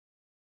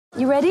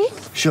You ready?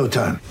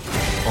 Showtime.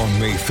 On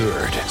May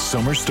 3rd,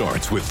 summer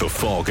starts with The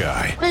Fall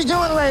Guy. Let's do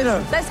it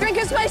later. Let's drink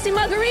a spicy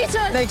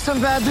margarita. Make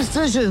some bad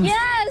decisions.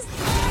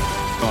 Yes!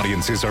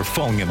 Audiences are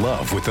falling in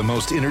love with the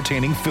most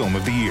entertaining film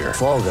of the year.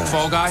 Fall Guy.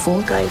 Fall Guy?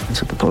 Fall Guy.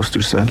 That's what the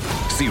poster said.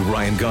 See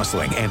Ryan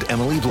Gosling and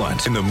Emily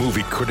Blunt in the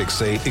movie critics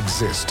say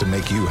exists to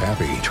make you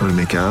happy. Trying to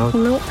make it out?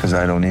 Nope. Because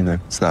I don't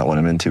either. It's not what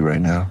I'm into right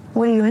now.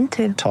 What are you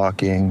into?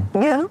 Talking.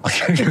 Yeah.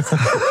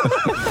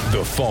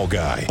 The Fall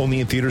Guy.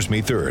 Only in theaters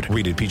May 3rd.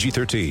 Rated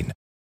PG-13.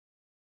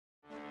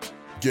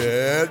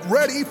 Get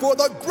ready for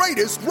the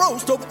greatest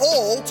roast of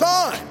all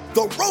time.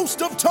 The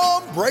Roast of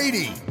Tom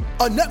Brady.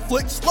 A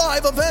Netflix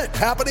live event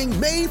happening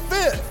May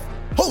 5th.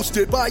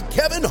 Hosted by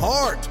Kevin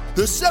Hart.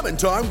 The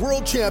 7-time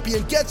world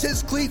champion gets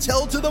his cleats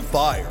held to the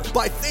fire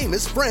by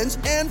famous friends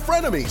and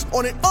frenemies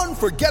on an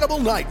unforgettable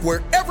night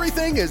where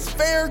everything is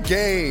fair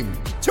game.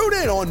 Tune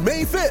in on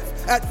May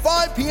 5th at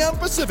 5 p.m.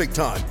 Pacific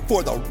time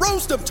for the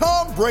Roast of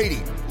Tom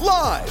Brady.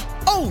 Live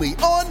only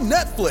on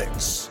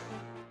Netflix.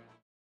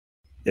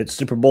 It's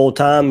Super Bowl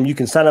time. You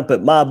can sign up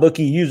at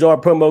MyBookie. Use our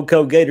promo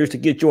code Gators to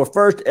get your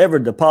first ever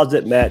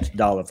deposit match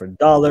dollar for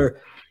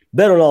dollar.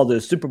 Bet on all the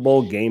Super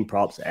Bowl game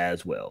props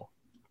as well.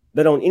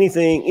 Bet on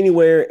anything,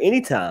 anywhere,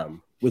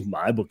 anytime with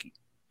MyBookie.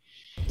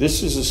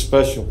 This is a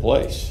special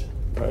place,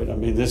 right? I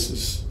mean, this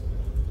is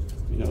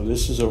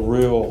a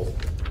real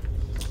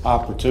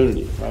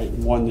opportunity, right?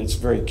 One that's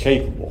very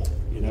capable,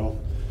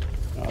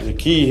 The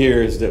key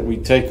here is that we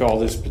take all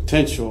this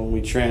potential and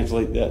we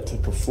translate that to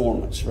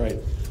performance, right?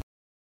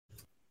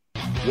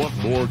 Want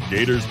more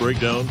Gators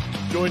Breakdown?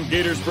 Join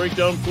Gators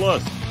Breakdown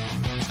Plus.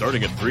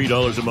 Starting at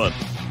 $3 a month,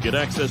 get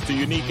access to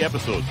unique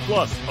episodes,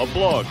 plus a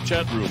blog,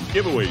 chat room,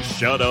 giveaways,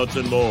 shout-outs,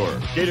 and more.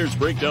 Gators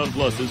Breakdown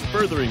Plus is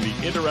furthering the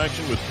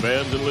interaction with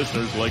fans and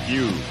listeners like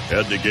you.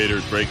 Head to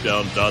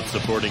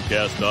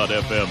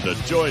GatorsBreakdown.supportingcast.fm to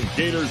join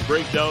Gators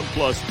Breakdown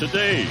Plus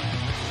today.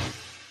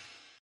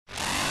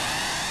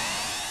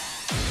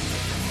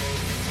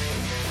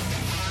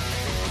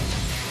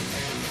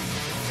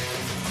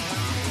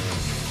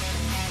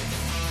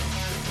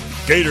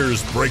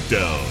 Gators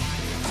Breakdown,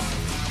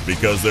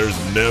 because there's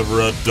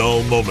never a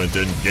dull moment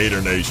in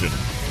Gator Nation.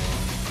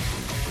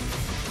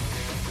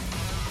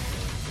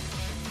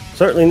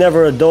 Certainly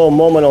never a dull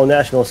moment on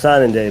National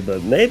Signing Day,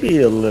 but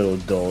maybe a little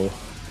dull.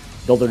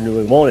 Duller than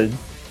we wanted.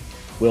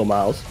 Will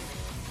Miles.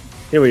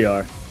 Here we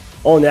are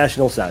on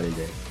National Signing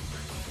Day.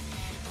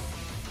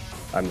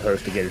 I'm the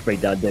host of Gators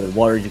Breakdown, David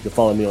Waters. You can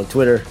follow me on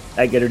Twitter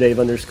at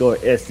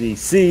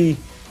GatorDave_SEC.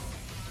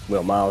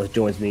 Will Miles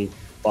joins me.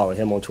 Follow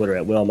him on Twitter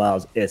at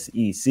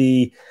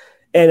WillMilesSEC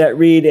and at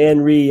Read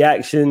and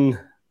Reaction.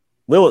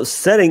 Will, it's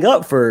setting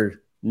up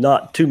for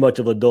not too much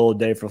of a dull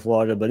day for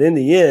Florida, but in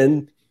the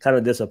end, kind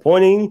of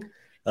disappointing.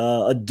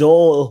 A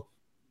dull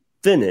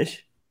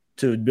finish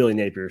to Billy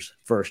Napier's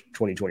first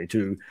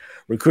 2022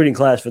 recruiting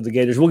class for the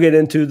Gators. We'll get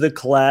into the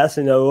class,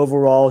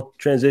 overall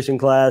transition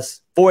class,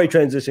 for a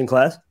transition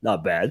class,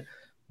 not bad.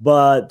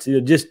 But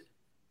just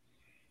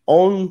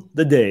on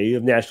the day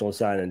of National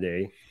Signing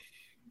Day,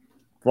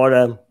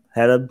 Florida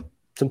had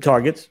some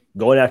targets,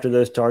 going after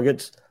those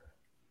targets.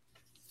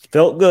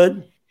 Felt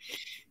good,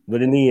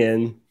 but in the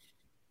end,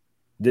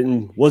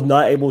 was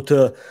not able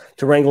to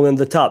wrangle in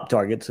the top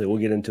targets. So we'll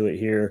get into it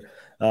here,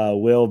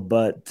 Will.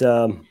 But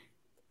Billy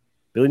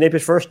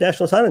Napier's first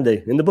National Signing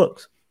Day in the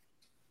books.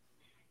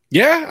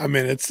 Yeah, I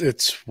mean,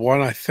 it's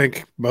one I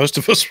think most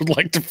of us would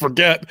like to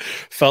forget.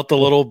 Felt a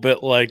little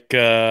bit like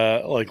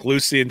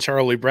Lucy and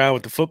Charlie Brown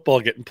with the football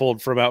getting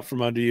pulled out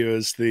from under you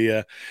as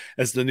the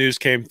news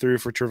came through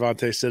for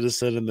Trevante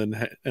Citizen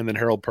and then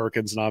Harold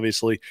Perkins, and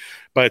obviously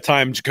by the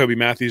time Jacoby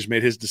Matthews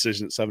made his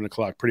decision at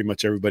 7:00, pretty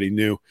much everybody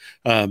knew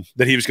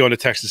that he was going to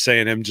Texas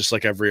A&M just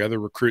like every other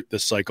recruit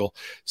this cycle.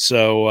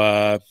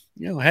 So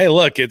hey,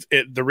 look,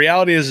 the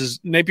reality is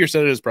Napier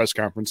said at his press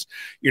conference,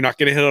 you're not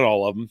going to hit on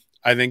all of them.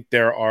 I think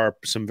there are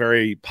some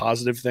very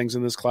positive things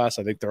in this class.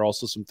 I think there are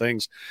also some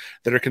things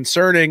that are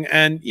concerning.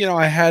 And,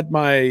 I had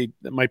my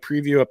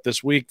preview up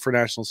this week for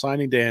National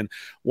Signing Day. And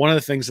one of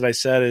the things that I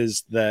said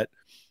is that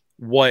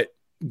what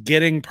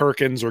getting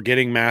Perkins or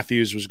getting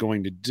Matthews was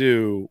going to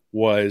do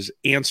was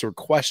answer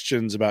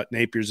questions about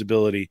Napier's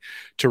ability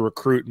to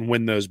recruit and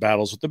win those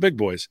battles with the big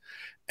boys.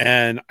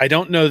 And I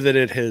don't know that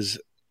it has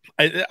 –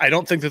 I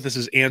don't think that this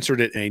has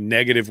answered it in a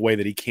negative way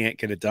that he can't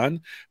get it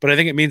done, but I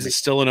think it means it's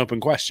still an open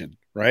question,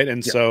 right?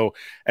 And so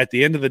at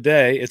the end of the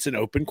day, it's an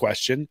open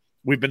question.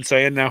 We've been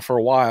saying now for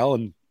a while,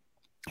 and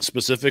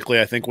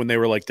specifically, I think when they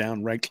were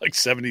down ranked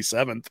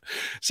 77th,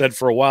 said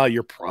for a while,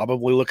 you're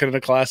probably looking at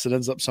a class that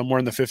ends up somewhere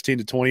in the 15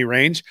 to 20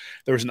 range.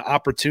 There was an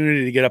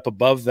opportunity to get up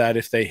above that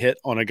if they hit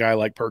on a guy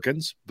like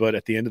Perkins, but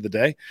at the end of the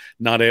day,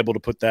 not able to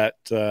put that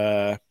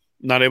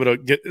not able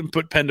to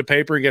put pen to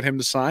paper and get him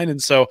to sign.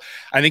 And so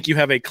I think you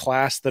have a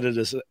class that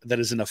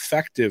is an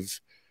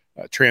effective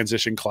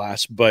transition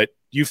class, but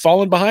you've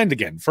fallen behind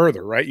again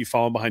further, right? You've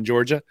fallen behind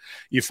Georgia.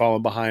 You've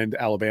fallen behind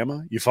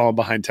Alabama. You've fallen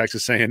behind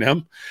Texas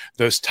A&M.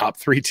 Those top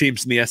three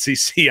teams in the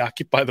SEC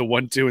occupy the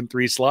 1, 2, and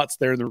 3 slots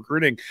there in the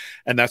recruiting,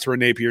 and that's where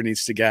Napier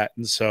needs to get.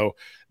 And so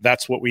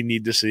that's what we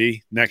need to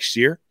see next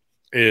year.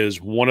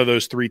 is one of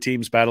those three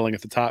teams battling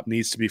at the top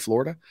needs to be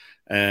Florida.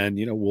 And,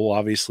 we'll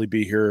obviously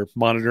be here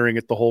monitoring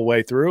it the whole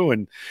way through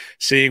and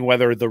seeing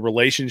whether the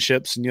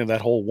relationships and,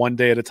 that whole one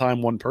day at a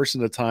time, one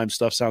person at a time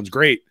stuff sounds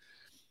great.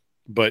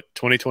 But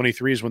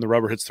 2023 is when the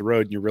rubber hits the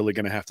road and you're really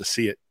going to have to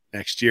see it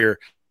next year.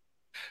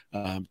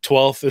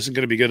 12th isn't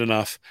going to be good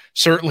enough.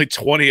 Certainly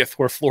 20th,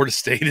 where Florida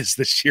State is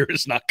this year,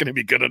 is not going to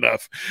be good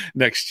enough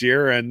next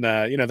year. And,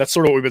 that's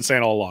sort of what we've been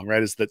saying all along,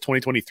 right? Is that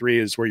 2023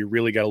 is where you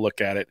really got to look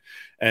at it.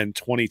 And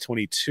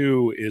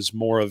 2022 is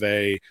more of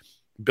a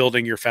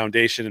building your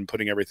foundation and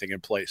putting everything in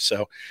place.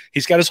 So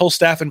he's got his whole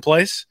staff in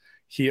place.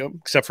 He,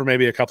 except for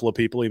maybe a couple of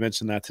people, he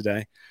mentioned that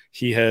today.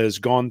 He has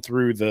gone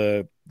through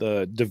the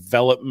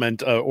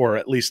development or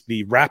at least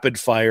the rapid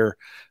fire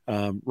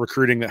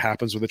recruiting that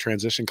happens with a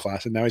transition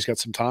class. And now he's got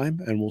some time,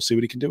 and we'll see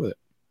what he can do with it.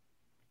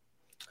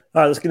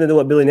 All right, let's get into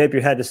what Billy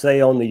Napier had to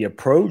say on the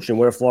approach and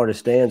where Florida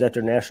stands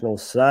after National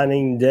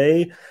Signing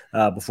Day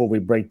before we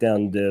break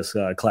down this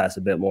class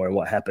a bit more and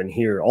what happened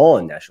here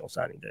on National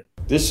Signing Day.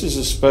 This is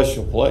a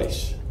special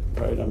place,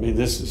 right? I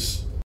mean,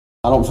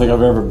 I don't think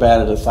I've ever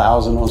batted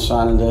 1,000 on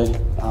signing day.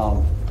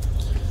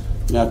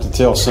 You have to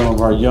tell some of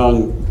our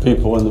young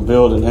people in the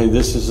building, hey,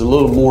 this is a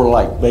little more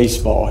like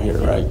baseball here,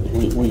 right?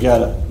 We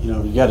gotta,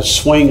 you gotta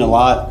swing a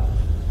lot,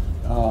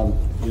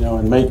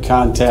 and make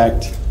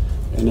contact.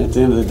 And at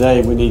the end of the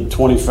day, we need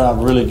 25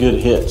 really good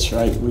hits,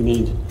 right?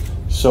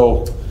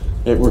 So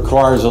it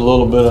requires a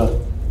little bit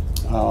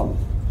of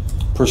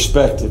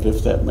perspective,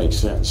 if that makes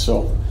sense.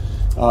 So,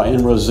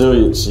 and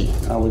resiliency,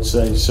 I would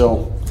say.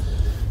 So,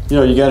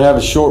 you got to have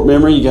a short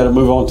memory. You got to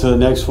move on to the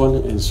next one.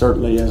 And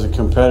certainly as a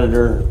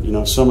competitor,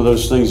 some of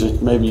those things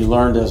that maybe you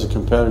learned as a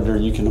competitor,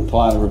 you can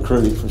apply to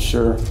recruiting for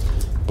sure.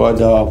 But,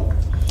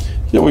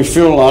 we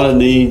feel a lot of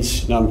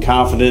needs. I'm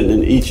confident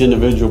in each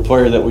individual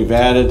player that we've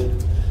added,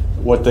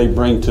 what they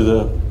bring to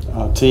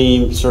the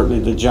team, certainly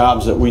the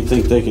jobs that we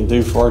think they can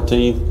do for our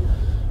team.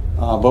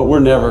 But we're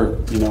never,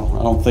 I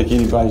don't think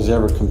anybody's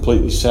ever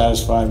completely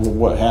satisfied with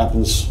what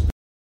happens.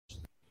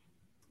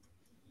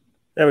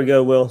 There we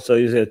go, Will. So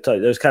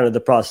there's kind of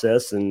the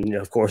process, and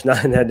of course,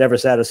 never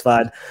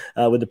satisfied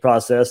with the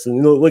process.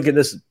 And look at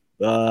this,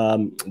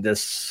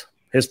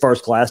 his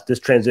first class, this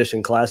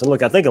transition class, and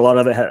look, I think a lot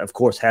of it, of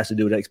course, has to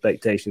do with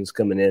expectations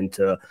coming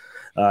into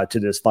to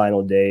this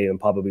final day, and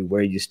probably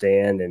where you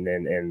stand,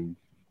 and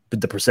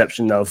the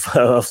perception of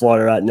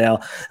Florida right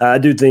now. I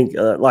do think,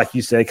 like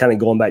you said, kind of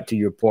going back to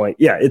your point,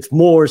 yeah,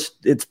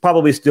 it's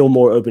probably still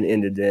more open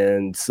ended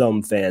than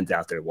some fans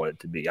out there want it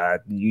to be.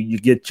 You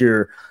get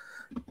your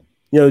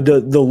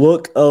the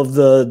look of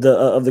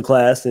the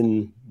class,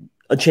 and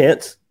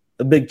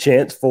a big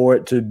chance for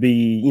it to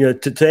be,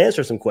 to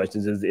answer some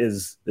questions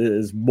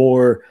is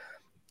more,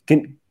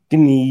 can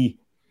he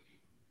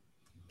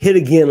hit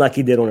again like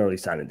he did on early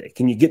signing day?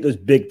 Can you get those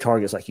big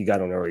targets like you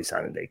got on early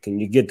signing day? Can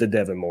you get the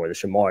Devin Moore, the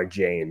Shamar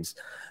James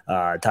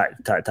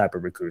type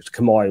of recruits,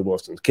 Kamari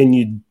Wilson? Can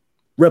you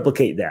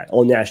replicate that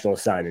on National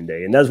Signing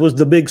Day? And that was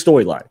the big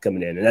storyline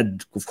coming in. And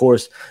that, of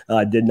course,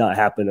 did not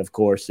happen, of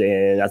course.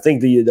 And I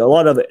think a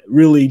lot of it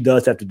really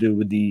does have to do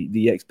with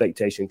the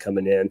expectation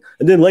coming in.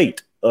 And then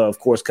late, of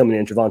course, coming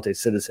in, Trevante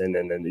Citizen,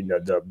 and then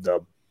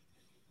the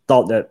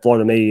thought that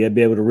Florida may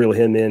be able to reel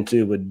him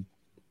into would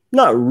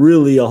not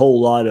really a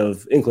whole lot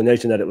of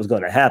inclination that it was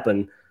going to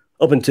happen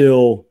up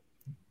until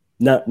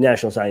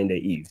National Signing Day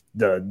Eve,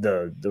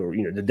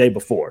 the day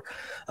before.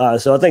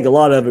 So I think a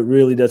lot of it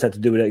really does have to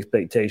do with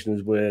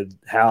expectations, with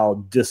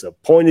how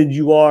disappointed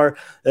you are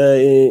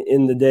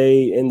in the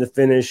day, in the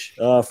finish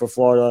for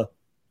Florida.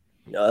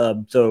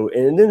 So,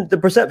 and then the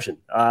perception.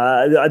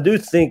 I do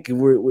think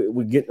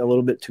we're getting a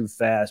little bit too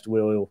fast,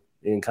 Will,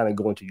 and kind of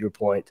going to your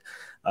point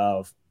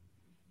of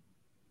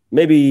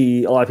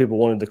maybe a lot of people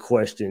wanted the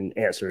question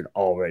answered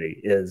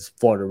already. Is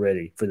Florida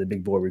ready for the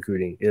big boy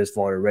recruiting? Is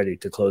Florida ready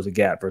to close the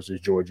gap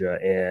versus Georgia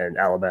and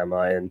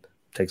Alabama and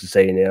Texas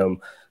A&M?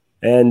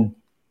 And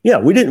yeah,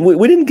 we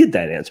didn't get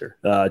that answer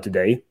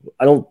today.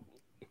 I don't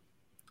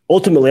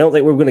think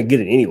we're going to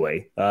get it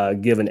anyway,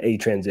 given a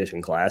transition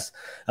class.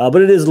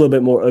 But it is a little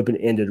bit more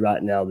open-ended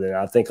right now than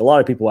I think a lot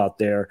of people out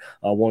there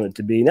want it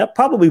to be. And that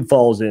probably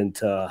falls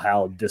into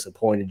how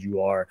disappointed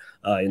you are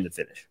in the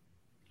finish.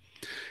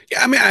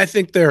 Yeah, I mean, I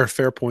think there are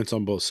fair points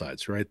on both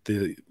sides, right?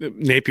 The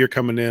Napier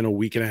coming in a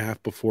week and a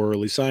half before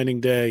early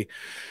signing day,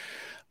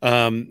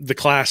 the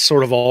class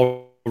sort of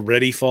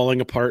already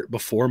falling apart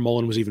before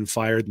Mullen was even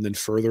fired, and then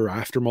further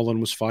after Mullen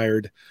was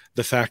fired.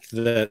 The fact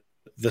that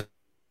the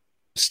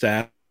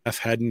staff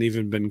hadn't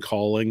even been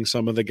calling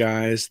some of the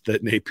guys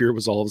that Napier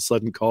was all of a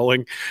sudden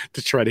calling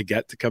to try to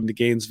get to come to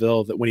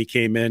Gainesville, that when he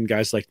came in,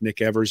 guys like Nick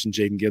Evers and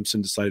Jaden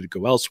Gibson decided to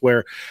go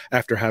elsewhere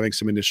after having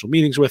some initial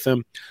meetings with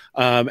him.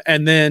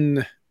 And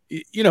then,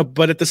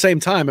 but at the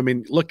same time, I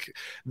mean, look,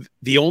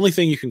 the only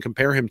thing you can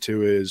compare him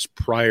to is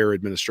prior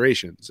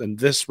administrations. And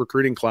this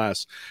recruiting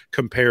class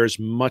compares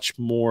much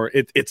more.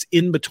 It's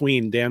in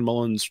between Dan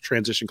Mullen's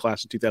transition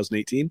class in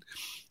 2018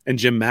 and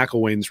Jim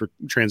McElwain's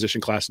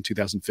transition class in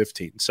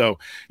 2015. So,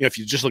 if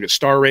you just look at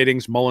star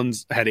ratings,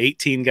 Mullins had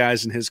 18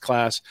 guys in his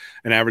class,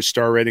 an average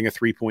star rating of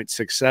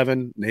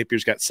 3.67.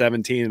 Napier's got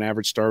 17, an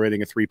average star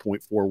rating of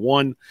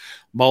 3.41.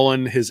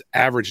 Mullen, his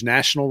average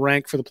national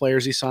rank for the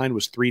players he signed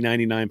was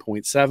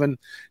 399.7.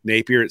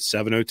 Napier at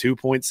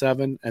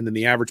 702.7. And then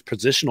the average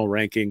positional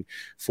ranking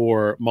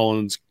for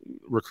Mullen's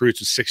recruits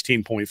was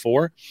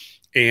 16.4.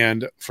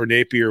 And for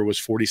Napier was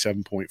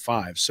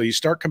 47.5. So you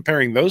start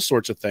comparing those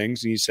sorts of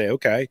things and you say,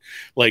 okay,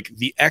 like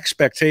the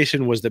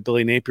expectation was that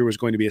Billy Napier was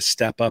going to be a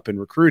step up in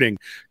recruiting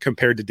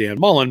compared to Dan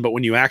Mullen. But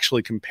when you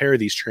actually compare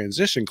these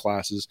transition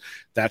classes,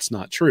 that's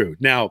not true.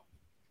 Now,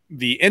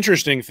 the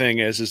interesting thing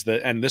is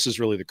that, and this is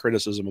really the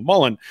criticism of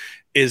Mullen,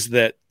 is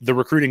that the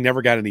recruiting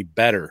never got any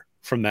better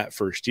from that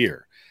first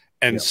year.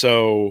 And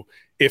so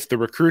if the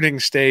recruiting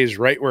stays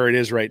right where it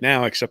is right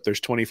now, except there's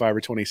 25 or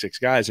 26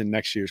 guys in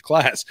next year's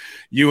class,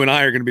 you and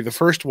I are going to be the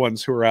first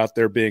ones who are out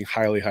there being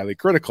highly, highly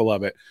critical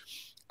of it.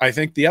 I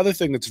think the other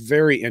thing that's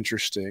very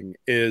interesting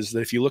is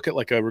that if you look at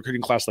like a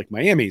recruiting class like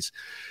Miami's,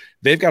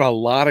 they've got a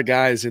lot of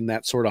guys in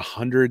that sort of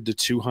 100 to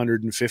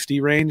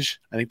 250 range.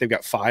 I think they've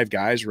got 5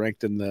 guys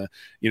ranked in the,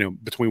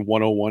 between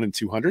 101 and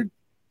 200.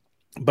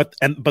 But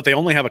they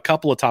only have a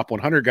couple of top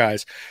 100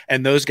 guys,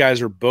 and those guys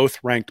are both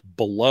ranked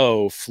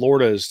below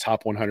Florida's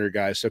top 100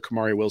 guys, so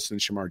Kamari Wilson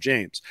and Shamar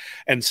James.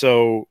 And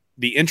so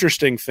the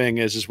interesting thing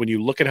is when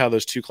you look at how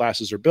those two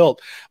classes are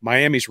built,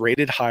 Miami's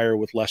rated higher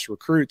with less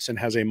recruits and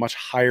has a much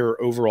higher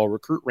overall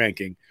recruit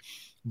ranking.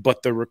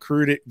 But the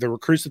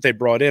recruits that they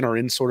brought in are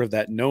in sort of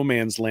that no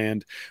man's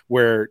land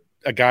where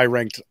a guy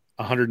ranked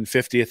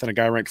 150th and a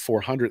guy ranked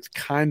 400th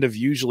kind of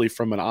usually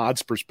from an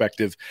odds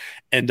perspective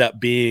end up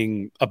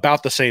being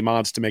about the same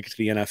odds to make it to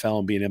the NFL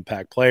and be an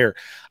impact player.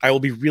 I will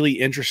be really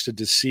interested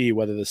to see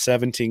whether the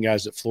 17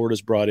 guys that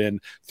Florida's brought in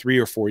 3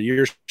 or 4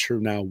 years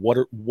from now, what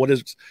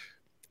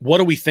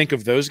do we think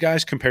of those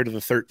guys compared to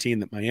the 13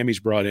 that Miami's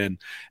brought in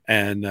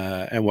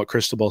and what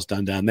Cristobal's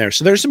done down there?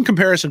 So there's some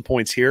comparison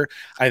points here.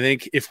 I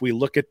think if we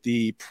look at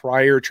the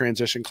prior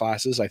transition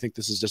classes, I think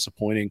this is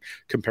disappointing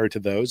compared to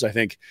those. I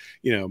think,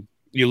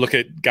 you look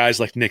at guys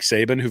like Nick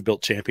Saban who've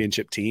built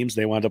championship teams.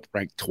 They wound up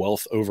ranked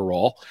 12th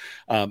overall.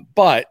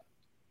 But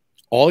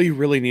all you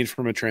really need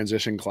from a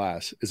transition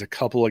class is a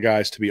couple of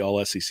guys to be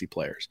all SEC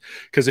players.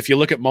 Because if you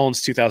look at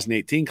Mullen's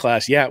 2018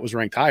 class, it was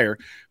ranked higher,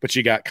 but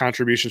you got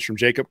contributions from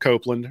Jacob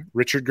Copeland,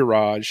 Richard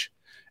Garage,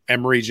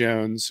 Emory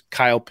Jones,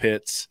 Kyle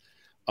Pitts,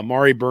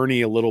 Amari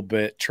Burney a little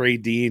bit, Trey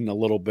Dean a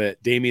little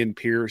bit, Damian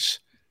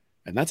Pierce,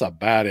 and that's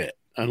about it.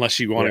 Unless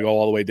you want to go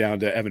all the way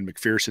down to Evan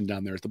McPherson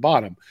down there at the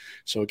bottom.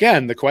 So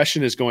again, the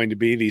question is going to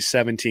be these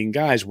 17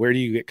 guys, where do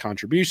you get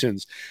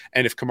contributions?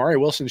 And if Kamari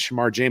Wilson and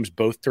Shamar James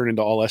both turn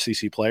into all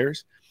SEC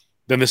players,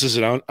 then this is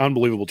an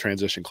unbelievable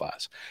transition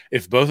class.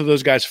 If both of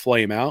those guys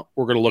flame out,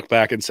 we're going to look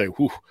back and say,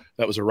 whew,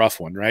 that was a rough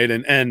one, right?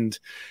 And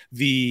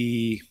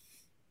the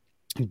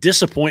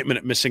disappointment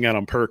at missing out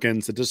on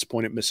Perkins, the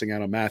disappointment missing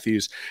out on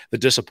Matthews, the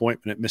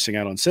disappointment at missing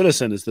out on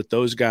Citizen is that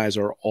those guys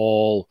are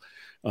all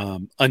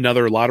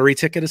another lottery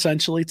ticket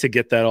essentially to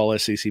get that all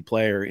SEC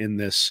player in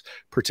this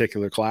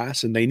particular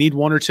class. And they need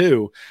 1 or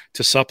 2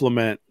 to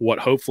supplement what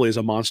hopefully is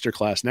a monster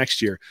class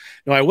next year.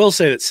 Now, I will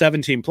say that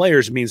 17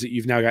 players means that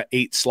you've now got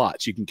 8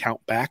 slots you can count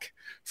back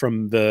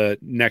from the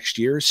next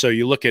year. So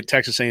you look at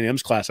Texas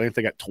A&M's class, I think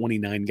they got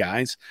 29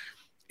 guys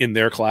in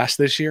their class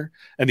this year.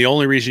 And the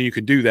only reason you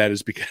can do that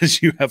is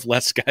because you have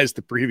less guys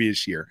the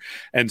previous year.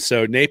 And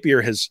so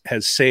Napier has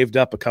saved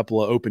up a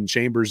couple of open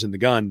chambers in the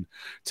gun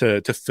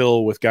to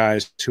fill with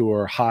guys who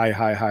are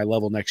high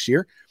level next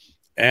year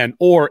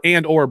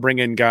or bring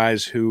in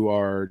guys who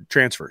are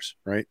transfers.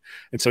 Right.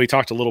 And so he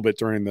talked a little bit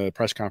during the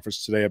press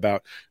conference today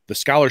about the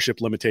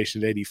scholarship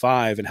limitation at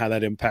 85 and how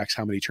that impacts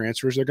how many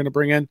transfers they're going to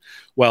bring in.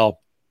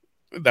 Well,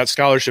 that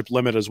scholarship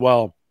limit as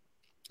well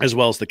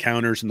as the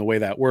counters and the way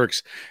that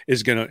works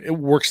it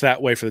works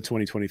that way for the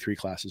 2023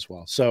 class as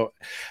well. So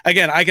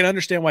again, I can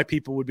understand why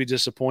people would be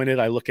disappointed.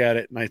 I look at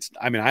it and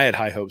I had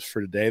high hopes for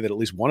today that at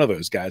least one of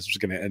those guys was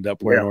going to end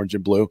up wearing orange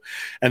and blue.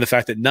 And the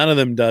fact that none of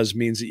them does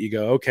means that you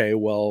go, okay,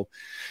 well,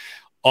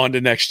 on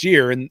to next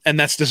year. And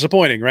that's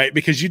disappointing, right?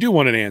 Because you do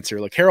want an answer.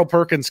 Like Harold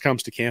Perkins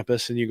comes to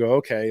campus and you go,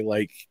 okay,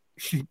 like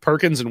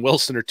Perkins and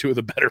Wilson are 2 of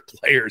the better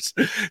players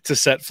to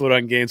set foot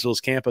on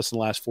Gainesville's campus in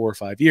the last 4 or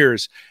 5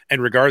 years.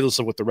 And regardless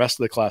of what the rest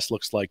of the class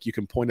looks like, you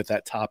can point at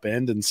that top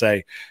end and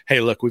say, hey,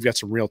 look, we've got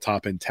some real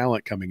top end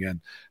talent coming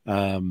in.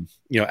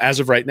 As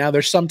of right now,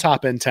 there's some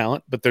top end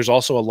talent, but there's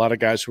also a lot of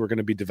guys who are going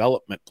to be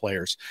development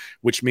players,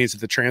 which means that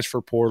the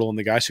transfer portal and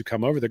the guys who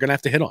come over, they're going to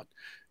have to hit on,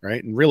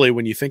 right? And really,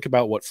 when you think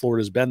about what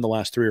Florida's been the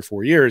last 3 or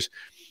 4 years,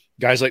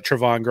 guys like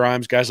Trevon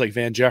Grimes, guys like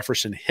Van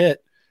Jefferson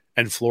hit,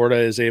 and Florida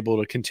is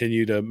able to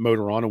continue to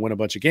motor on and win a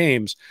bunch of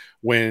games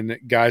when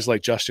guys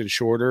like Justin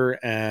Shorter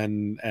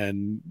and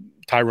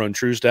Tyrone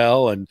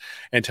Truesdell and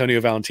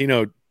Antonio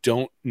Valentino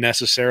don't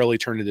necessarily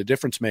turn into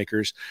difference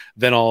makers,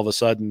 then all of a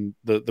sudden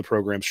the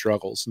program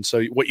struggles. And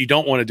so what you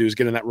don't want to do is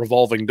get in that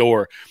revolving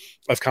door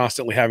of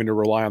constantly having to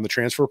rely on the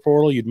transfer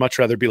portal. You'd much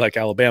rather be like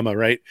Alabama,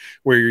 right,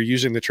 where you're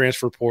using the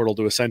transfer portal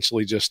to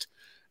essentially just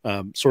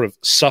sort of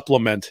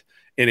supplement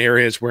in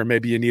areas where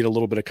maybe you need a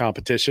little bit of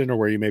competition or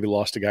where you maybe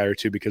lost a guy or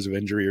two because of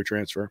injury or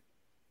transfer.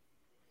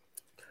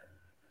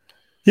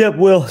 Yeah,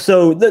 well,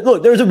 so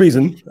look, there's a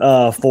reason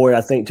for it,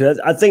 I think, too.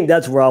 I think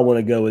that's where I want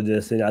to go with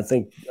this. And I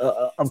think,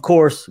 of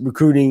course,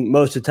 recruiting,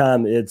 most of the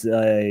time, it's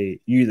you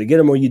either get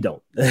them or you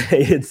don't.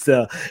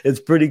 It's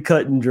pretty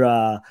cut and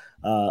dry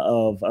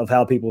of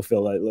how people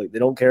feel. Like, look, they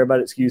don't care about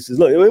excuses.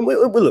 Look, I mean,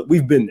 look,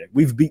 we've been there.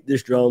 We've beat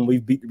this drum.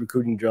 We've beat the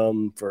recruiting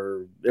drum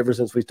ever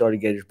since we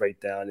started Gators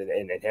Breakdown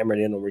and hammered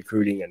in on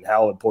recruiting and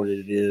how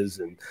important it is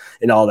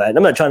and all that. And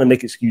I'm not trying to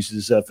make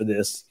excuses for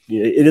this.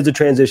 You know, it is a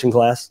transition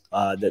class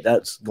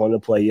that's going to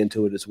play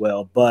into it as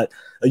well. But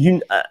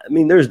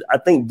there's, I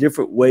think,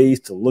 different ways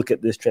to look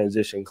at this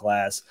transition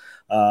class.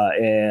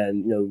 And,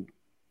 you know,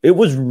 it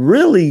was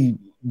really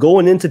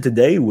going into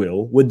today,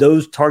 Will, with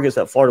those targets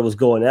that Florida was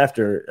going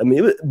after. I mean,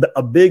 it was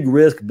a big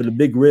risk, but a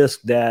big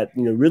risk that,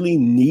 you know, really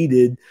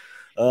needed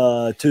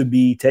to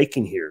be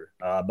taken here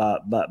by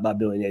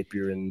Billy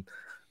Napier. And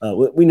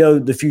we know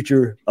the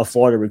future of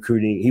Florida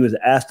recruiting. He was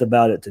asked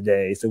about it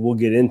today, so we'll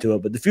get into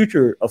it. But the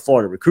future of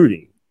Florida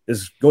recruiting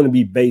is going to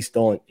be based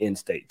on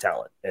in-state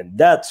talent. And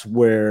that's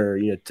where,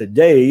 you know,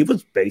 today it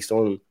was based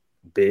on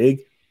big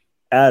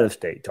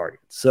out-of-state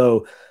targets.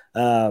 So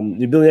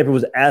Billy Napier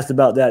was asked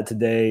about that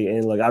today,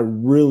 and like I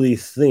really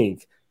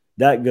think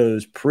that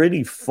goes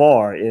pretty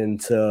far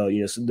into,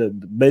 you know,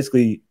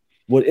 basically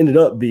what ended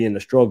up being the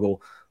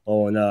struggle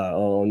on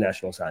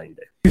National Signing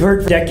Day. We've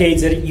heard for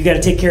decades that you got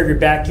to take care of your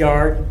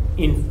backyard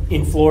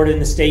in Florida, in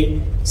the state.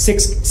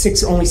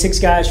 Only six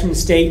guys from the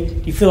state.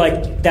 Do you feel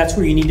like that's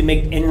where you need to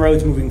make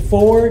inroads moving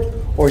forward,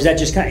 or is that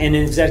just kind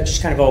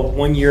of a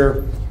 1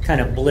 year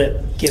kind of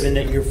blip, given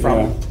that you're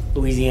from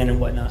Louisiana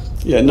and whatnot?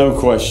 Yeah, no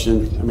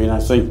question. I mean, I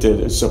think that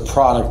it's a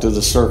product of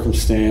the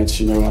circumstance.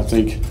 You know, I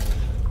think,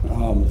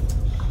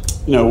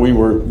 you know, we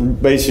were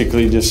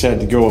basically just had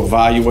to go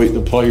evaluate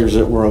the players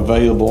that were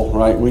available,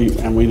 right? We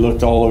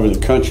looked all over the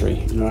country,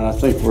 you know, and I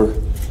think we're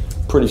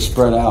pretty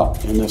spread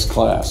out in this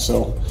class.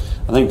 So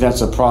I think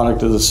that's a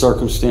product of the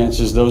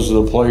circumstances. Those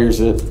are the players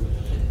that,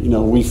 you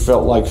know, we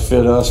felt like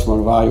fit us from an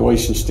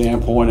evaluation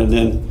standpoint, and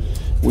then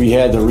we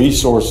had the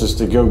resources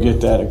to go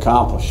get that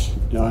accomplished.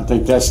 You know, I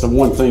think that's the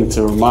one thing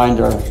to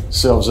remind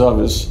ourselves of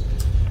is,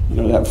 you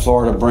know, that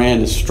Florida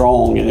brand is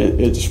strong and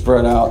it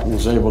spread out and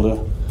was able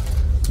to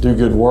do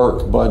good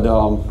work. But,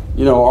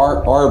 you know,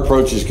 our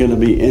approach is going to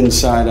be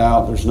inside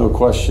out. There's no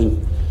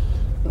question.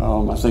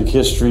 I think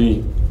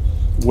history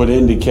would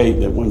indicate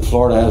that when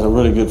Florida has a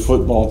really good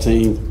football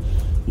team,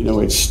 you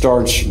know, it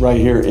starts right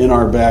here in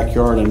our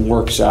backyard and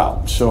works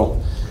out. So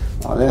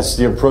that's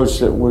the approach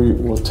that we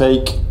will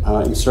take,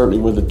 and certainly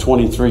with the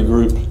 23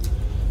 group,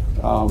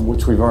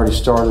 which we've already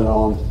started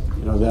on,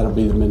 you know, that'll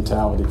be the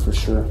mentality for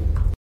sure.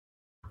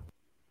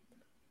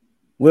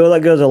 Well,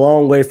 that goes a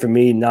long way for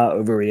me not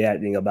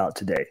overreacting about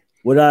today.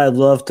 Would I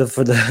love to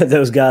for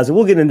those guys, and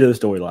we'll get into the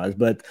storylines,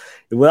 but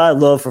would I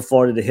love for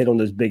Florida to hit on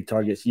those big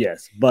targets?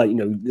 Yes. But, you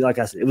know, like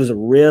I said, it was a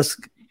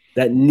risk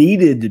that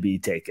needed to be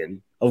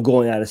taken of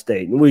going out of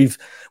state. And we've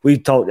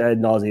talked ad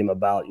nauseum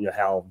about, you know,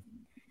 how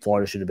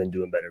Florida should have been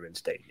doing better in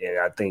state. And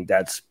I think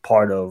that's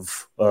part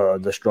of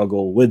the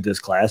struggle with this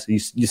class.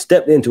 You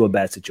stepped into a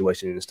bad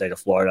situation in the state of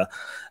Florida.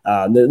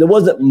 There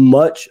wasn't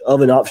much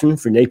of an option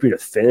for Napier to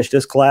finish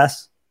this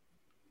class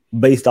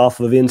based off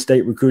of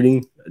in-state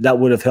recruiting. That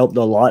would have helped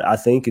a lot, I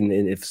think. And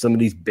if some of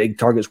these big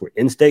targets were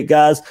in-state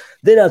guys,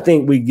 then I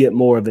think we get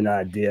more of an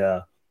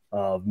idea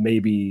of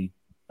maybe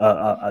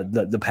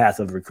the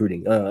path of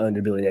recruiting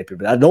under Billy Napier.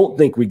 But I don't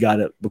think we got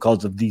it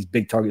because of these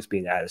big targets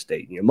being out of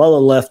state. You know,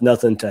 Mullen left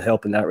nothing to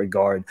help in that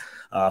regard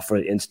for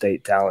the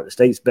in-state talent. The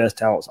state's best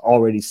talent's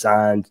already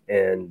signed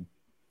and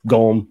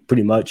gone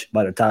pretty much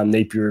by the time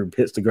Napier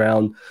hits the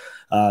ground.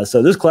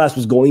 So this class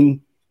was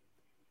going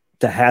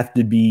to have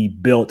to be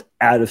built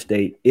out of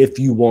state if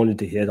you wanted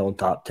to hit on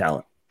top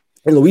talent.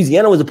 And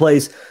Louisiana was a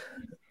place.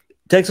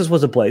 Texas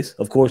was a place,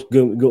 of course,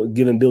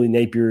 given Billy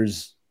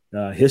Napier's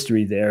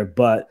history there,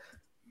 but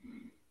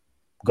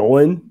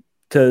going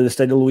to the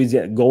state of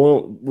Louisiana,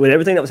 going with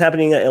everything that was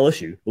happening at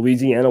LSU,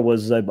 Louisiana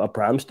was a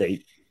prime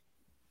state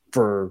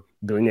for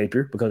Billy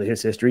Napier because of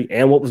his history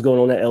and what was going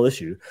on at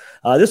LSU.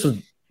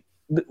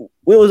 It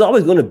was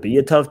always going to be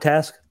a tough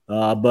task,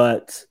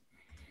 but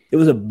it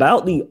was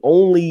about the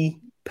only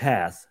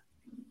path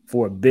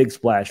for a big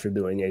splash for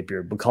Billy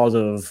Napier because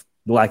of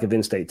the lack of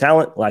in-state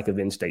talent, lack of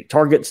in-state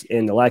targets,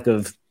 and the lack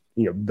of,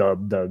 you know,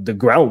 the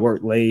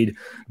groundwork laid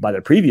by the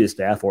previous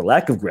staff, or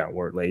lack of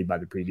groundwork laid by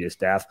the previous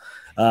staff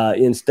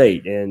in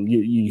state. And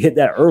you hit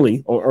that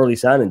early on early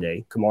signing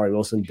day. Kamari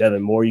Wilson,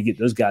 Devin Moore, you get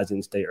those guys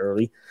in state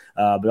early.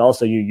 But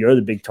also you're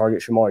the big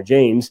target, Shamar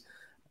James,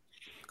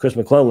 Chris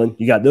McClellan.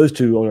 You got those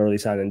two on early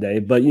signing day.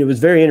 But, you know, it was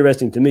very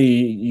interesting to me.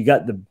 You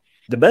got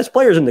the best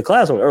players in the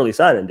class on early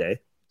signing day.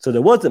 So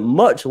there wasn't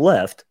much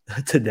left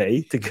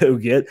today to go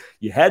get.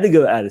 You had to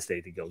go out of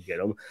state to go get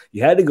them.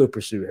 You had to go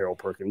pursue Harold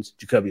Perkins,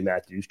 Jacoby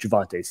Matthews,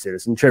 Javonte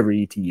Citizen, Trevor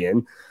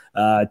Etienne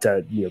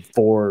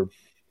for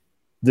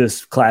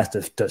this class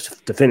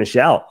to finish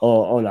out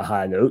on a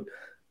high note.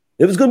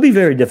 It was going to be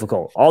very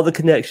difficult. All the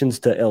connections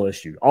to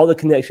LSU, all the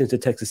connections to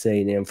Texas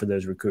A&M for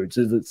those recruits.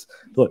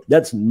 Look,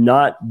 that's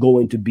not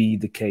going to be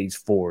the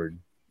case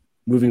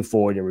moving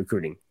forward in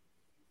recruiting.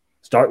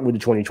 Starting with the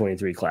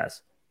 2023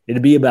 class.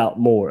 It'll be about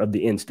more of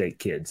the in-state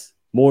kids,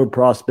 more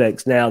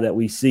prospects now that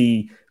we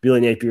see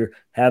Billy Napier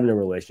having a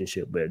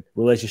relationship with,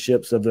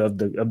 relationships of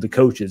the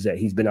coaches that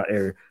he's been out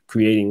there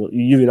creating.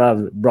 You and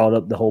I brought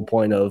up the whole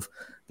point of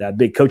that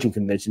big coaching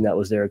convention that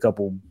was there a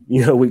couple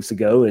weeks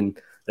ago, and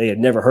they had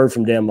never heard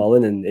from Dan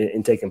Mullen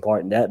and taking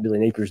part in that. Billy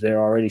Napier's there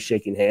already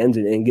shaking hands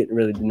and getting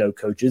really to know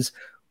coaches.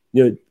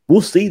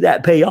 We'll see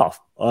that pay off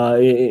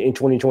in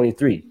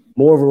 2023.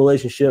 More of a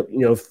relationship,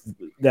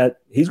 that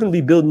he's going to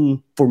be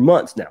building for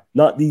months now,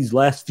 not these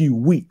last few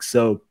weeks.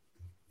 So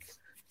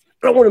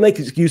I don't want to make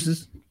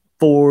excuses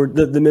for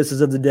the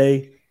misses of the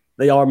day.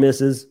 They are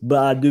misses,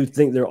 but I do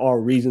think there are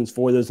reasons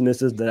for those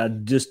misses that I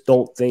just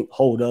don't think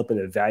hold up in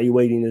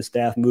evaluating the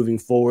staff moving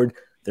forward,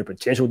 their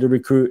potential to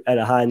recruit at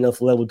a high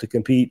enough level to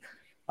compete.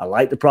 I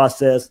like the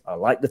process. I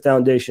like the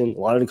foundation. A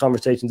lot of the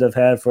conversations I've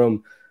had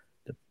from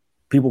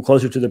people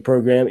closer to the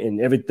program and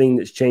everything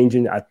that's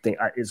changing, I think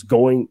it's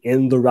going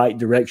in the right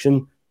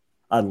direction.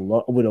 I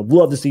would have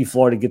loved to see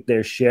Florida get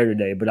their share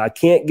today, but I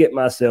can't get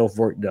myself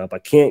worked up. I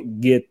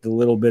can't get the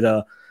little bit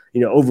of,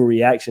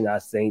 overreaction, I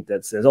think,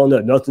 that says, oh, no,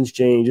 nothing's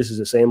changed. This is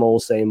the same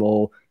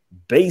old,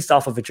 based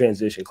off of a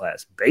transition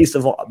class, based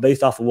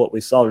off of what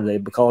we saw today,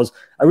 because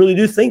I really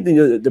do think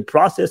the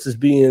process is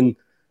being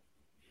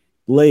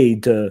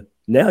laid to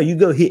now you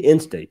go hit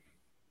in-state.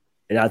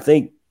 And I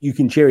think you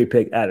can cherry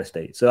pick out of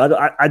state.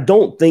 So I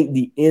don't think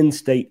the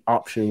in-state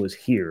option was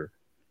here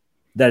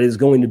that is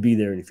going to be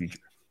there in the future.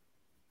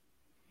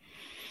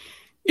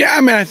 Yeah,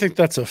 I mean, I think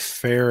that's a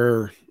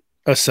fair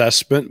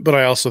assessment, but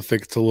I also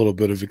think it's a little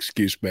bit of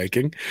excuse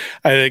making.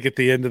 I think at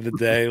the end of the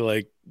day,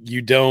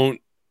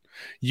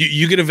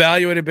 you get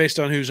evaluated based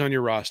on who's on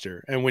your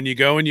roster. And when you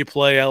go and you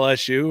play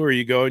LSU, or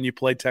you go and you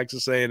play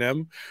Texas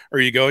A&M, or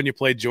you go and you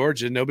play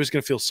Georgia, nobody's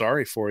going to feel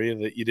sorry for you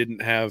that you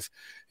didn't have,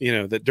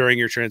 that during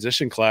your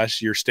transition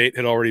class, your state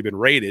had already been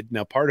rated.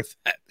 Now, part of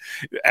that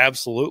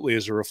absolutely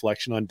is a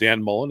reflection on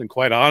Dan Mullen. And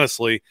quite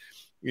honestly,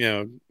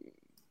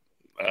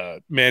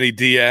 Manny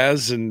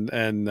Diaz and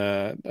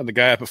the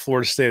guy up at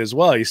Florida State as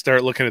well. You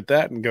start looking at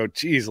that and go,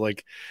 geez,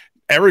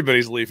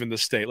 everybody's leaving the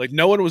state.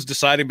 No one was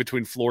deciding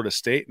between Florida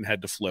State and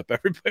had to flip.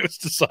 Everybody was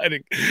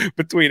deciding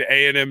between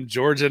A&M,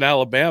 Georgia, and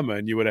Alabama,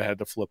 and you would have had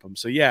to flip them.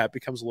 So yeah, it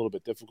becomes a little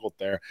bit difficult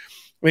there.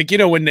 When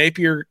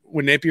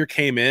Napier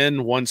came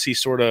in, once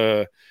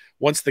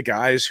the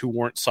guys who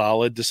weren't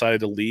solid decided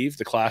to leave,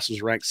 the class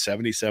was ranked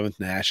 77th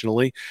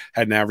nationally,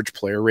 had an average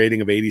player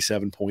rating of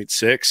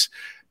 87.6.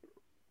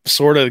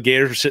 The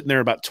Gators were sitting there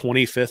about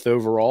 25th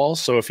overall.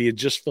 So if he had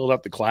just filled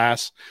up the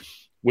class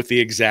with the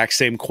exact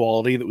same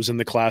quality that was in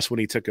the class when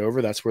he took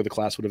over, that's where the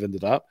class would have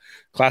ended up.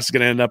 Class is going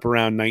to end up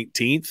around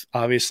 19th.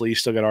 Obviously, you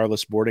still got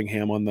Arliss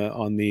Boardingham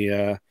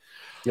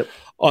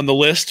on the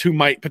list, who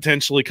might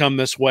potentially come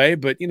this way,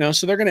 but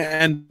so they're going to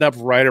end up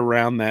right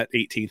around that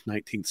 18th,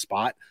 19th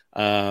spot.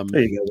 There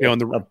you go.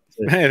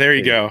 There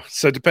you go.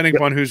 So depending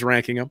upon who's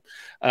ranking them,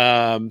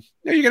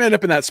 you're going to end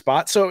up in that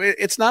spot. So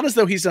it's not as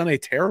though he's done a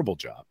terrible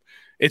job.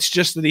 It's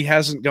just that he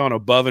hasn't gone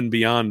above and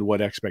beyond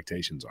what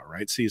expectations are,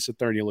 right? So you sit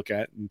there and you look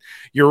at it, and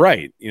you're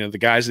right. The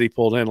guys that he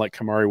pulled in, like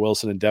Kamari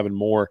Wilson and Devin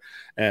Moore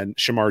and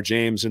Shamar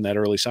James in that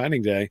early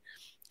signing day,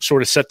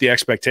 sort of set the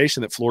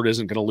expectation that Florida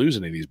isn't going to lose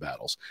any of these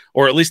battles,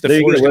 or at least that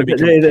Florida's going to be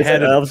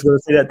competitive. I was going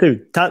to say that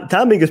too.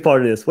 Timing is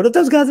part of this. What if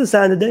those guys had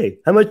signed today?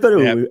 How much better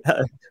would we?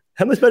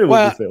 How much better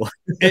would we feel?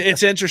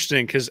 It's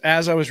interesting because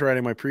as I was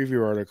writing my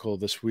preview article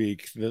this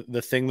week,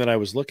 the thing that I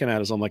was looking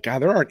at is I'm like,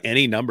 God, there aren't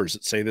any numbers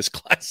that say this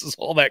class is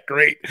all that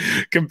great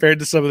compared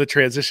to some of the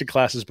transition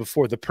classes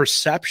before. The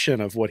perception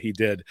of what he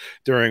did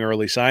during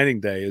early signing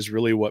day is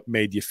really what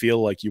made you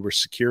feel like you were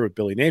secure with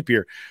Billy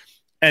Napier.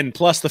 And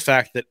plus the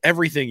fact that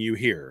everything you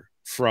hear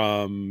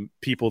from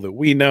people that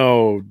we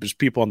know, just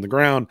people on the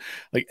ground,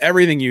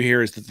 everything you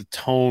hear is that the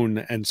tone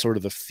and sort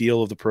of the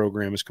feel of the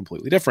program is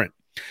completely different.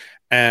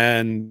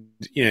 And,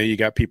 you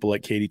got people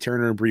like Katie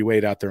Turner and Bree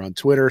Wade out there on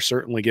Twitter,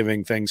 certainly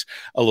giving things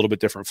a little bit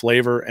different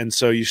flavor. And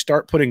so you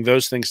start putting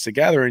those things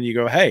together and you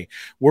go, hey,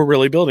 we're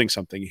really building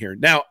something here.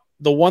 Now,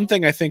 the one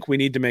thing I think we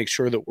need to make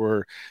sure that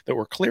we're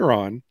clear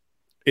on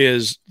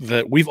is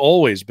that we've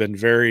always been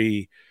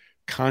very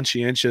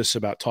conscientious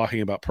about talking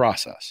about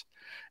process,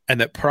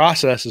 and that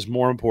process is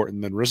more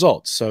important than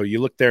results. So you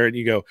look there and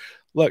you go,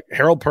 look,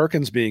 Harold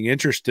Perkins being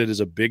interested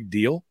is a big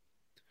deal,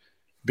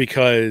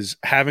 because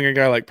having a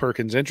guy like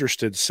Perkins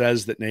interested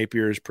says that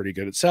Napier is pretty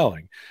good at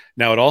selling.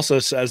 Now, it also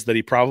says that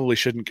he probably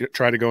shouldn't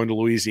try to go into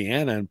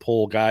Louisiana and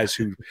pull guys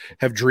who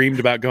have dreamed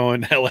about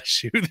going to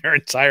LSU their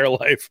entire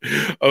life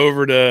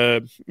over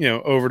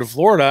to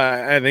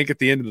Florida. I think at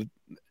the end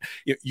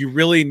you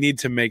really need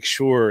to make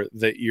sure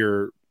that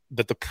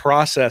the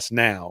process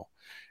now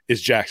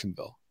is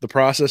Jacksonville. The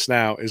process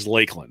now is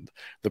Lakeland.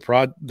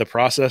 The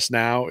process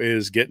now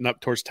is getting up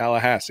towards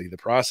Tallahassee. The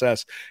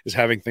process is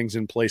having things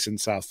in place in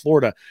South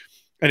Florida.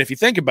 And if you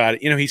think about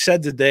it, he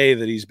said today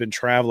that he's been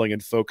traveling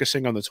and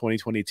focusing on the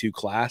 2022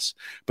 class,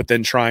 but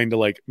then trying to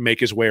like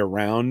make his way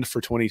around for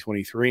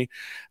 2023.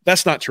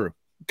 That's not true.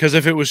 Because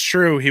if it was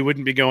true, he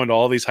wouldn't be going to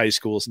all these high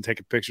schools and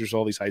taking pictures of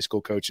all these high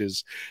school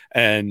coaches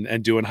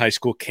and doing high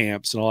school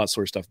camps and all that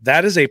sort of stuff.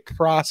 That is a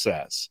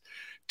process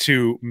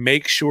to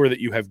make sure that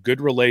you have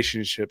good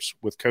relationships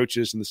with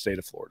coaches in the state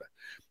of Florida.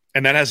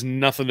 And that has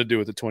nothing to do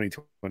with the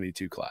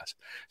 2022 class.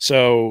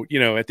 So,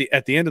 at the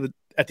end of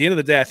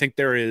the day, I think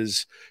there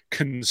is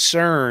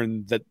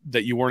concern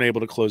that you weren't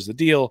able to close the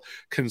deal,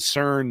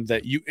 concern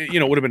that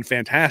it would have been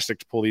fantastic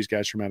to pull these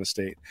guys from out of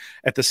state.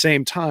 At the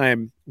same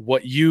time,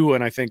 what you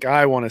and I think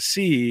I want to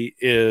see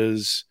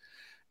is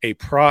a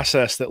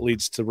process that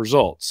leads to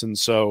results. And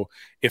so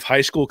if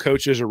high school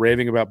coaches are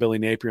raving about Billy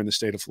Napier in the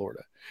state of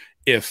Florida,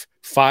 if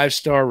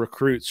 5-star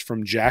recruits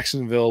from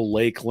Jacksonville,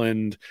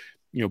 Lakeland,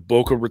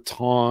 Boca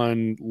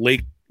Raton,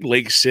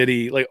 Lake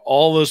City, like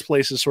all those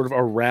places sort of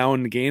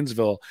around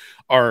Gainesville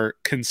are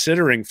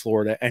considering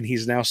Florida, and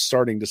he's now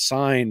starting to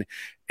sign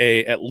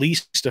at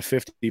least a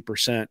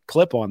 50%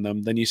 clip on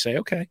them, then you say,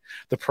 okay,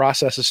 the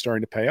process is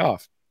starting to pay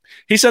off.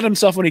 He said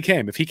himself when he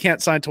came, if he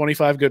can't sign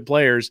 25 good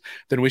players,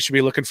 then we should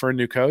be looking for a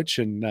new coach.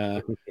 And,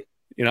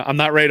 I'm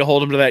not ready to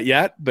hold him to that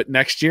yet, but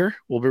next year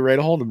we'll be ready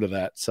to hold him to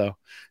that. So,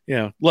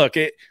 look,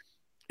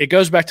 it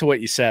goes back to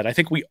what you said. I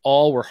think we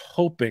all were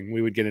hoping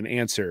we would get an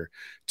answer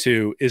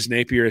to, is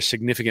Napier a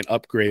significant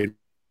upgrade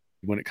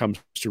when it comes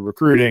to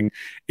recruiting?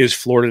 Is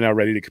Florida now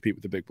ready to compete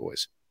with the big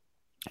boys?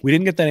 We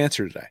didn't get that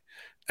answer today.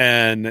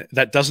 And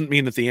that doesn't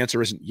mean that the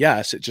answer isn't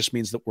yes. It just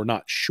means that we're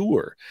not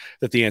sure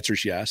that the answer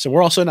is yes. And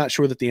we're also not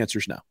sure that the answer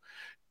is no.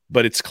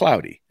 But it's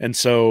cloudy. And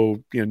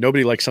so,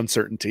 nobody likes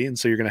uncertainty. And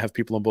so you're going to have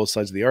people on both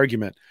sides of the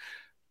argument.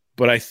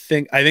 But I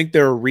think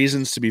there are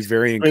reasons to be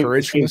very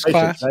encouraged from this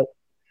class. Right?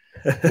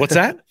 What's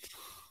that?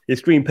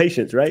 Extreme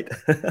patience, right?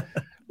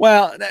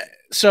 Well,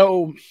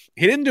 so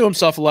he didn't do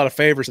himself a lot of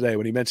favors today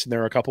when he mentioned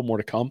there are a couple more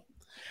to come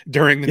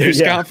during the news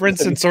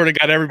conference and sort of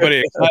got everybody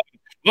excited.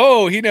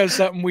 Oh, he knows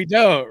something we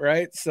don't,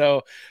 right?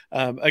 So,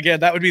 again,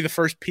 that would be the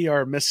first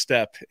PR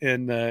misstep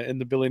in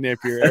the Billy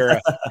Napier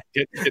era,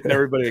 getting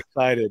everybody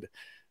excited.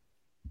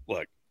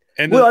 Look,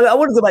 and I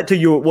want to go back to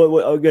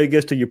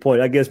your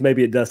point. I guess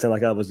maybe it does sound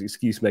like I was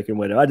excuse making.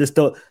 Whatever. I just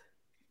don't.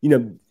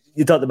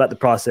 You talked about the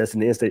process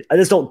and the instant. I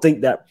just don't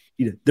think that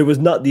there was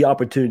not the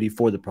opportunity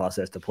for the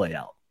process to play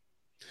out.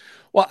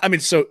 Well, I mean,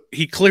 so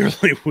he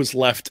clearly was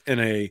left in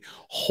a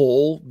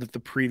hole that the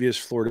previous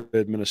Florida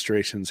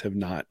administrations have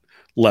not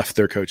left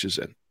their coaches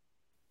in,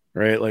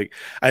 right? Like,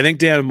 I think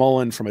Dan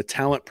Mullen, from a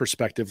talent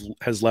perspective,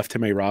 has left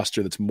him a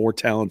roster that's more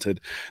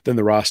talented than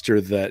the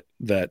roster that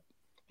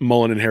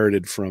Mullen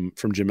inherited from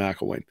Jim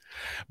McElwain.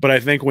 But I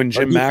think when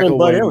Jim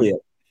McElwain,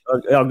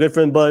 our good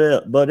friend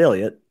Bud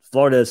Elliott,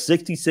 Florida has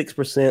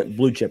 66%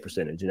 blue chip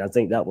percentage, and I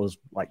think that was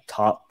like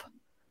top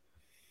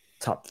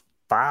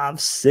 5,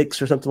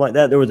 6 or something like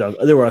that.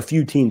 There were a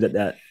few teams at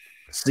that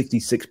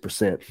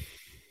 66%.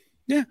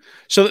 Yeah.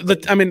 So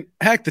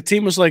the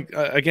team was like,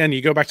 again,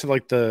 you go back to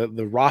like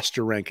the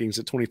roster rankings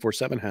that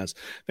 24/7 has.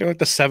 They're like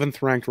the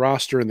 7th ranked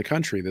roster in the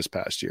country this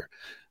past year.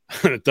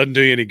 It doesn't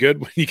do you any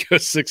good when you go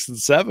 6 and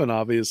 7,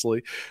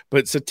 obviously.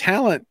 But so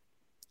talent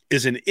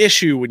is an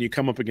issue when you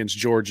come up against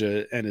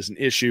Georgia, and is an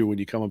issue when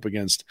you come up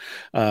against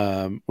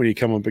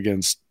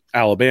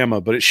Alabama,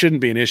 but it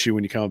shouldn't be an issue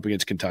when you come up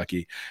against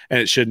Kentucky,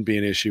 and it shouldn't be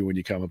an issue when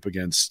you come up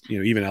against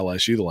even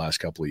LSU the last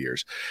couple of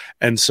years.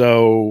 And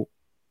so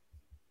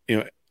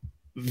I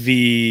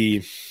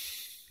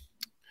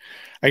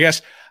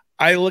guess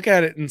I look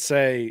at it and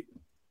say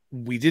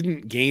we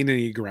didn't gain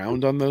any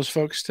ground on those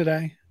folks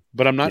today,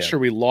 but I'm not sure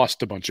we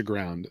lost a bunch of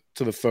ground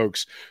to the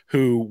folks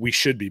who we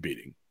should be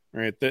beating.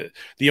 Right.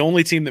 The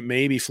only team that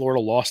maybe Florida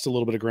lost a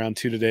little bit of ground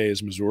to today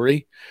is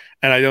Missouri.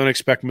 And I don't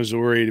expect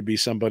Missouri to be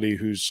somebody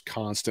who's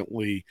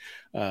constantly,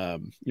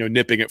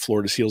 nipping at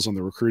Florida's heels on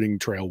the recruiting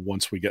trail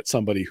once we get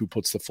somebody who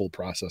puts the full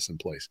process in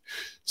place.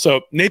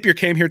 So Napier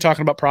came here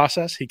talking about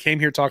process. He came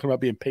here talking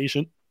about being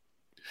patient.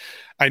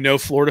 I know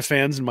Florida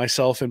fans, and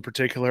myself in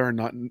particular, are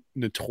not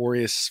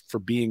notorious for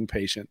being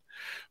patient,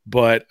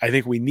 but I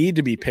think we need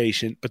to be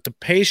patient. But the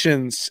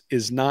patience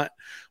is not,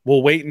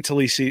 we'll wait until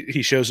he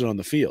shows it on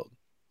the field.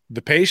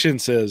 The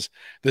patience is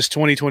this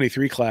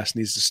 2023 class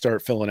needs to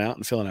start filling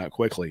out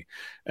quickly.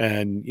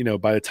 And,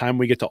 by the time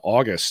we get to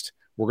August,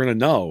 we're going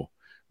to know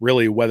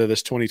really whether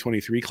this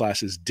 2023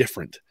 class is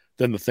different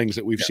than the things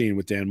that we've seen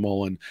with Dan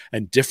Mullen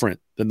and different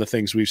than the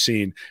things we've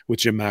seen with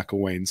Jim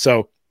McElwain.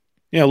 So,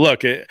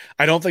 look,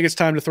 I don't think it's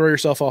time to throw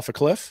yourself off a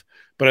cliff,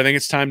 but I think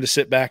it's time to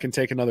sit back and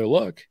take another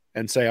look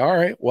and say, all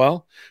right,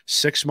 well,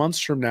 6 months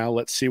from now,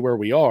 let's see where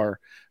we are,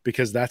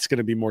 because that's going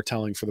to be more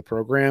telling for the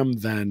program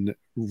than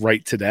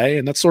right today.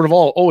 And that's sort of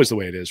always the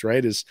way it is,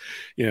 right?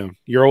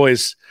 You're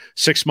always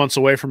 6 months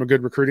away from a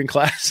good recruiting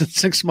class and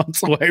 6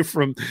 months away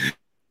from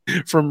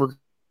from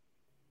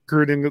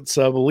recruiting at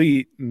sub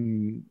elite,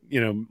 and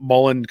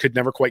Mullen could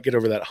never quite get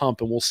over that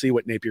hump, and we'll see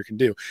what Napier can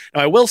do.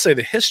 Now, I will say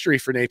the history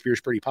for Napier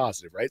is pretty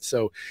positive, right?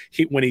 So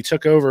when he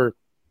took over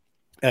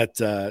at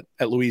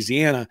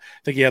Louisiana, I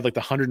think he had like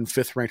the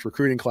 105th ranked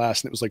recruiting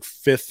class, and it was like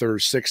 5th or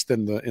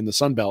 6th in the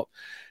Sun Belt.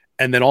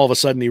 And then all of a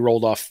sudden he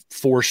rolled off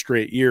 4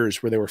 straight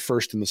years where they were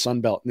first in the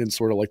Sun Belt and in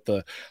sort of like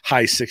the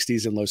high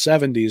 60s and low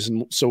 70s.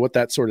 And so what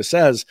that sort of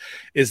says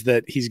is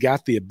that he's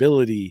got the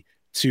ability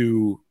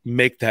to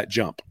make that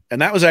jump.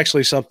 And that was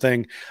actually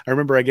something I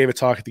remember I gave a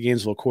talk at the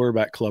Gainesville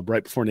Quarterback Club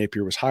right before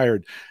Napier was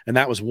hired. And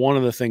that was one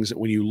of the things that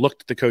when you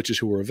looked at the coaches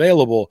who were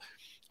available,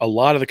 a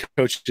lot of the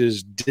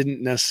coaches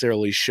didn't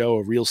necessarily show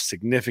a real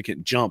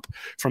significant jump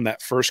from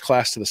that first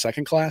class to the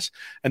second class.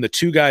 And the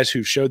two guys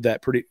who showed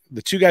that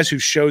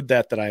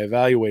that I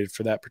evaluated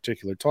for that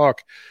particular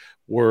talk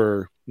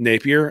were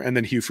Napier and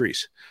then Hugh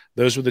Freeze.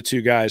 Those were the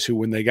two guys who,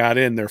 when they got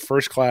in their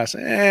first class,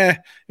 it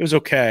was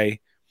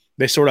okay.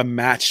 They sort of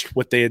matched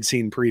what they had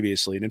seen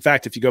previously. And in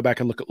fact, if you go back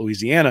and look at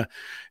Louisiana,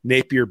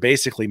 Napier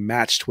basically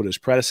matched what his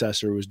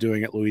predecessor was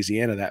doing at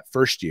Louisiana that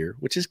first year,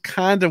 which is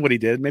kind of what he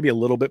did, maybe a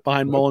little bit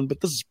behind Mullen,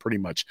 but this is pretty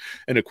much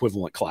an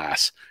equivalent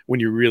class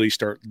when you really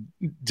start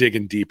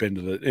digging deep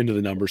into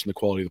the numbers and the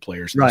quality of the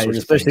players. Right, and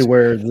especially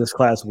where this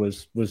class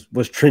was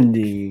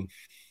trending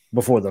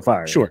before the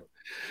fire. Sure.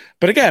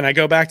 But again, I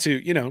go back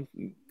to,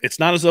 it's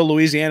not as though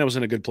Louisiana was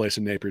in a good place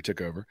and Napier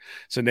took over.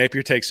 So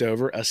Napier takes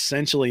over,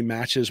 essentially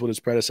matches what his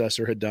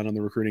predecessor had done on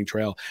the recruiting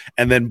trail,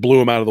 and then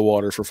blew him out of the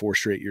water for 4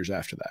 straight years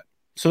after that.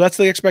 So that's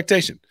the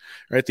expectation,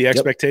 right? The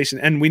expectation.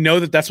 Yep. And we know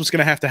that that's what's going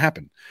to have to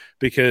happen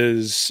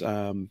because,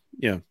 I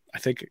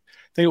think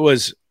it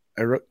was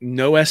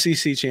no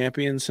SEC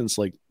champion since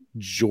like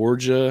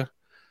Georgia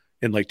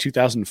in like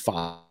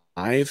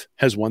 2005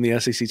 has won the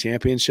SEC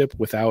championship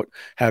without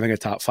having a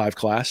top 5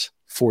 class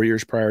 4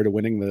 years prior to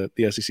winning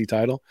the SEC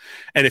title.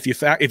 And if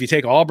you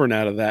take Auburn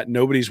out of that,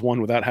 nobody's won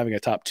without having a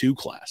top 2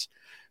 class.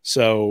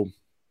 So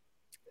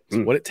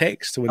what it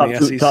takes to win the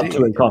SEC. Top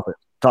 2 in conference.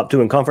 Top 2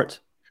 in conference?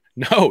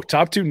 No,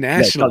 top 2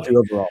 nationally. Yeah, top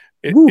 2 overall.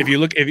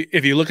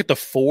 If you look at the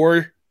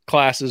 4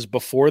 classes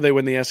before they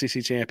win the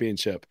SEC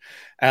championship,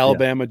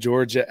 Alabama,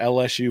 Georgia,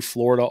 LSU,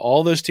 Florida,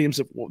 all those teams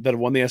that have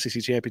won the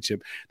SEC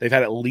championship, they've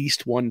had at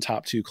least one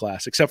top 2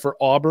 class, except for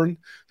Auburn,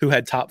 who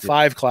had top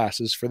 5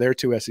 classes for their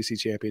 2 SEC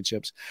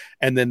championships.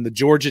 And then the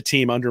Georgia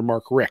team under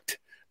Mark Richt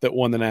that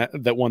won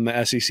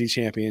the SEC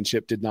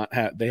championship did not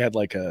have, they had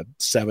like a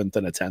 7th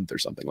and a 10th or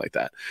something like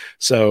that.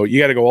 So you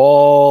got to go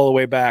all the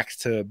way back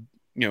to,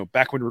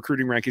 back when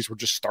recruiting rankings were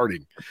just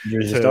starting.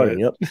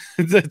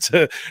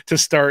 To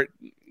start.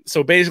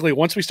 So basically,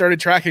 once we started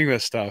tracking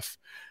this stuff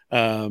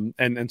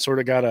and sort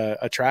of got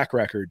a track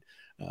record,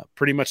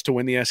 pretty much to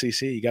win the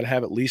SEC, you got to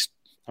have at least,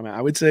 I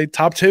would say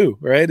top 2,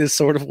 right, is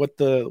sort of what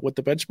the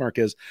benchmark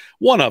is.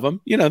 One of them,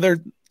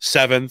 they're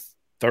 7th,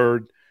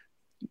 3rd,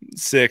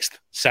 6th,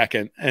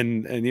 2nd,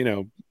 and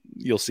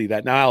you'll see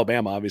that. Now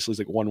Alabama obviously is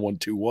like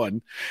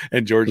 1-1-2-1,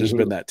 and Georgia's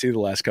been that too the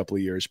last couple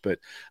of years. But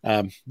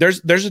there's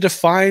a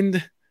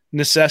defined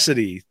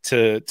necessity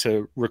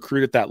to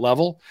recruit at that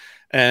level.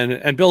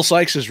 And Bill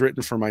Sykes has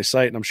written for my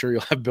site, and I'm sure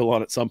you'll have Bill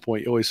on at some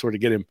point. You always sort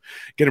of get him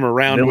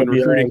around Bill when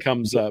recruiting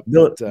comes up.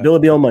 Bill will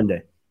be on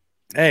Monday.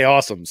 Hey,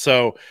 awesome.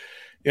 So,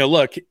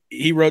 look,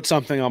 he wrote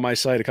something on my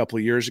site a couple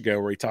of years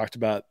ago where he talked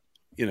about,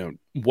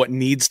 what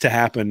needs to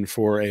happen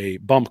for a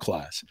bump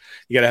class.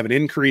 You got to have an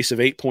increase of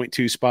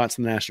 8.2 spots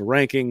in the national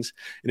rankings,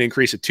 an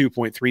increase of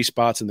 2.3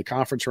 spots in the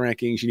conference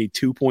rankings. You need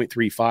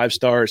 2.35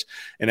 stars,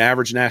 an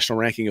average national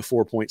ranking of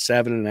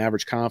 4.7, and an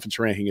average conference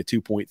ranking of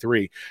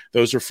 2.3.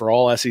 Those are for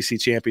all SEC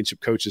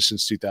championship coaches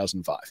since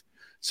 2005.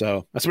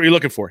 So that's what you're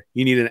looking for.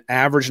 You need an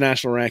average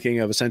national ranking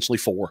of essentially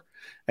 4,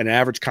 an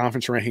average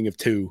conference ranking of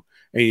 2,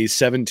 and you need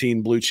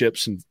 17 blue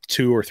chips, and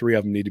 2 or 3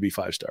 of them need to be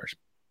 5 stars.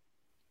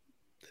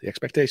 The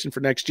expectation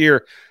for next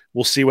year,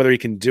 we'll see whether he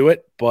can do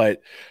it.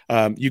 But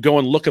you go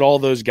and look at all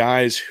those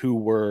guys who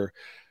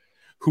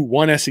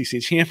won SEC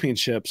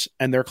championships,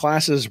 and their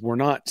classes were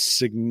not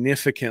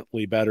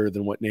significantly better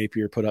than what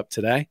Napier put up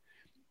today.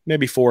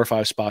 Maybe 4 or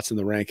 5 spots in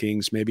the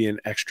rankings, maybe an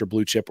extra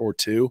blue chip or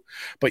 2.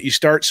 But you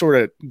start sort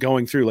of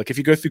going through, like if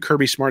you go through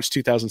Kirby Smart's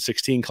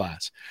 2016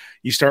 class,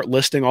 you start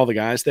listing all the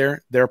guys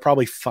there. There are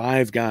probably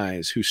 5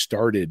 guys who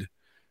started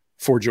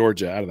for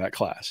Georgia out of that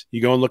class.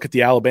 You go and look at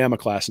the Alabama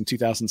class in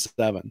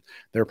 2007.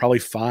 There are probably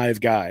 5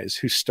 guys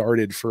who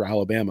started for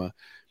Alabama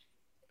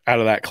out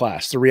of that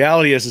class. The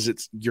reality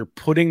is you're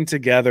putting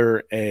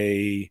together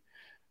a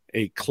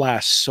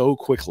class so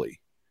quickly,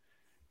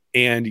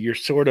 and you're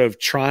sort of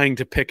trying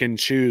to pick and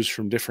choose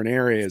from different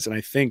areas. And I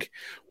think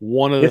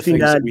one of the things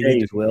that we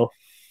need to, Will,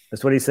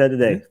 that's what he said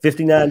today.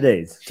 59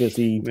 days since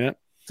he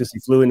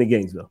flew into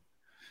Gainesville.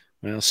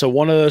 Well, so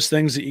one of those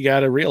things that you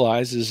got to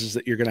realize is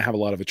that you're going to have a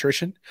lot of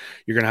attrition,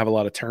 you're going to have a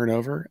lot of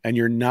turnover, and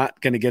you're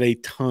not going to get a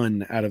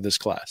ton out of this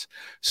class.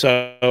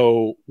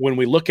 So when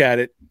we look at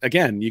it,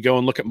 again, you go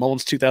and look at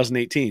Mullen's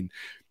 2018,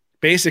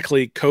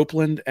 basically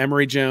Copeland,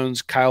 Emory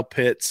Jones, Kyle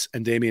Pitts,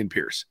 and Damian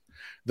Pierce.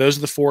 Those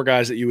are the 4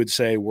 guys that you would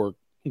say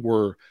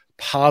were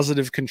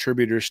positive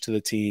contributors to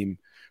the team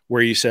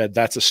where you said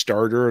that's a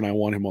starter and I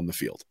want him on the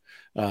field.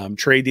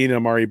 Trey Dean and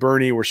Amari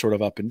Burney were sort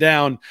of up and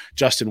down.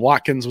 Justin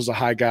Watkins was a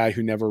high guy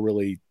who never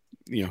really,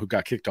 who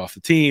got kicked off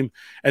the team.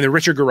 And then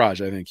Richard Garage,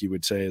 I think you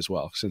would say as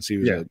well, since he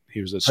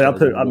was a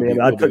starter.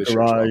 I'd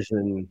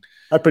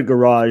put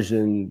Garage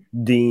and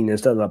Dean and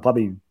stuff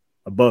probably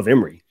above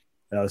Emery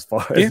as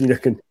far as don't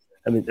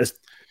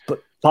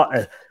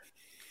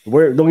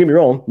get me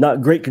wrong,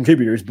 not great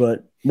contributors,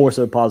 but more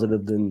so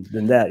positive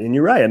than that. And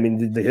you're right. I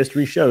mean, the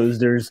history shows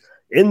there's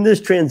in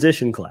this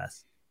transition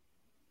class,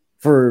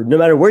 for no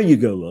matter where you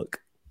go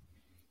look,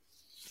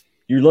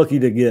 you're lucky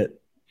to get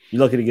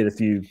a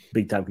few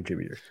big time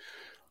contributors.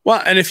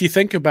 Well, and if you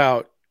think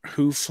about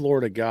who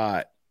Florida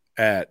got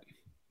at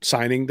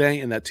signing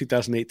day in that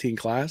 2018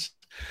 class,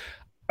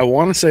 I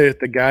want to say that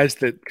the guys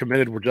that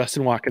committed were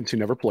Justin Watkins, who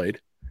never played,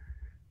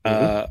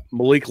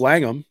 Malik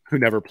Langham, who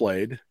never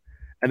played,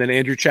 and then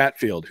Andrew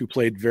Chatfield, who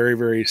played very,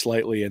 very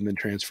slightly and then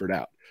transferred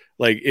out.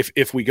 Like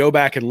if we go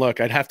back and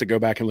look, I'd have to go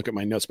back and look at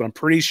my notes, but I'm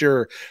pretty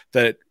sure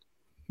that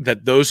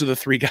those are the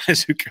three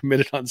guys who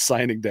committed on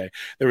signing day.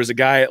 There was a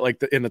guy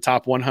in the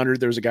top 100.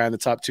 There was a guy in the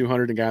top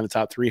 200 and a guy in the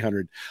top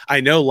 300.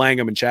 I know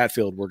Langham and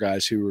Chatfield were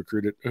guys who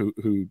recruited,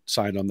 who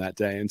signed on that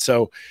day. And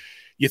so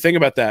you think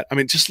about that. I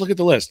mean, just look at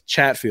the list: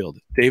 Chatfield,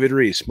 David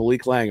Reese,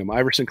 Malik Langham,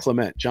 Iverson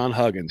Clement, John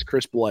Huggins,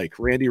 Chris Blake,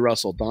 Randy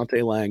Russell,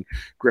 Dante Lang,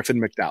 Griffin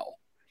McDowell.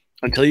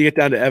 Until you get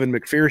down to Evan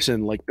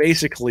McPherson, like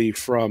basically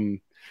from,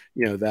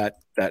 that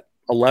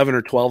 11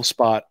 or 12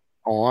 spot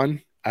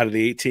on, out of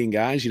the 18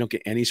 guys, you don't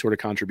get any sort of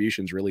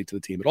contributions really to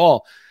the team at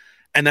all.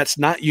 And that's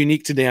not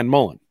unique to Dan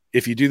Mullen.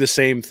 If you do the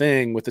same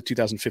thing with the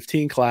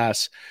 2015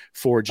 class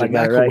for Jim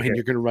McElwain,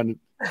 you're going to run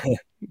it.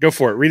 Go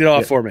for it. Read it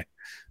off for me.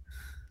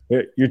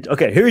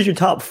 Here's your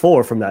top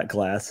four from that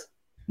class.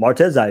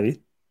 Martez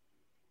Ivey,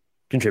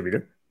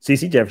 contributor.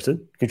 CeCe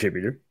Jefferson,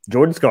 contributor.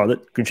 Jordan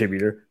Scarlett,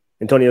 contributor.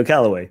 Antonio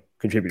Callaway,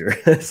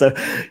 contributor. So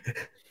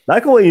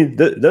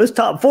McElwain, those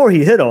top four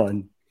he hit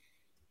on: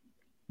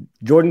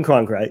 Jordan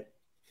Cronkrite,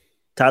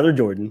 Tyler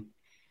Jordan,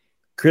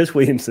 Chris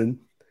Williamson,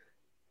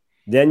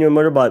 Daniel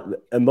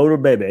Motor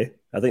Bebe.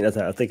 I think I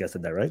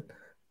said that right.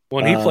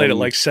 Well, he played at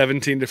like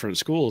 17 different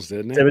schools,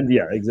 didn't he?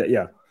 Yeah, exactly.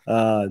 Yeah.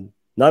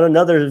 Not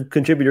another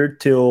contributor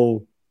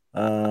till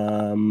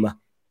maybe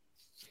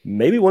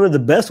one of the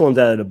best ones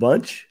out of the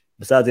bunch,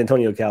 besides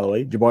Antonio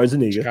Callaway, Jabbar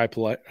Zuniga.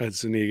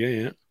 Zuniga,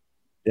 yeah.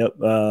 Yep.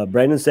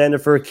 Brandon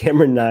Sandifer,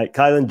 Cameron Knight,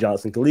 Kylan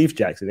Johnson, Khalif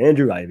Jackson,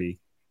 Andrew Ivey,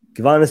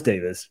 Kavanis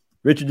Davis,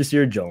 Richard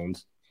Desir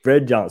Jones,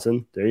 Fred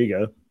Johnson, there you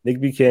go,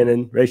 Nick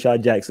Buchanan,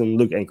 Rayshad Jackson,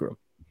 Luke Ankrum.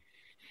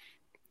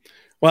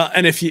 Well,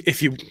 and if you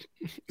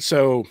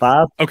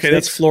five, okay, six.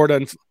 that's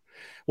Florida.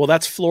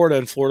 That's Florida,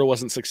 and Florida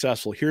wasn't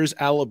successful. Here's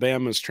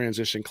Alabama's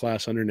transition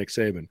class under Nick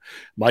Saban: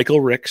 Michael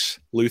Ricks,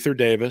 Luther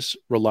Davis,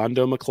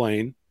 Rolando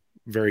McClain,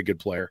 very good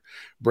player,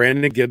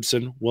 Brandon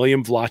Gibson,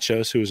 William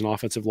Vlachos, who was an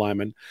offensive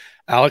lineman,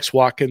 Alex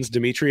Watkins,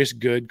 Demetrius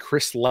Good,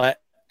 Chris Lett,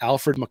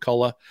 Alfred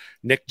McCullough,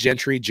 Nick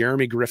Gentry,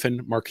 Jeremy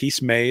Griffin,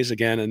 Marquise Mays,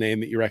 again, a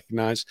name that you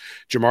recognize,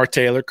 Jamar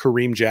Taylor,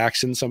 Kareem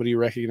Jackson, somebody you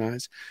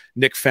recognize,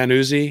 Nick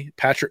Fanuzzi,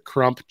 Patrick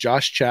Crump,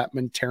 Josh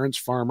Chapman, Terrence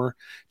Farmer,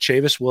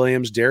 Chavis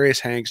Williams, Darius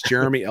Hanks,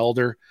 Jeremy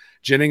Elder,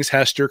 Jennings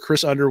Hester,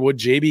 Chris Underwood,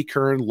 J.B.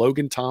 Kern,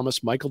 Logan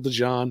Thomas, Michael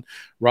DeJohn,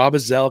 Rob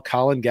Azell,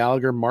 Colin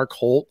Gallagher, Mark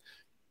Holt.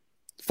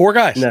 Four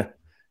guys.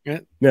 Yeah.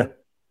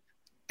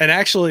 And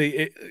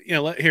actually,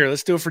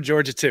 let's do it for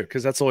Georgia too,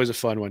 because that's always a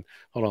fun one.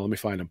 Hold on, let me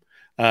find them.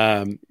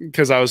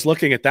 Because I was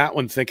looking at that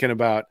one thinking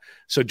about,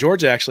 so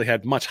Georgia actually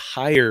had much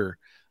higher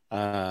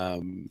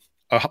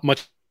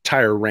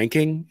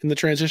ranking in the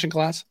transition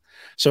class.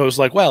 So it was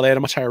like, well, they had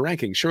a much higher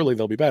ranking. Surely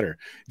they'll be better.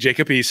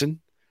 Jacob Eason,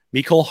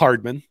 Mecole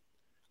Hardman,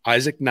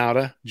 Isaac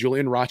Nauta,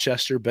 Julian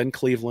Rochester, Ben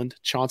Cleveland,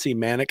 Chauncey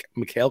Manick,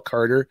 Mikhail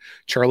Carter,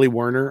 Charlie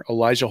Werner,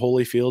 Elijah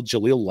Holyfield,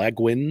 Jaleel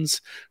Lagwins,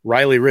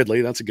 Riley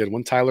Ridley, that's a good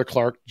one, Tyler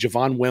Clark,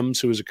 Javon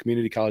Wims, who was a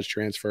community college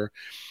transfer,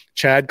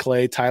 Chad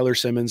Clay, Tyler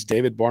Simmons,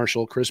 David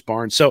Marshall, Chris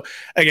Barnes. So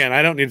again,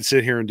 I don't need to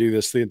sit here and do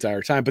this the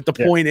entire time, but the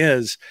point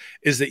is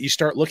that you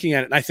start looking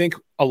at it. And I think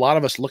a lot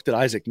of us looked at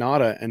Isaac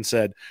Nauta and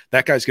said,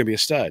 that guy's going to be a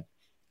stud.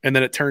 And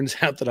then it turns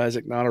out that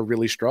Isaac Nauta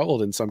really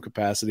struggled in some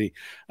capacity.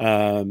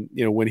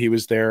 When he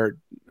was there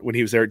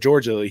at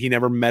Georgia, he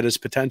never met his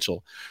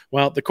potential.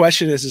 Well, the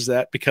question is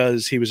that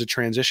because he was a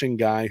transition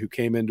guy who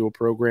came into a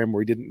program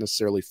where he didn't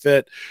necessarily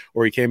fit,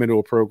 or he came into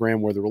a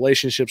program where the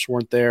relationships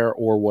weren't there,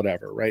 or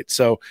whatever, right?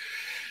 So,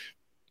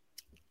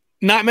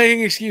 not making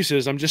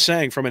excuses. I'm just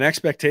saying from an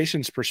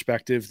expectations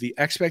perspective, the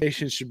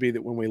expectations should be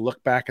that when we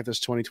look back at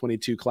this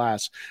 2022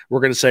 class,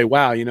 we're going to say,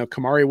 wow,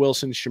 Kamari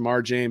Wilson,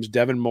 Shamar James,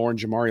 Devin Moore, and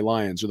Jamari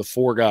Lyons are the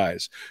four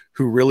guys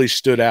who really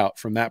stood out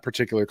from that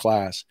particular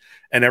class.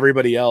 And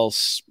everybody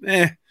else,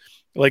 there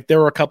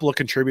were a couple of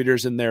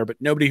contributors in there, but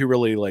nobody who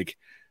really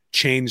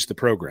changed the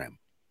program.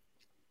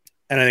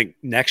 And I think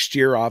next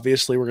year,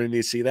 obviously, we're going to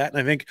need to see that.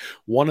 And I think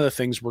one of the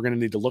things we're going to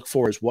need to look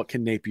for is what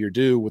can Napier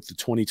do with the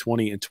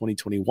 2020 and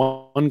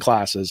 2021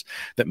 classes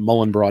that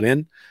Mullen brought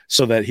in,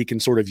 so that he can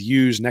sort of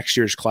use next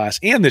year's class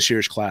and this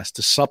year's class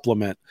to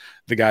supplement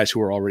the guys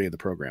who are already in the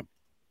program.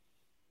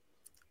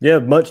 Yeah,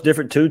 much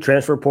different too.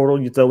 Transfer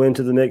portal, you throw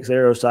into the mix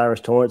there,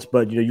 O'Cyrus Torrence.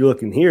 But you're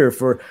looking here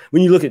for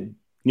when you look at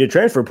your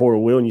transfer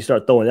portal, Will, and you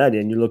start throwing that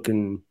in, you're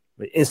looking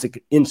at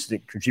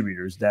instant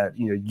contributors that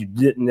you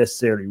didn't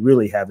necessarily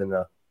really have in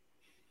the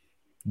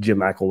Jim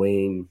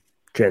McElwain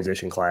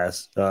transition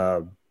class,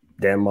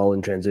 Dan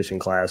Mullen transition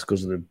class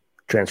because of the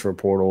transfer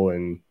portal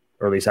and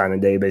early signing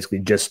day, basically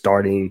just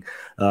starting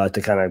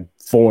to kind of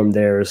form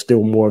there.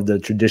 Still more of the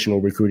traditional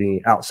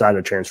recruiting outside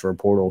of transfer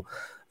portal.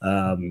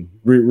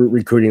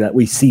 Recruiting that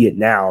we see it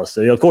now.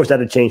 So, of course, that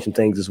had changed some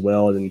things as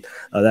well, and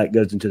that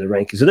goes into the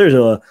rankings. So there's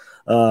a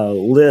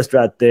list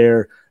right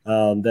there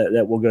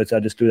that we'll go to. I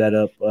just threw that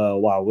up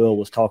while Will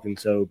was talking.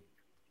 So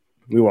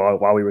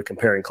while we were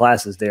comparing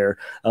classes there,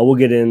 we'll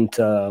get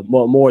into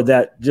more of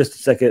that just a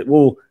second.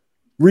 We'll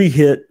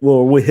hit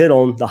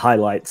on the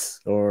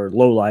highlights or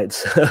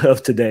lowlights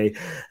of today,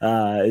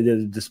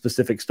 the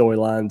specific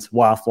storylines,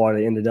 why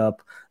Florida ended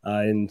up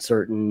in the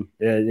certain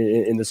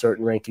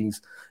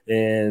rankings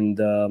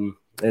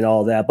and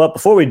all that. But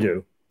before we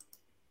do,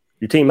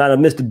 your team might have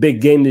missed a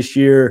big game this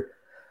year,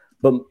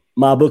 but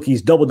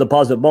MyBookie's double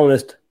deposit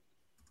bonus,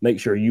 make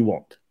sure you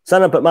won't.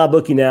 Sign up at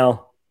MyBookie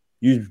now.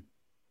 Use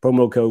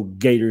promo code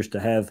Gators to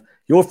have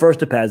your first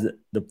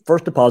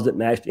deposit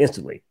matched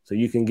instantly, so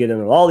you can get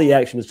in on all the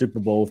action of Super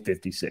Bowl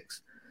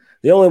 56.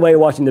 The only way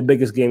watching the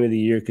biggest game of the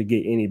year could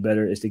get any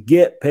better is to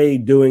get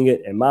paid doing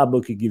it, and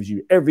MyBookie gives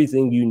you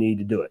everything you need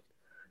to do it.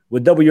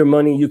 With Double Your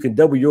Money, you can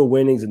double your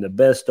winnings, and the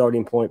best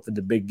starting point for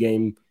the big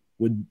game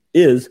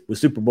is with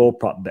Super Bowl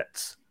prop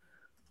bets.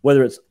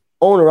 Whether it's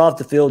on or off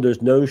the field,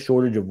 there's no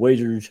shortage of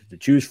wagers to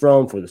choose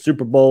from for the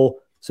Super Bowl,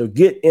 so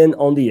get in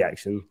on the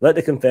action, let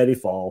the confetti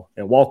fall,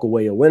 and walk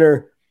away a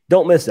winner.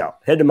 Don't miss out.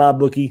 Head to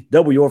MyBookie,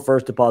 double your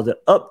first deposit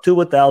up to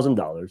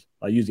 $1,000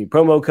 by using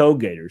promo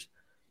code Gators.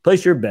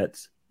 Place your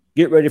bets.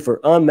 Get ready for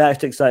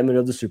unmatched excitement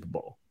of the Super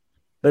Bowl.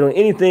 Bet on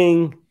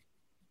anything,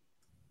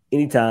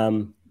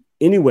 anytime,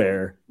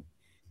 anywhere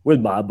with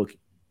MyBookie.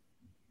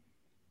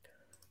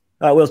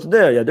 All right, well, so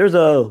there's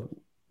a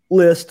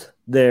list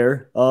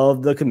there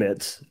of the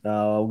commits.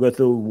 I'll go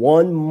through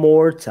one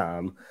more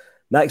time.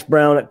 Max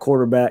Brown at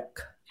quarterback.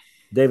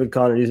 David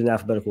Connor, using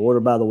alphabetical order,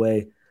 by the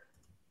way.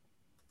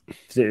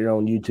 If you're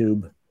on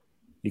YouTube,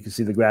 you can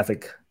see the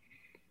graphic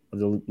of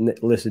the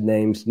listed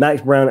names.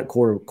 Max Brown at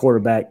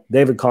quarterback.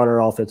 David Connor,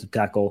 offensive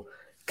tackle.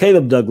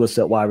 Caleb Douglas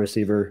at wide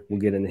receiver. We'll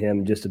get into him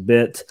in just a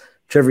bit.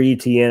 Trevor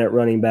Etienne at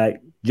running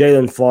back.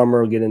 Jalen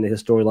Farmer will get into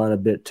his storyline a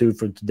bit too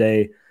for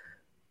today.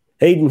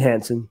 Hayden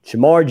Hanson.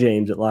 Shamar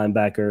James at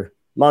linebacker.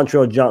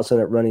 Montrell Johnson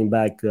at running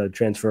back,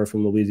 transfer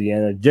from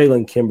Louisiana.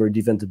 Jalen Kimber,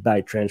 defensive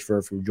back,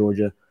 transfer from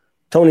Georgia.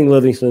 Tony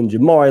Livingston,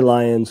 Jamari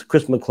Lyons,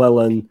 Chris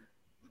McClellan,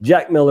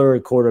 Jack Miller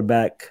at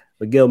quarterback,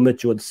 Miguel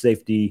Mitchell at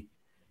safety,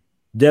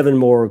 Devin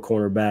Moore at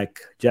cornerback,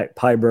 Jack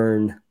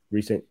Pyburn,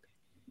 recent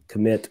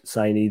commit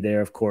signee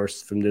there, of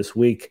course, from this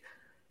week.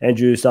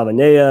 Andrew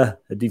Savanea,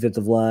 a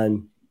defensive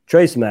line,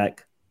 Trace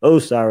Mack,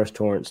 O'Cyrus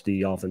Torrence,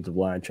 the offensive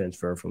line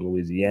transfer from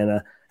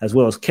Louisiana, as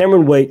well as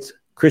Cameron Waits,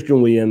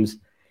 Christian Williams,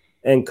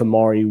 and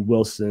Kamari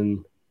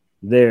Wilson.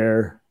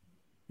 There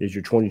is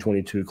your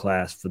 2022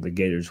 class for the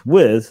Gators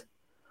with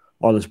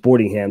Arliss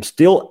Boardingham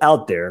still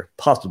out there,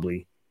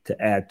 possibly to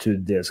add to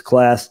this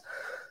class.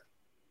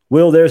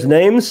 Will, there's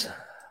names.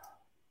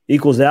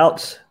 Equals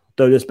out.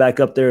 Throw this back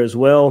up there as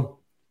well.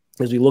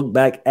 As we look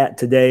back at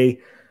today,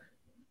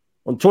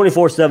 on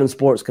 24/7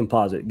 Sports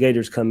Composite,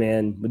 Gators come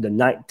in with the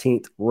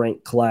 19th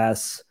ranked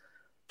class.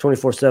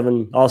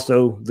 24/7,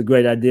 also the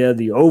great idea,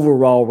 the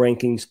overall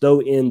rankings, throw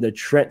in the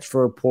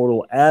transfer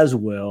portal as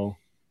well.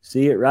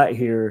 See it right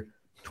here.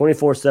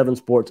 24/7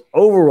 Sports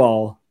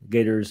overall,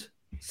 Gators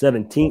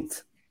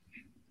 17th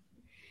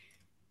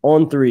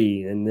on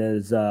 3. And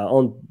there's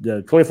on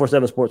the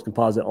 24/7 Sports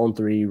Composite on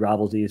 3,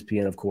 Rivals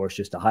ESPN, of course,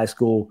 just a high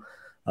school.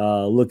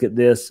 Look at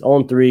this.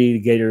 On 3, the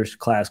Gators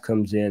class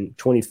comes in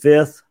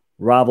 25th.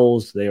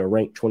 Rivals, they are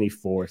ranked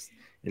 24th.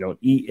 And on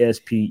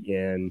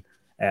ESPN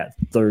at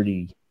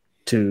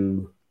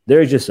 32.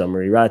 There's your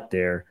summary right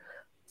there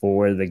for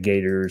where the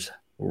Gators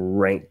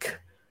rank.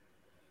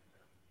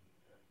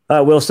 All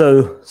right, well,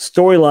 so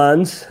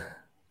storylines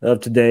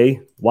of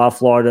today, why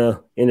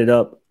Florida ended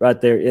up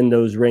right there in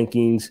those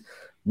rankings,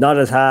 not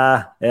as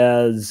high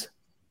as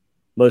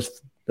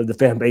most of the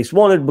fan base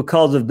wanted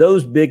because of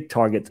those big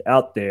targets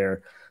out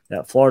there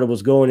that Florida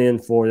was going in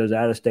for, those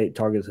out-of-state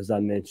targets, as I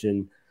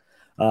mentioned.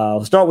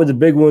 We'll start with the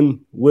big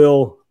one.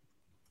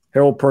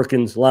 Harold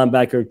Perkins,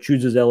 linebacker,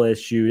 chooses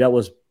LSU. That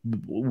was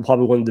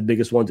probably one of the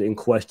biggest ones in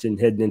question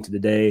heading into the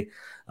day.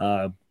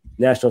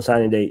 National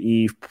Signing Day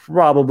Eve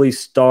probably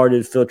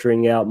started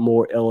filtering out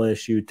more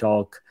LSU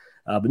talk,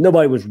 but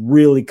nobody was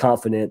really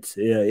confident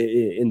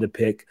in the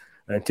pick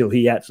until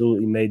he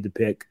absolutely made the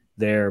pick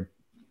there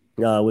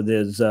with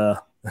his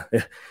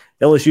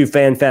LSU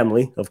fan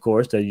family, of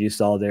course, that you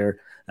saw there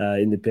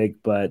in the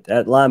pick. But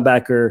at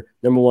linebacker,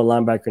 number one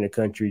linebacker in the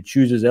country,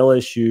 chooses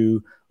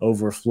LSU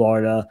over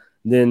Florida.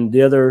 Then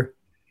the other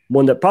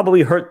one that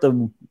probably hurt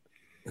the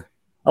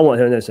I won't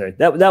necessarily.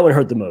 That one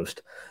hurt the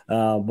most.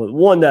 But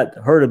one that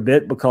hurt a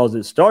bit because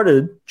it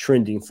started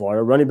trending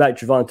Florida. Running back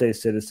Javonte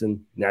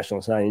Citizen,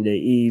 National Signing Day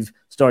Eve,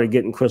 started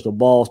getting crystal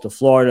balls to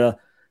Florida,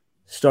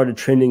 started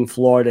trending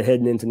Florida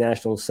heading into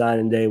National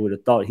Signing Day. Would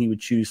have thought he would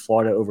choose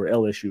Florida over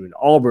LSU and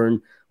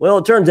Auburn. Well,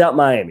 it turns out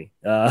Miami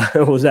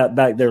was that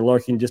back there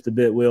lurking just a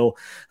bit.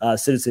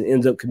 Citizen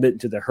ends up committing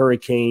to the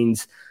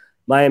Hurricanes.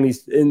 Miami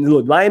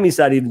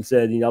side even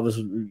said, I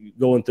was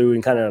going through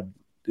and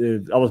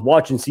I was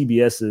watching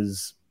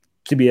CBS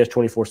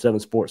 24/7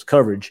 sports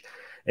coverage,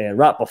 and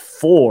right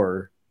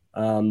before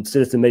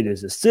Citizen made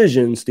his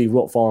decision, Steve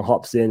Wiltfong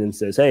hops in and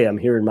says, "Hey, I'm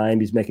hearing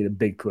Miami's making a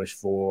big push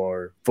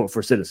for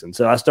Citizen."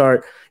 So I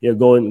start,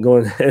 going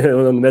on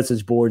the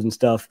message boards and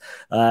stuff,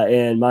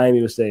 and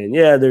Miami was saying,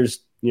 "Yeah, there's."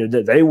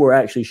 They were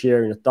actually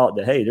sharing a thought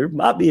that, hey, there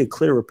might be a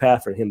clearer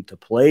path for him to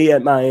play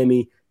at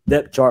Miami.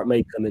 Depth chart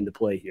may come into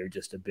play here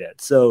just a bit.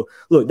 So,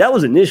 look, that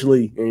was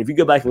initially, and if you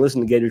go back and listen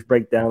to Gators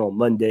Breakdown on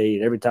Monday,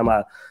 and every time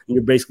I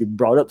basically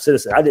brought up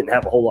Citizen, I didn't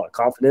have a whole lot of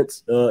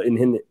confidence in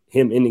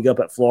him ending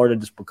up at Florida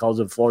just because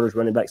of Florida's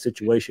running back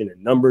situation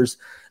and numbers.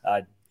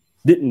 They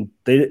didn't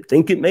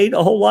think it made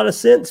a whole lot of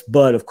sense,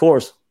 but, of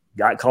course,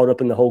 got caught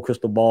up in the whole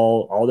crystal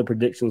ball, all the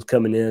predictions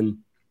coming in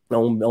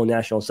on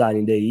National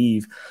Signing Day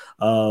Eve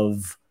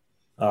of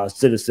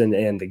Citizen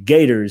and the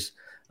Gators.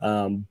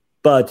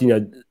 But,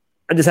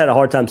 I just had a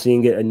hard time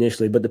seeing it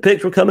initially. But the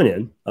picks were coming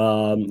in.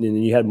 And then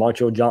you had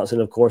Montrell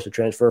Johnson, of course, a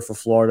transfer for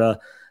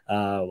Florida,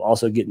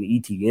 also getting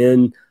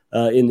ETN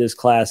in this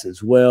class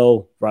as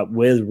well, right,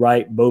 with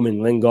Wright,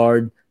 Bowman,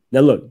 Lingard. Now,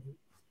 look,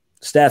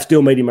 staff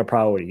still made him a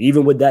priority.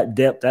 Even with that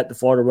depth at the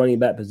Florida running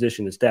back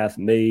position, the staff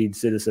made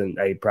Citizen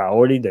a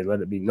priority. They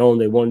let it be known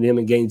they wanted him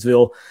in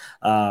Gainesville.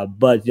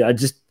 But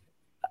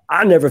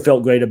I never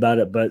felt great about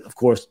it. But, of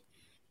course,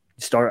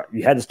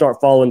 you had to start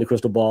following the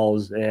crystal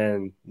balls,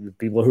 and the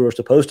people who are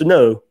supposed to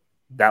know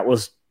that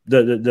was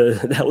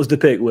the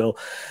pick, Will.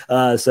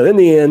 So in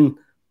the end,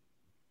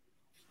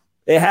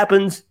 it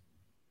happens.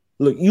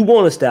 Look, you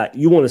want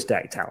to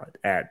stack talent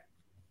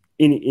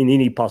in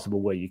any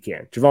possible way you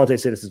can. Javonte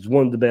Citizen is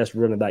one of the best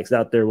running backs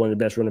out there, one of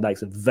the best running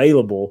backs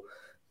available.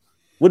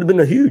 Would have been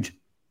a huge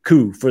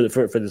coup for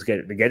this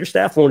Gator. The Gator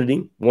staff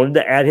wanted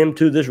to add him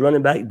to this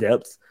running back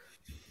depth.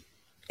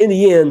 In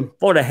the end,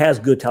 Florida has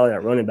good talent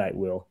at running back,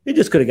 Will. It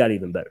just could have got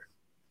even better.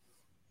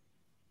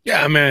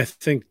 Yeah, I mean, I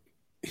think,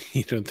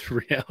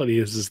 the reality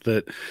is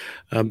that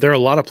there are a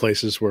lot of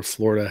places where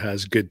Florida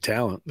has good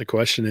talent. The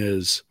question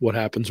is, what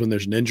happens when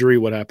there's an injury?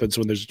 What happens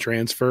when there's a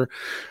transfer?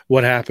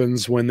 What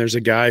happens when there's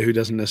a guy who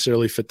doesn't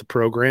necessarily fit the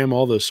program?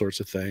 All those sorts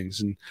of things.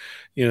 And,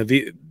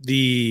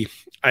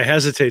 I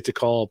hesitate to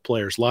call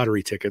players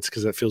lottery tickets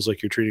because that feels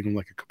like you're treating them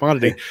like a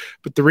commodity.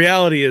 But the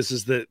reality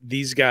is that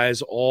these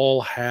guys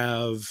all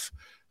have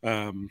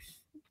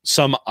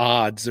some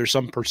odds. There's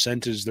some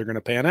percentage they're going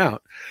to pan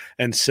out,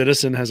 and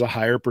Citizen has a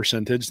higher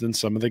percentage than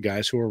some of the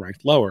guys who are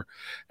ranked lower.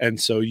 And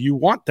so you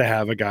want to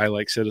have a guy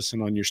like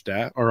Citizen on your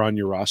stat or on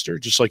your roster,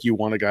 just like you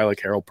want a guy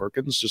like Harold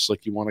Perkins, just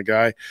like you want a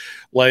guy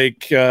like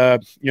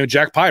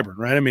Jack Pyburn,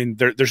 right? I mean,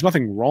 there's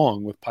nothing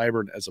wrong with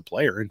Pyburn as a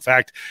player. In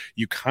fact,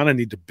 you kind of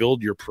need to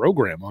build your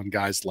program on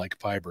guys like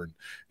Pyburn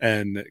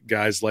and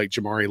guys like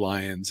Jamari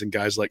Lyons and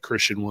guys like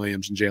Christian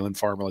Williams and Jalen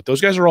Farmer. Like,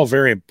 those guys are all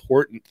very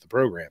important to the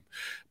program.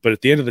 But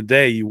at the end of the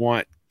day, you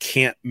want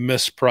can't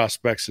miss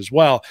prospects as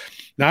well.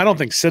 Now, I don't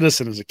think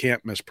Citizen is a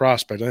can't miss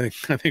prospect. I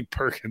think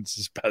Perkins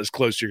is about as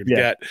close as you're going to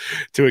get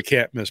to a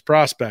can't miss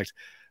prospect.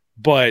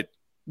 But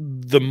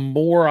the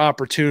more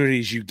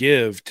opportunities you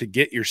give to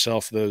get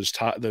yourself those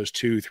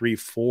 2, 3,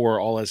 4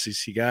 all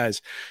SEC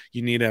guys,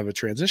 you need to have a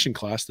transition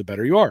class, the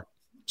better you are.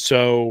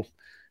 So,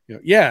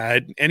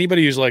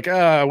 anybody who's like,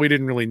 we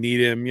didn't really need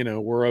him,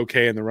 we're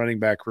okay in the running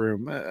back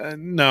room.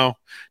 No,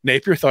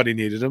 Napier thought he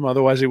needed him.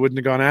 Otherwise, he wouldn't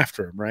have gone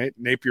after him, right?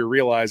 Napier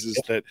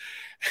realizes that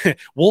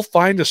we'll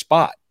find a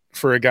spot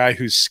for a guy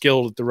who's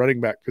skilled at the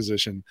running back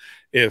position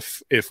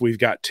if we've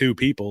got 2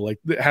 people. Like,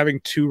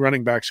 having 2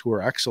 running backs who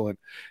are excellent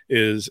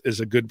is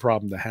a good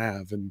problem to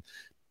have. And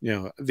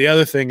the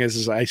other thing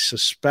is I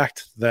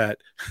suspect that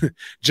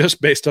just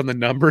based on the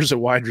numbers at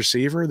wide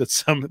receiver,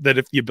 that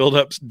if you build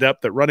up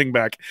depth at running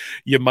back,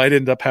 you might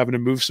end up having to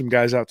move some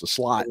guys out to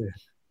slot.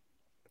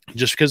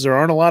 Just because there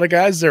aren't a lot of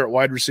guys there at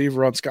wide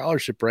receiver on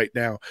scholarship right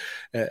now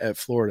at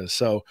Florida.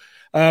 So,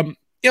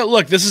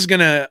 look, this is going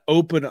to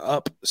open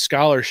up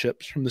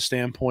scholarships from the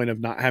standpoint of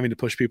not having to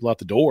push people out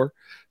the door.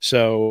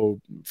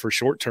 So for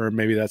short term,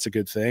 maybe that's a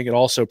good thing. It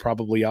also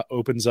probably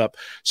opens up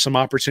some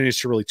opportunities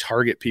to really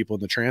target people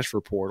in the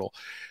transfer portal.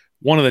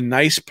 One of the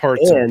nice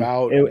parts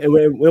before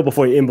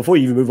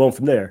you even move on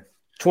from there,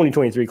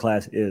 2023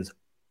 class is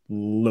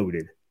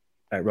loaded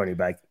at running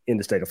back in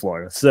the state of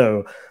Florida.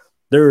 So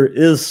there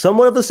is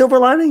somewhat of a silver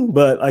lining,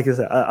 but like I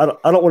said, I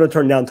don't want to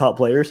turn down top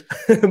players,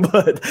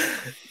 but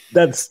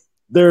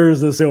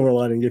there's a silver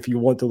lining if you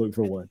want to look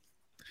for one.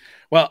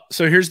 Well,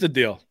 so here's the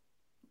deal.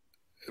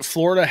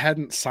 Florida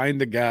hadn't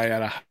signed a guy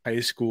out of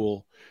high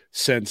school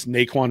since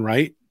Naquan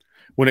Wright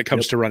when it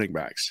comes to running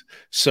backs.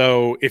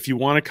 So if you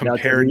want to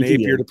compare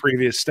Napier to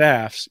previous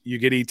staffs, you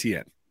get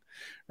ETN,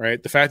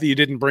 right? The fact that you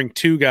didn't bring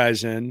 2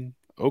 guys in,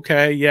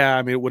 okay, yeah,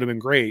 I mean, it would have been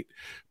great,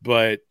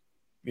 but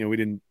we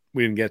didn't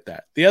get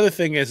that. The other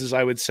thing is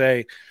I would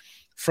say,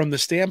 from the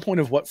standpoint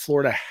of what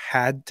Florida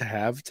had to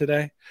have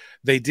today,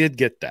 they did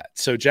get that.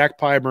 So Jack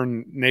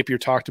Pyburn, Napier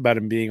talked about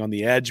him being on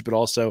the edge, but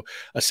also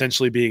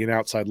essentially being an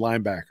outside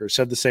linebacker.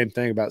 Said the same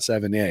thing about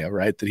Savanea,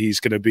 right? That he's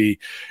going to be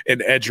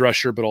an edge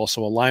rusher, but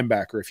also a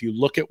linebacker. If you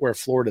look at where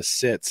Florida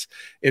sits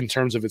in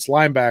terms of its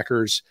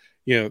linebackers,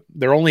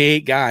 there are only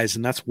 8 guys,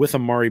 and that's with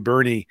Amari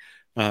Burney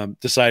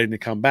deciding to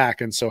come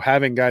back. And so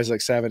having guys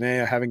like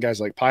Savanea, having guys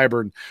like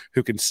Pyburn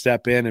who can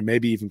step in and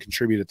maybe even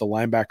contribute at the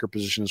linebacker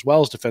position as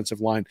well as defensive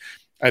line,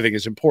 I think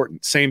is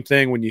important. Same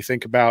thing when you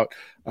think about,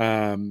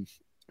 when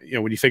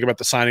you think about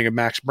the signing of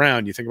Max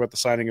Brown, you think about the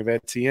signing of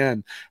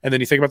Etienne, and then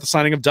you think about the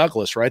signing of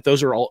Douglas, right?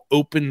 Those are all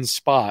open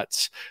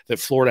spots that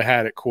Florida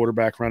had at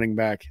quarterback, running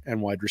back,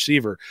 and wide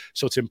receiver.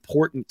 So it's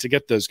important to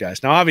get those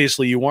guys. Now,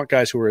 obviously, you want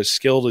guys who are as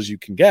skilled as you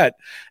can get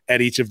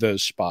at each of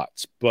those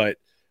spots, but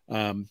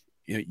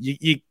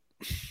you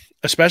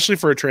especially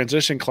for a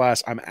transition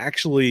class, I'm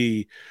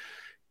actually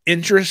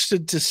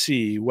interested to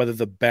see whether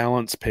the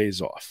balance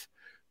pays off,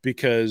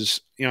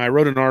 because I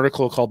wrote an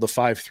article called the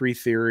 5-3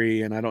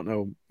 theory, and I don't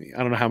know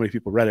how many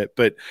people read it,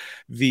 but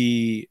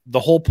the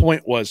whole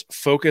point was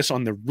focus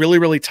on the really,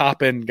 really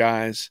top end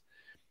guys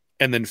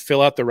and then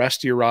fill out the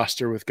rest of your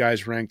roster with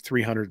guys ranked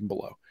 300 and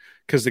below,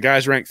 because the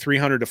guys ranked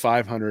 300 to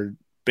 500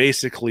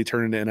 basically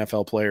turn into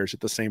NFL players at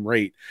the same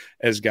rate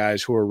as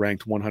guys who are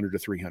ranked 100 to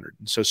 300.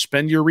 And so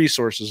spend your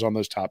resources on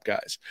those top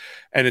guys.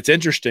 And it's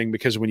interesting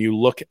because when you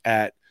look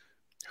at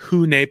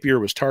who Napier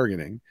was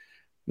targeting,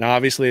 now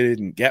obviously they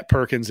didn't get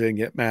Perkins, they didn't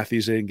get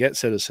Matthews, they didn't get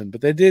Citizen, but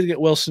they did get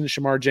Wilson,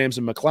 Shamar James,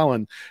 and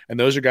McClellan. And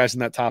those are guys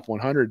in that top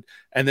 100.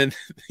 And then,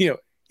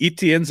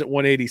 Etienne's at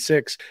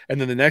 186, and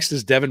then the next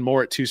is Devin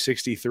Moore at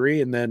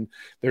 263. And then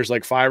there's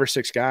like 5 or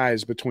 6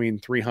 guys between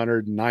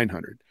 300 and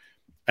 900.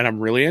 And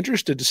I'm really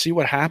interested to see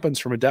what happens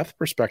from a depth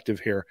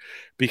perspective here,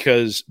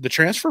 because the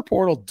transfer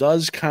portal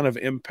does kind of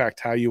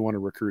impact how you want to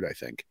recruit, I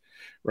think,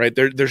 right?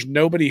 There's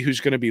nobody who's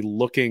going to be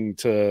looking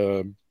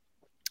to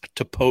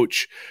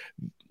poach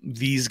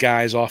these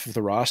guys off of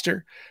the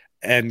roster.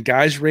 And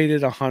guys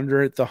rated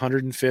 100th,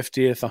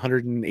 150th,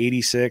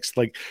 186th,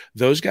 like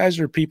those guys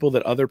are people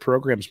that other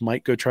programs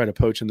might go try to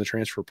poach in the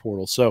transfer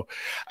portal. So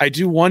I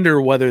do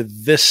wonder whether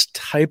this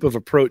type of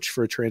approach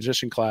for a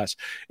transition class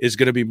is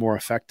going to be more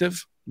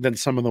effective than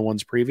some of the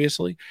ones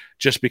previously,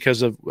 just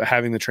because of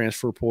having the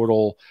transfer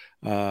portal,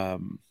 live.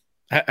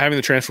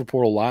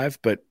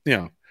 But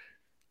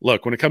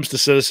look, when it comes to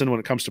Citizen,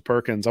 when it comes to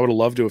Perkins, I would have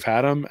loved to have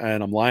had him,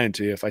 and I'm lying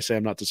to you if I say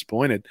I'm not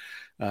disappointed.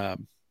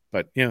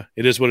 But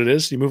it is what it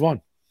is. You move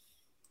on.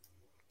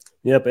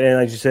 Yep, and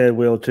like you said,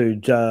 Will, too,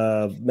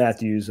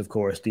 Matthews, of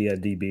course, the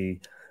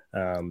DB,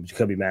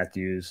 Jacoby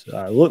Matthews.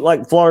 Looked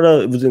like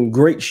Florida was in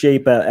great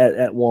shape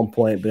at one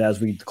point, but as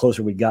the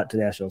closer we got to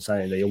National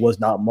Signing Day, it was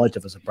not much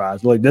of a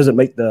surprise. Look, doesn't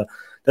make it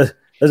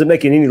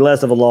any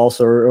less of a loss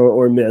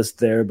or miss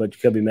there, but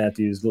Jacoby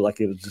Matthews looked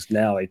like it was just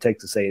now a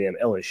Texas A&M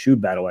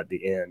LSU battle at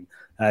the end.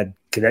 Had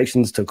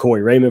connections to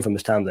Corey Raymond from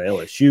his time at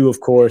LSU,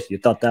 of course. You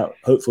thought that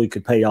hopefully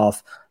could pay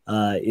off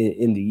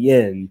in the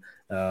end.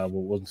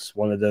 Was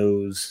one of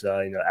those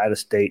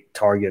out-of-state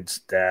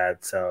targets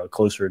that's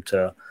closer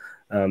to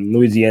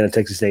Louisiana,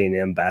 Texas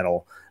A&M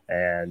battle,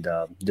 and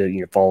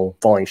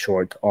falling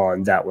short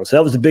on that one. So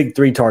that was the big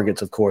 3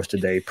 targets, of course,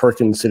 today: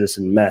 Perkins,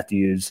 Citizen,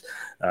 Matthews.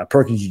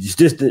 Perkins, you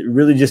just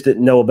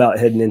didn't know about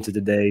heading into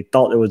today.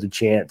 Thought there was a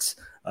chance.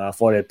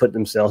 Florida had put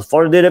themselves.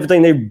 Florida did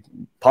everything they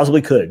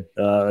possibly could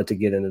to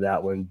get into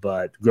that one.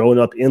 But growing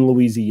up in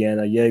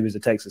Louisiana, he was a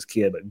Texas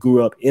kid, but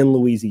grew up in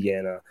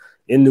Louisiana,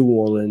 in New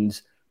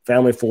Orleans,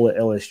 family full of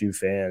LSU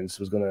fans.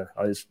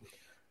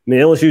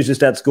 LSU is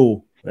just that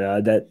school,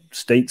 that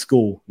state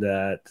school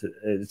that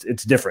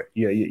it's different.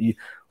 If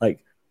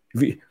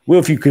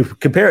you could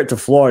compare it to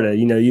Florida,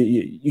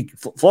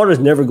 Florida's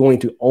never going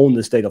to own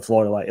the state of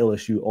Florida like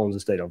LSU owns the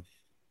state of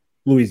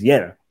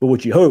Louisiana. But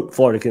what you hope,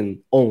 Florida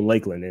can own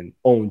Lakeland and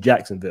own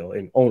Jacksonville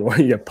and own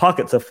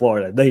pockets of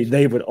Florida.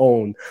 They would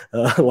own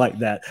like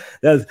that.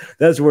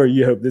 That's where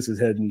you hope this is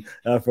heading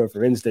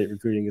for in-state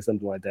recruiting or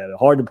something like that.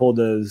 Hard to pull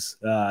those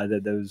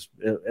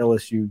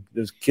LSU,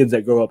 those kids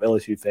that grow up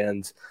LSU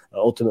fans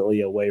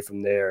ultimately away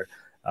from there.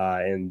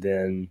 And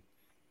then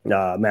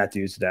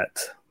Matthews, that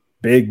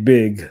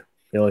big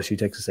LSU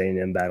Texas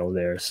A&M battle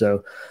there.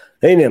 So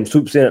A&M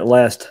swoops in at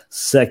last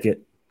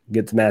second,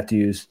 gets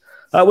Matthews.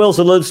 Well,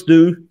 so let's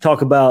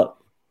talk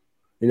about,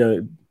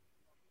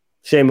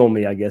 shame on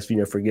me, I guess,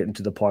 for getting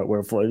to the part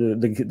where Florida,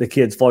 the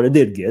kids Florida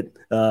did get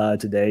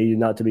today,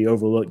 not to be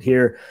overlooked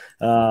here.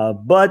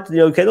 But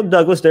Caleb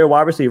Douglas, their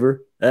wide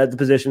receiver at the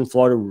position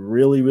Florida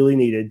really, really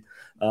needed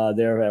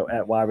there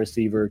at wide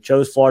receiver,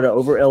 chose Florida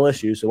over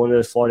LSU. So one of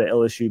those Florida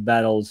LSU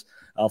battles,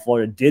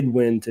 Florida did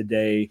win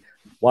today.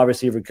 Wide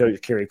receiver coach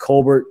Kerry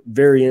Colbert,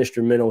 very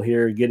instrumental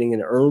here, getting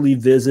an early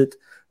visit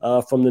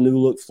from the new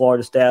look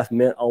Florida staff,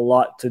 meant a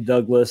lot to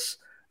Douglas.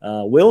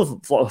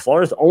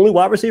 Florida's only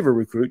wide receiver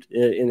recruit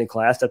in the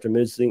class after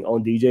missing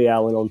on DJ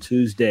Allen on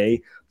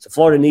Tuesday. So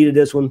Florida needed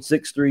this one,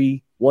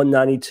 6'3",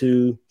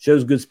 192,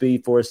 shows good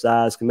speed for his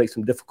size, can make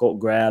some difficult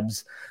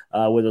grabs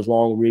with his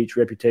long reach,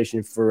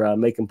 reputation for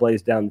making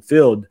plays down the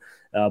field.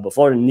 But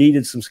Florida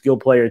needed some skill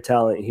player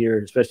talent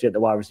here, especially at the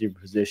wide receiver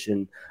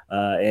position.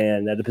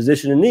 And at the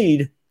position of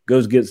need,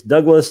 goes against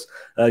Douglas.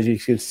 As you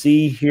can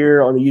see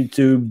here on the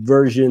YouTube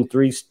version,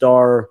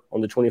 3-star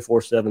on the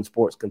 24/7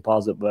 Sports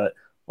Composite, but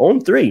on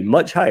 3,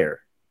 much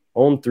higher.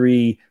 On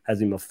 3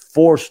 has him a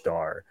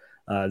 4-star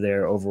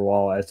there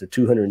overall as the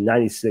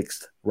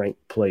 296th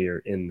ranked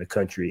player in the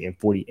country and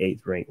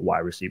 48th ranked wide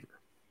receiver.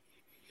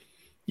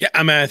 Yeah,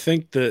 I mean, I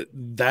think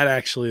that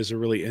actually is a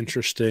really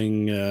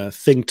interesting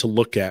thing to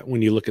look at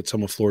when you look at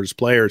some of Florida's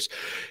players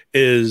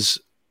is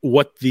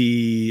what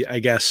the, I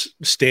guess,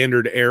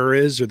 standard error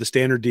is or the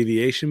standard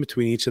deviation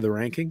between each of the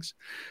rankings.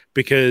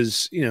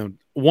 Because,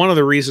 one of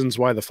the reasons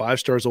why the 5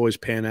 stars always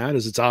pan out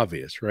is it's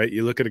obvious, right?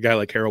 You look at a guy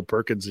like Harold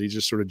Perkins, he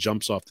just sort of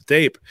jumps off the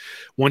tape.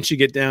 Once you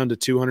get down to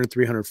 200,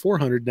 300,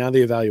 400, now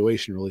the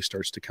evaluation really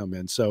starts to come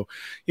in. So,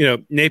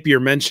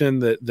 Napier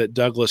mentioned that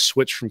Douglas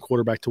switched from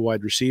quarterback to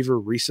wide receiver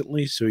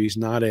recently. So he's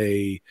not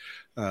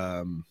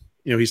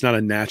he's not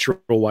a natural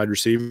wide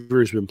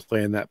receiver. He's been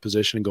playing that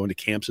position and going to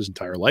camps his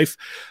entire life.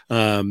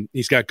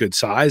 He's got good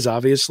size,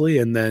 obviously,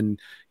 and then,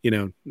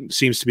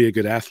 seems to be a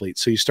good athlete.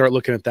 So you start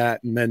looking at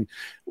that. And then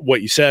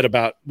what you said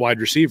about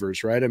wide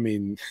receivers, right? I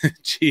mean,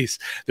 geez,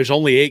 there's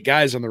only 8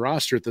 guys on the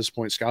roster at this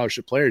point,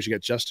 scholarship players. You got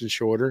Justin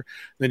Shorter,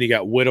 then you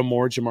got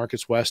Whittemore,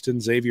 Jamarcus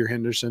Weston, Xavier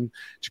Henderson,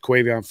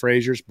 Jaquavion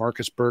Fraziers,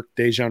 Marcus Burke,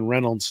 Dejon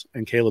Reynolds,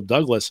 and Caleb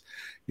Douglas.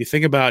 You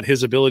think about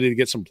his ability to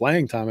get some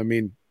playing time. I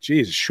mean,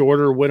 geez,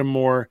 Shorter,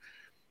 Whittemore,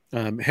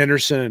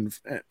 Henderson,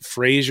 and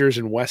Fraziers,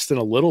 and Weston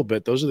a little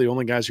bit. Those are the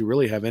only guys who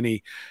really have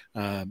any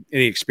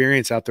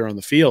experience out there on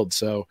the field.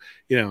 So,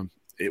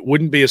 it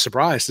wouldn't be a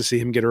surprise to see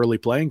him get early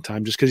playing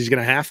time just because he's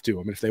going to have to.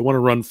 I mean, if they want to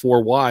run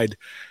 4 wide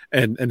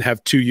and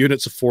have 2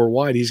 units of 4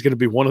 wide, he's going to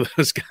be one of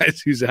those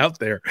guys who's out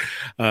there.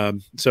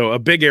 So a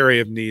big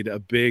area of need, a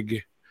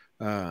big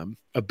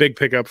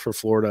pickup for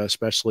Florida,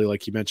 especially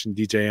like you mentioned,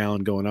 DJ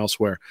Allen going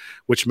elsewhere,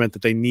 which meant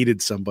that they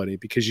needed somebody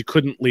because you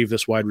couldn't leave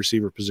this wide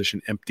receiver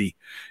position empty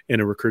in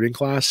a recruiting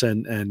class.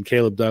 And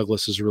Caleb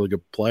Douglas is a really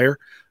good player.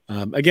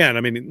 Again,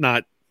 I mean,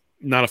 not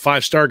a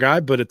 5-star guy,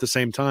 but at the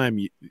same time,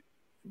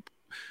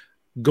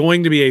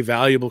 going to be a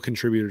valuable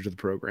contributor to the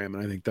program.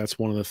 And I think that's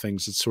one of the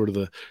things that's sort of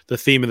the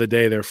theme of the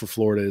day there for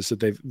Florida is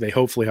that they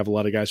hopefully have a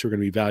lot of guys who are going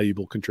to be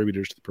valuable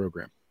contributors to the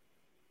program.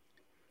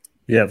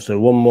 Yeah. So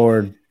one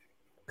more.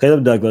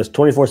 Caleb Douglas,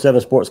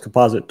 24/7 Sports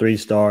Composite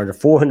 3-star, the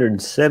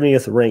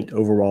 470th ranked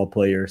overall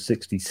player,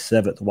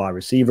 67th wide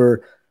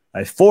receiver,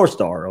 a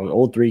 4-star on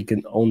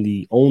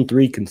the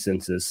On3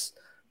 consensus,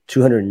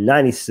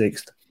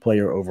 296th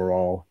player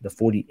overall, the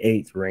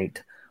 48th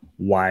ranked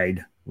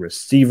wide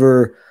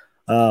receiver.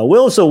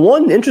 So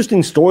one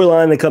interesting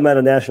storyline that come out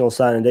of National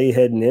Signing Day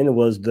heading in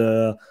was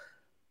the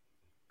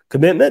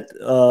commitment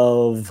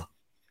of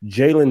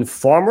Jalen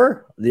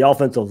Farmer, the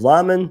offensive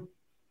lineman.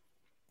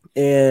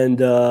 And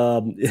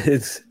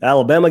it's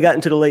Alabama got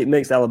into the late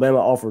mix. Alabama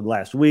offered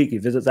last week. He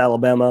visits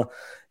Alabama,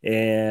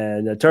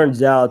 and it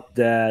turns out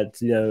that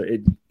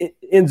it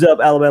ends up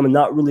Alabama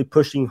not really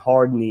pushing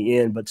hard in the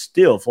end, but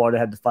still Florida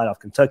had to fight off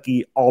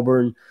Kentucky,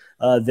 Auburn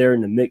there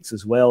in the mix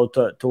as well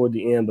toward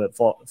the end. But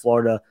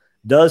Florida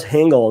does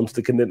hang on to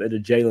the commitment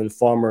of Jalen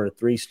Farmer, a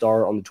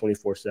 3-star on the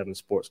 24/7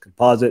 Sports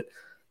Composite,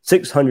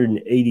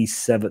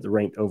 687th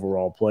ranked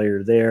overall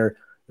player there,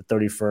 the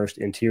 31st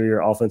interior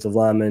offensive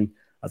lineman.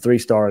 A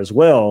 3-star as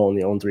well on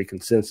the On3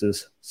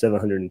 consensus,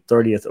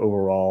 730th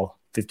overall,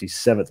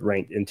 57th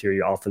ranked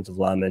interior offensive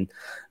lineman.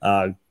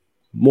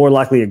 More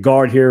likely a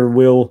guard here,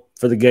 Will,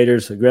 for the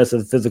Gators.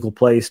 Aggressive physical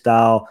play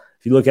style.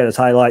 If you look at his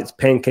highlights,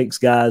 pancakes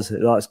guys,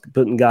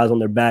 putting guys on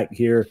their back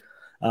here.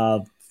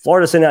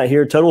 Florida sent out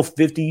here total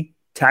 50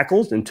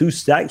 tackles and 2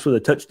 sacks with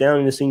a touchdown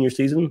in the senior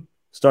season,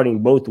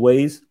 starting both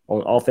ways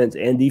on offense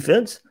and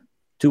defense.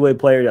 2-way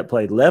player that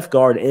played left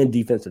guard and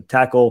defensive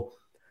tackle.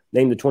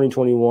 Named the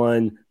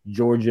 2021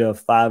 Georgia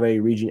 5A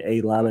Region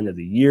A Lineman of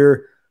the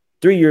Year.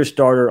 3-year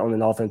starter on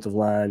an offensive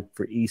line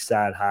for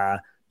Eastside High.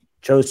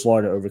 Chose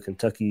Florida over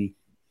Kentucky,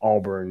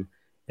 Auburn,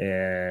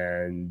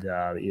 and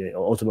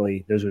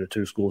ultimately those are the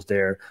 2 schools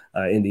there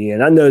in the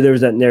end. I know there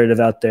was that narrative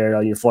out there,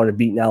 Florida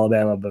beating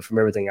Alabama, but from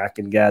everything I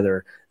can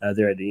gather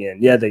there at the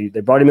end,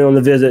 they brought him in on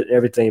the visit and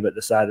everything, but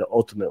decided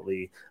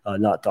ultimately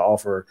not to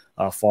offer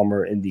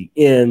Farmer in the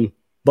end.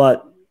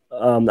 But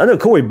I know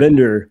Corey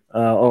Bender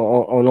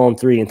on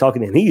On3 and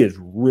talking to him, he is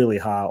really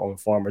high on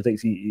Farmer.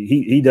 Thinks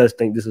he does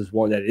think this is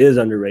one that is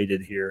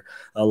underrated here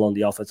along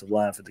the offensive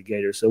line for the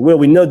Gators. So, Will,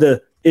 we know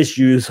the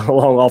issues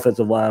along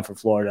offensive line for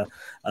Florida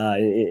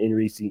in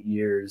recent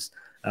years.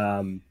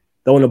 Throwing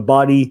a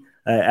body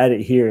at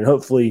it here and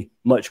hopefully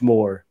much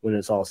more when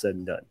it's all said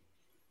and done.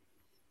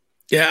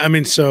 Yeah, I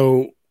mean,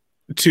 so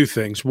 2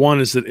 things. One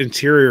is that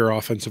interior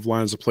offensive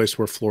line is a place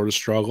where Florida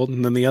struggled.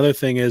 And then the other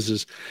thing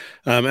is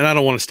and I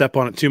don't want to step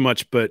on it too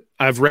much, but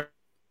I've read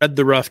read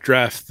the rough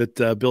draft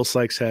that Bill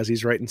Sykes has.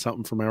 He's writing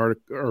something for my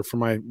article or for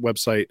my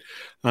website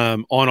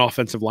on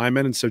offensive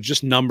linemen, and so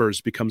just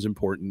numbers becomes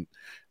important.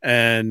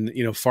 And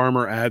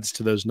Farmer adds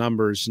to those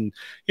numbers. And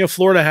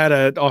Florida had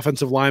an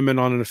offensive lineman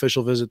on an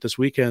official visit this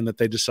weekend that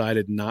they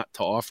decided not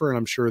to offer, and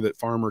I'm sure that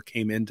Farmer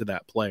came into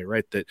that play,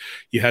 right? That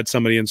you had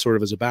somebody in sort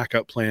of as a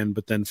backup plan,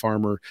 but then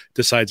Farmer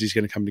decides he's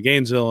going to come to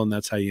Gainesville, and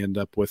that's how you end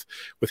up with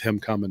him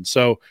coming.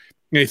 So.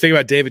 You think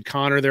about David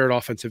Connor there at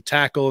offensive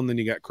tackle, and then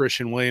you got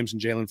Christian Williams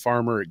and Jalen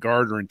Farmer at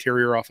guard or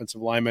interior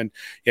offensive lineman.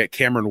 You got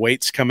Cameron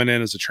Waits coming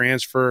in as a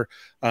transfer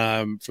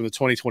from the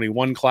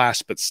 2021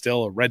 class, but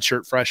still a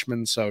redshirt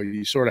freshman. So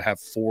you sort of have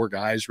 4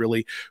 guys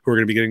really who are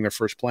going to be getting their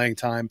first playing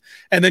time.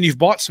 And then you've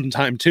bought some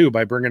time too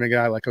by bringing a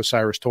guy like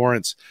Osiris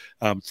Torrance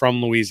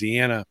from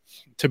Louisiana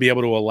to be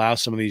able to allow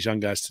some of these young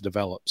guys to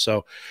develop.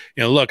 So,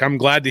 look, I'm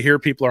glad to hear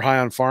people are high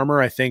on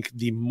Farmer. I think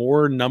the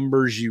more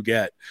numbers you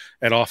get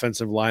at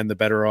offensive line, the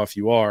better off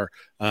you are.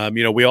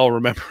 We all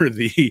remember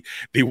the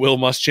Will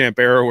Muschamp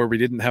era where we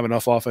didn't have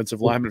enough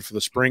offensive linemen for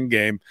the spring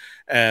game.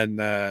 And,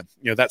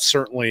 that's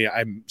certainly,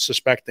 I'm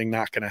suspecting,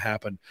 not going to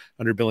happen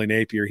under Billy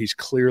Napier. He's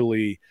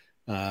clearly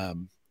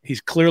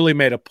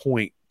made a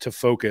point to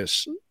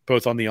focus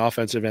both on the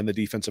offensive and the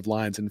defensive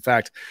lines. In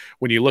fact,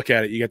 when you look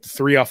at it, you got the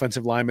 3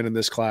 offensive linemen in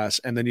this class,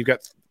 and then you've got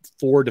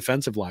 4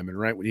 defensive linemen,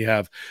 right? When you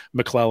have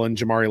McClellan,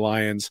 Jamari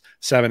Lyons,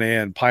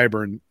 7A, and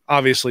Pyburn.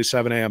 Obviously,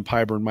 7A and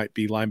Pyburn might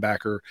be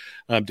linebacker,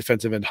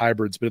 defensive end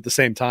hybrids, but at the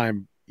same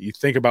time, you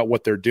think about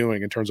what they're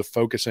doing in terms of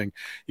focusing.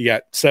 You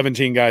got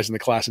 17 guys in the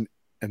class,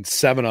 and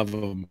 7 of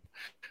them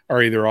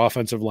are either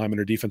offensive linemen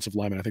or defensive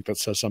linemen. I think that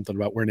says something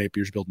about where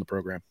Napier's building the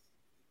program.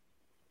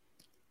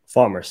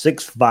 Farmer,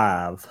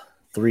 6'5",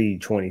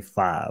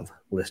 325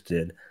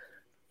 listed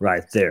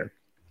right there.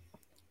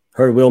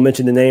 Heard Will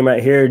mention the name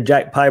right here.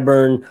 Jack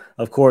Pyburn,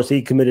 of course,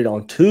 he committed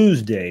on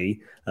Tuesday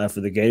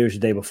for the Gators, the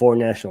day before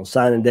National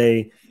Signing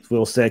Day. As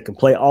Will said, can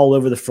play all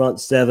over the front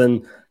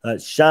 7.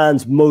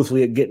 Shines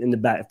mostly at getting in the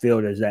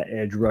backfield as that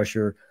edge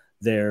rusher.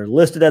 They're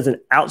listed as an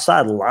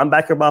outside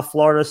linebacker by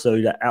Florida, so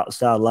you got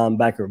outside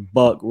linebacker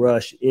Buck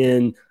Rush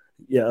in.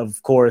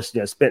 Of course,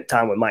 spent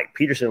time with Mike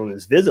Peterson on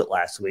his visit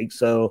last week,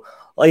 so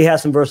he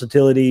has some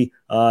versatility.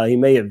 He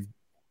may have.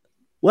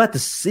 We'll have to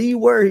see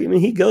where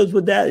he goes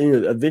with that.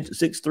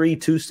 6'3",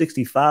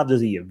 265.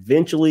 Does he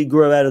eventually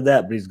grow out of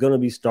that? But he's going to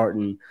be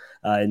starting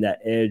in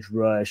that edge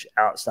rush,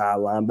 outside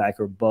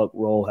linebacker Buck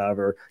role.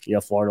 However,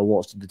 Florida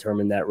wants to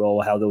determine that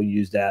role, how they'll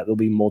use that. There'll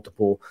be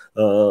multiple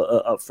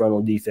up front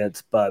on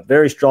defense, but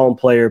very strong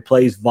player,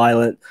 plays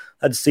violent.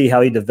 I'd see how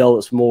he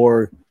develops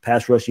more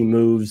pass rushing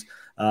moves,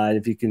 and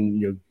if he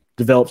can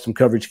develop some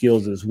coverage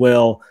skills as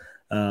well.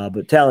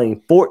 But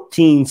tallying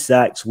 14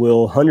 sacks,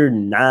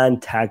 109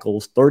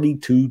 tackles,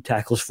 32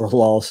 tackles for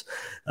loss,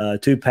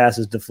 2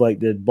 passes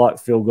deflected, blocked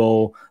field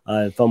goal,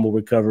 and fumble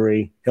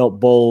recovery, helped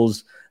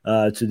Bulls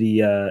to the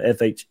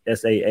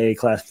FHSAA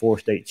Class 4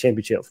 state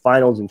championship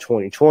finals in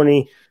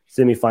 2020,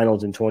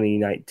 semifinals in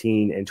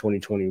 2019 and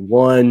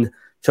 2021.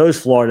 Chose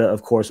Florida,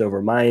 of course,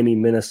 over Miami,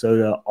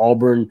 Minnesota,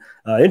 Auburn.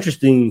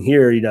 Interesting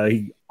here,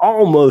 he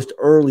almost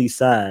early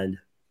signed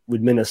with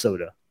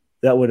Minnesota.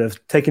 That would have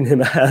taken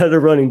him out of the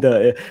running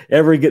to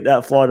ever get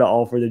that Florida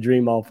offer, the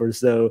dream offer.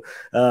 So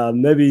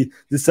maybe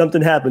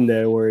something happened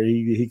there where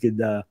he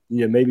could,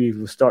 maybe he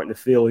was starting to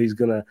feel he's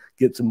going to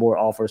get some more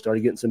offers,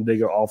 started getting some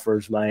bigger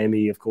offers.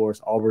 Miami, of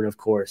course, Auburn, of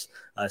course.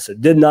 So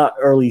did not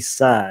early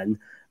sign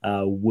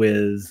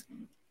with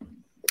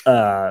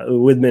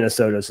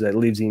Minnesota, so that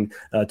leaves him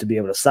to be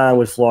able to sign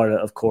with Florida,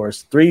 of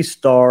course.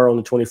 3-star on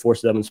the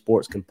 24/7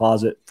 Sports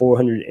Composite,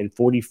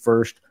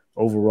 441st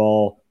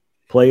overall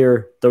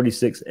player,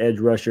 36 edge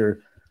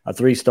rusher, a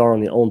 3-star on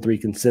the On3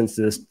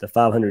 consensus, the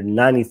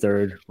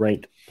 593rd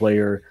ranked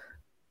player,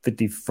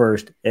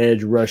 51st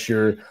edge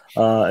rusher.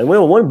 And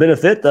one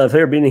benefit of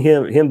him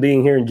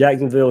being here in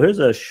Jacksonville, here's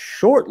a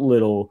short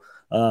little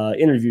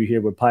interview here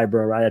with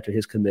Pyburn right after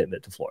his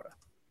commitment to Florida.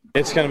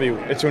 It's going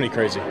to be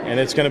crazy, and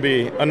it's going to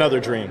be another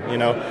dream.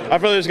 I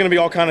feel there's going to be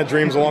all kind of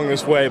dreams along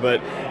this way, but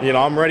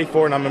I'm ready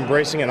for it, and I'm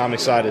embracing it, and I'm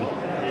excited.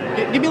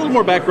 Give me a little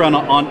more background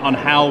on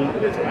how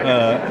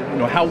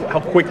how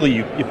quickly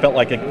you felt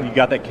like you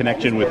got that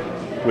connection with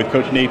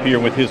Coach Napier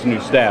and with his new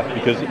staff,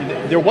 because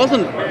there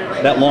wasn't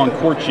that long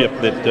courtship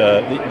that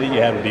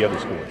you had with the other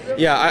schools.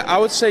 Yeah, I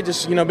would say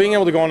just being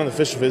able to go on an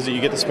official visit,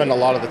 you get to spend a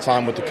lot of the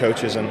time with the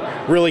coaches and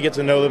really get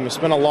to know them and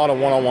spend a lot of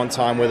one-on-one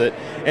time with it.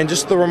 And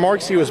just the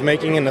remarks he was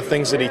making and the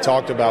things that he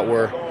talked about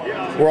were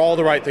all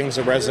the right things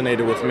that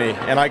resonated with me.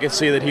 And I could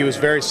see that he was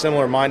very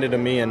similar-minded to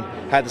me and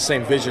had the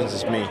same visions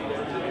as me.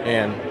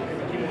 And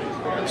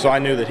so I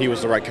knew that he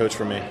was the right coach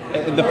for me.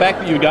 The fact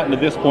that you had gotten to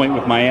this point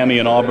with Miami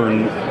and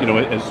Auburn,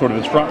 as sort of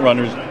as front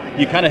runners,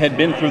 you kind of had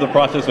been through the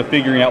process of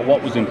figuring out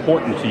what was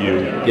important to you.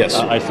 Yes,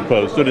 I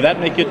suppose. So did that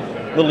make it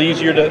a little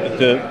easier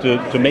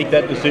to make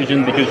that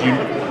decision because you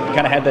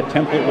kind of had that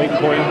template waiting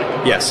for you?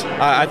 Yes,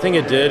 I think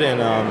it did, and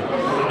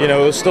it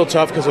was still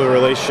tough because of the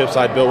relationships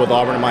I built with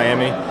Auburn and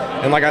Miami.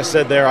 And like I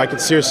said there, I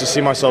could seriously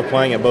see myself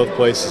playing at both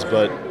places,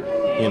 but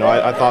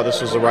I thought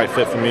this was the right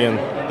fit for me and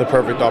the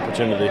perfect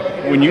opportunity.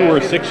 When you were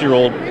a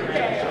 6-year-old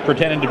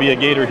pretending to be a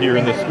Gator here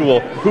in this school,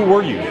 who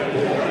were you?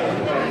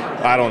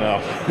 I don't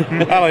know.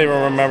 I don't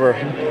even remember.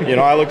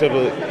 I looked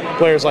at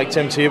players like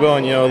Tim Tebow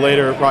and,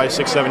 later, probably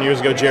 6-7 years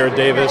ago, Jared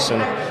Davis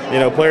and,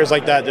 players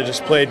like that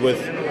just played with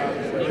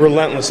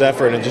relentless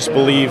effort and just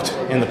believed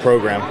in the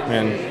program.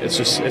 And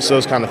it's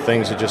those kind of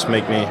things that just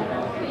make me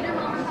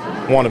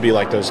want to be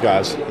like those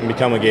guys and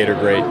become a Gator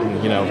great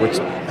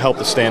and, help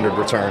the standard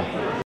return.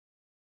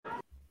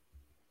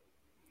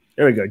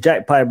 There we go.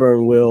 Jack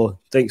Pyburn, Will.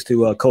 Thanks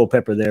to Cole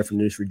Pepper there from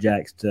News for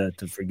Jacks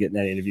for getting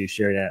that interview,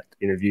 sharing that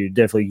interview.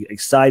 Definitely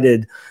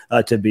excited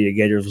to be a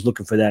Gator. Was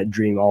looking for that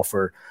dream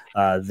offer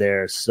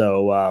there.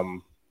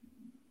 So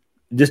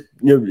just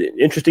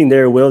interesting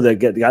there, Will, that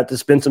got to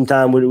spend some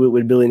time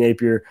with Billy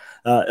Napier.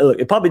 Look,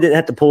 it probably didn't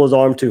have to pull his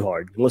arm too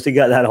hard once he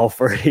got that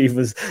offer. He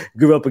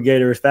grew up a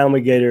Gator, his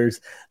family Gators,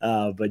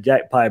 but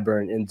Jack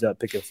Pyburn ends up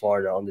picking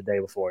Florida on the day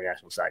before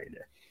National Signing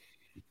Day.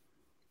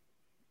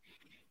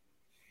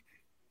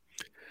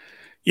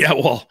 Yeah,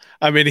 well,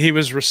 I mean, he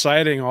was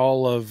reciting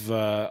all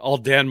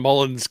Dan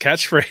Mullen's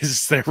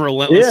catchphrases, their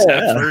relentless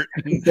effort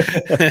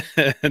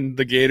and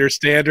the Gator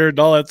standard and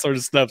all that sort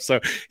of stuff. So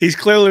he's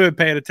clearly been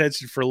paying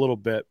attention for a little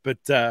bit. But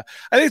I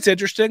think it's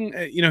interesting.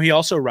 He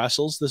also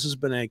wrestles. This has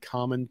been a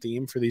common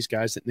theme for these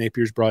guys that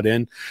Napier's brought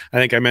in. I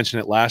think I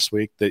mentioned it last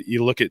week that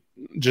you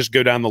just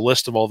go down the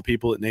list of all the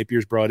people that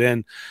Napier's brought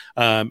in,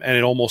 and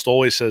it almost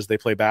always says they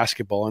play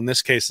basketball. In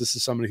this case, this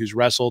is somebody who's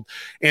wrestled.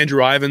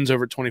 Andrew Ivins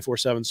over at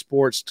 24/7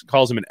 Sports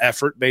calls him an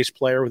effort-based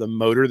player with a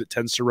motor that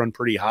tends to run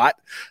pretty hot.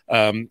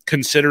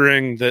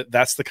 Considering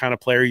that's the kind of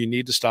player you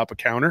need to stop a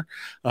counter,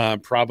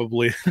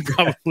 probably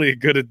a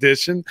good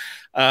addition.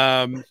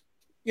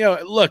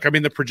 Look, I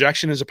mean, the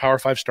projection is a Power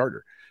 5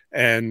 starter.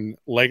 And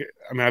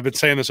I've been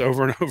saying this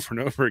over and over and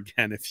over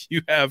again. If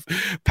you have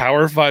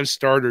Power 5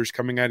 starters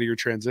coming out of your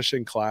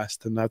transition class,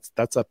 then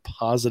that's a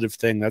positive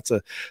thing. That's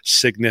a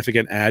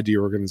significant add to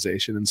your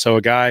organization. And so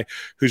a guy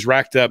who's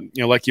racked up,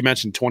 like you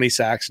mentioned, 20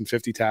 sacks and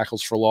 50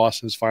 tackles for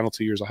loss in his final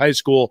 2 years of high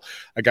school,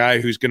 a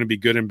guy who's going to be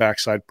good in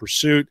backside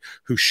pursuit,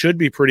 who should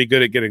be pretty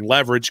good at getting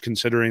leverage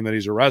considering that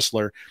he's a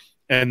wrestler.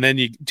 And then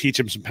you teach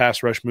him some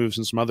pass rush moves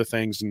and some other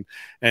things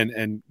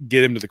and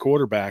get him to the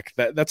quarterback.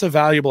 That's a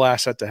valuable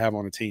asset to have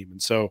on a team.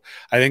 And so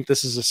I think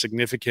this is a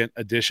significant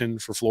addition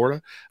for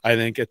Florida. I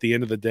think at the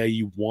end of the day,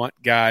 you want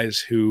guys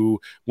who,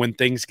 when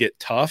things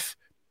get tough,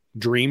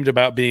 dreamed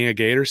about being a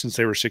Gator since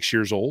they were 6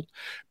 years old.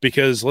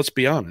 Because let's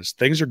be honest,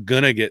 things are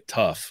going to get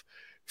tough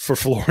for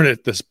Florida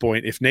at this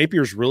point. If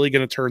Napier's really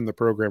going to turn the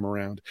program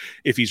around,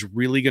 if he's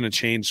really going to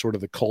change sort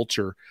of the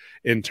culture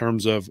in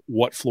terms of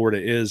what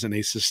Florida is in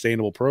a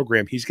sustainable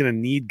program, he's going to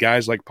need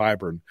guys like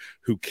Pyburn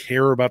who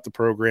care about the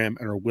program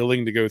and are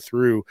willing to go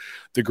through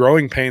the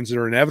growing pains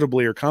that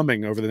inevitably are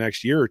coming over the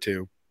next year or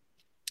two.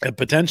 And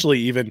potentially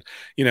even,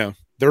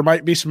 there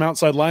might be some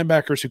outside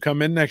linebackers who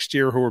come in next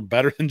year who are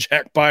better than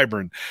Jack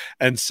Pyburn.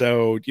 And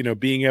so,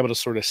 being able to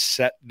sort of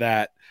set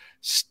the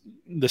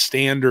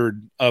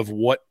standard of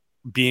what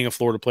being a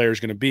Florida player is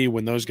going to be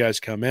when those guys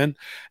come in,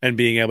 and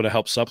being able to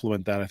help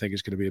supplement that, I think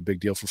is going to be a big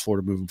deal for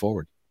Florida moving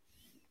forward.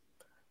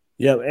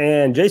 Yeah,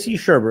 and J.C.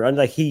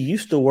 Shurburtt, he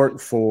used to work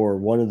for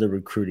one of the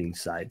recruiting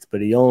sites,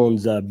 but he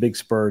owns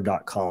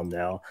BigSpur.com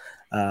now.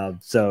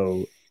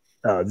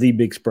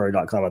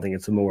 TheBigSpur.com, I think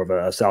it's more of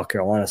a South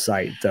Carolina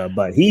site.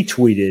 But he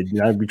tweeted,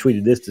 I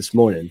retweeted this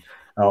morning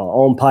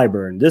on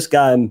Pyburn. This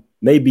guy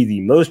may be the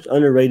most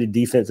underrated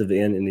defensive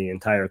end in the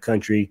entire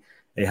country.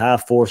 A high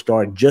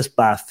 4-star just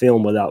by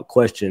film without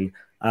question.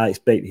 I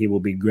expect he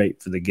will be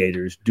great for the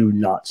Gators. Do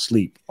not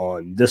sleep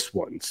on this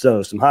one.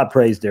 So some high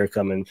praise there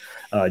coming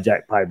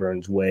Jack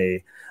Pyburn's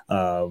way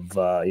of,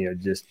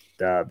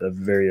 the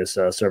various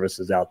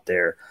services out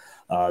there.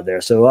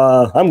 So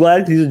I'm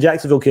glad he's a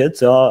Jacksonville kid.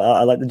 So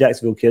I like the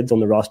Jacksonville kids on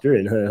the roster,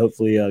 and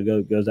hopefully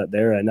goes out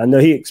there. And I know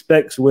he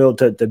expects Will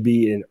to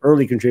be an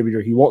early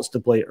contributor. He wants to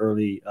play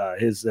early.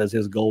 His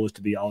goal was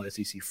to be all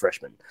SEC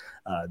freshman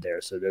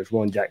there. So there's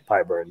one Jack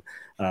Pyburn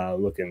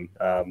looking.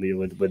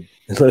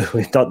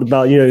 We talked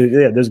about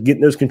there's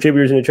getting those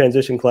contributors in the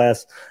transition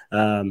class.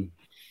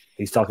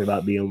 He's talking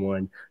about being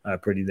one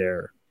pretty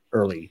there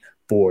early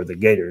for the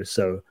Gators.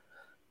 So.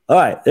 All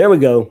right, there we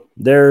go.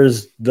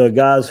 There's the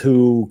guys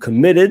who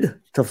committed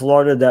to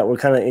Florida that were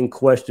kind of in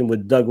question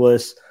with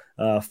Douglas.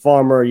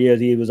 Farmer,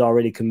 he was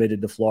already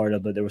committed to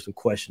Florida, but there was some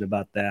question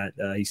about that.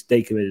 He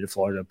stayed committed to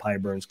Florida.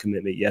 Pyburn's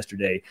commitment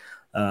yesterday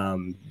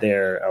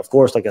there. Of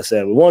course, like I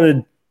said, we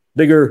wanted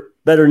bigger,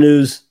 better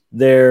news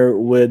there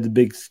with the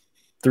big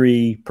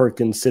three,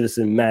 Perkins,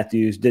 Citizen,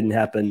 Matthews. Didn't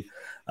happen.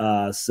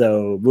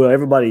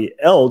 Everybody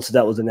else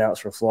that was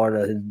announced for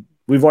Florida,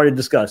 we've already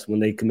discussed when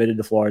they committed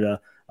to Florida.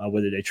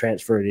 Whether they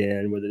transferred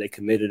in, whether they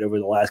committed over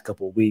the last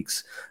couple of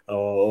weeks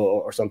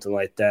or something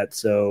like that.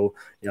 So,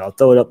 I'll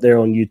throw it up there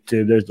on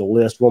YouTube. There's the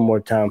list one more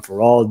time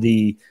for all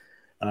the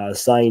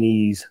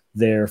signees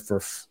there for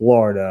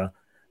Florida.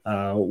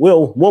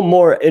 Will, one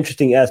more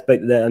interesting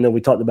aspect of that, I know we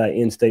talked about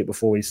in-state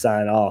before we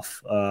sign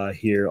off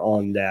here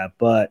on that,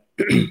 but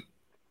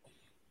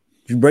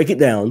If you break it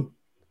down,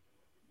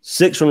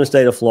 6 from the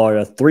state of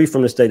Florida, 3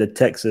 from the state of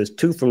Texas,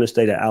 2 from the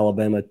state of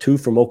Alabama, 2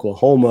 from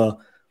Oklahoma,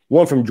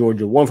 1 from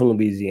Georgia, 1 from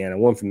Louisiana,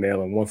 1 from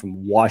Maryland, 1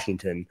 from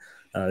Washington.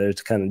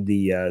 There's kind of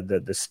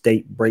the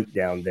state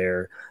breakdown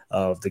there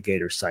of the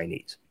Gators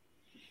signees.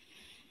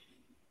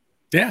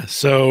 Yeah,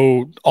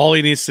 so all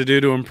he needs to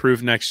do to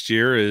improve next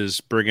year is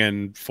bring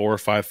in 4 or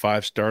 5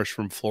 5-stars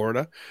from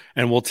Florida,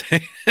 and we'll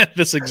take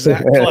this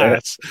exact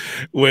class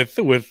with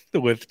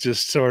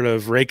just sort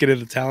of raking in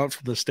the talent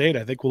from the state.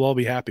 I think we'll all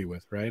be happy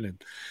with, right?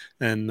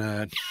 And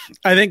I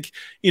think,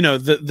 you know,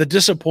 the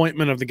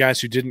disappointment of the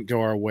guys who didn't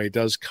go our way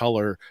does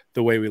color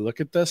the way we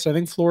look at this. I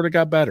think Florida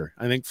got better.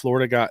 I think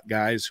Florida got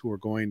guys who are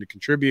going to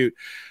contribute.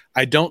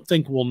 I don't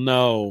think we'll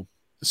know.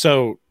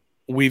 So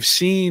we've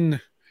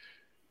seen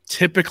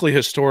typically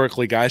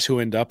historically guys who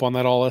end up on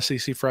that all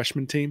SEC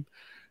freshman team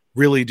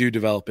really do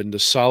develop into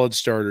solid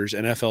starters,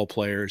 NFL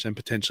players, and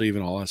potentially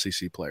even all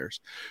SEC players.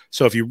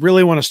 So if you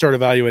really want to start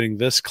evaluating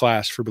this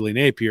class for Billy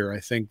Napier, I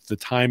think the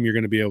time you're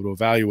going to be able to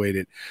evaluate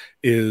it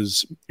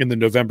is in the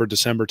November,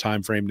 December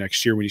timeframe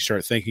next year when you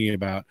start thinking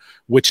about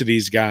which of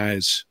these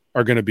guys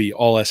are going to be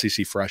all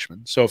SEC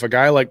freshmen. So if a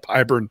guy like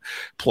Pyburn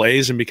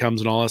plays and becomes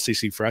an all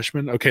SEC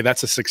freshman, okay,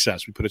 that's a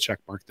success. We put a check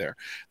mark there.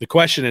 The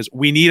question is,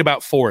 we need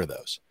about 4 of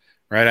those.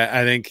 Right,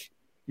 I think,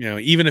 you know,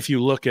 even if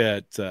you look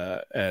at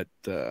Saban,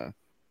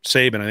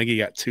 I think he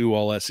got 2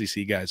 all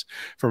SEC guys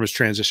from his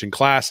transition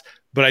class.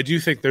 But I do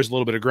think there's a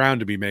little bit of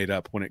ground to be made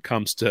up when it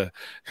comes to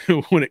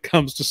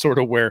sort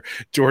of where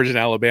Georgia and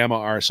Alabama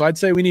are. So I'd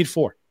say we need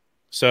 4.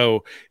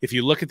 So if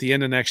you look at the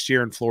end of next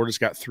year and Florida's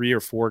got 3 or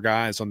 4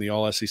 guys on the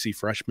all SEC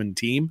freshman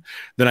team,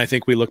 then I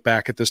think we look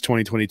back at this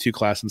 2022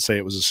 class and say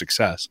it was a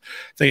success.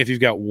 I think if you've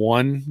got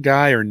 1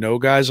 guy or no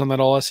guys on that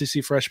all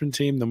SEC freshman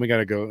team, then we got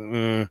to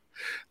go,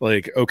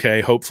 okay,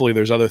 hopefully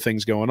there's other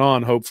things going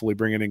on. Hopefully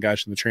bringing in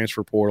guys from the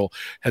transfer portal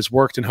has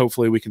worked, and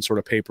hopefully we can sort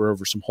of paper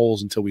over some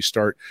holes until we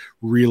start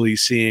really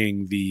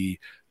seeing the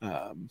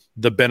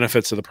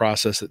benefits of the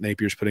process that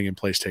Napier's putting in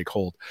place take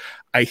hold.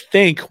 I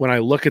think when I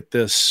look at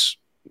this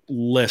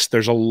list,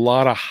 there's a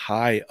lot of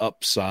high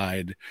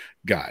upside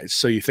guys.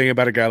 So you think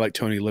about a guy like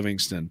Tony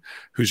Livingston,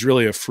 who's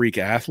really a freak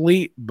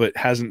athlete, but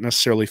hasn't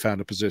necessarily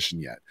found a position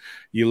yet.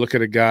 You look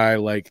at a guy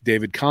like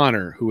David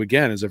Connor, who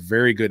again is a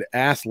very good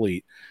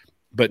athlete,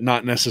 but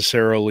not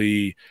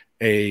necessarily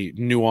a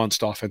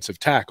nuanced offensive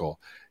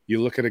tackle. You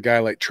look at a guy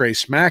like Trey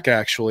Smack,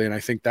 actually, and I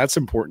think that's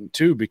important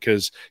too,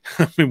 because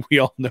I mean, we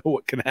all know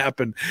what can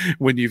happen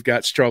when you've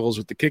got struggles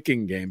with the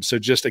kicking game. So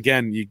just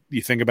again,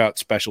 you think about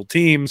special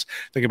teams,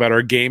 think about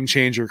our game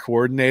changer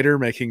coordinator,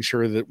 making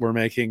sure that we're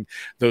making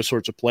those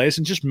sorts of plays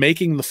and just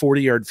making the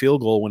 40-yard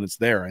field goal when it's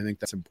there. I think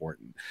that's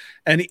important.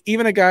 And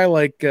even a guy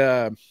like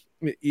Hayden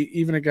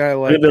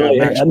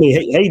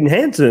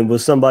Hansen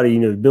was somebody, you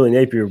know, Billy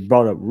Napier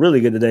brought up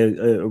really good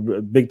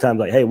today, big time.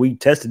 Like, hey, we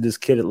tested this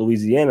kid at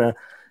Louisiana.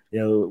 You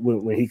know,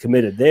 when he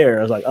committed there,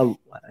 I was like, how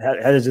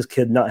does this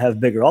kid not have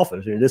bigger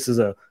offers? I mean, this is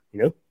a,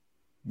 you know,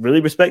 really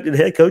respected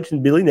head coach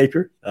in Billy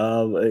Napier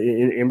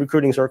in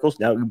recruiting circles.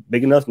 Now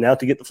big enough now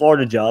to get the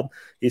Florida job.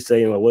 He's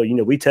saying, well, you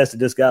know, we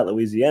tested this guy at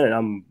Louisiana,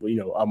 and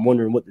I'm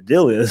wondering what the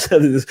deal is.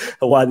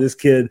 Why this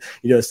kid,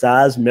 you know,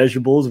 size,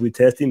 measurables, we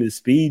test him, his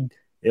speed,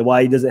 and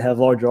why he doesn't have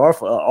larger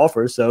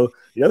offers. So,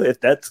 you know,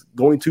 if that's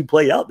going to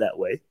play out that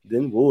way,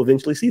 then we'll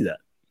eventually see that.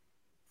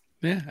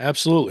 Yeah,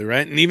 absolutely.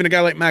 Right. And even a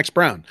guy like Max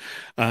Brown.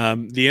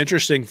 The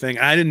interesting thing,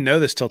 I didn't know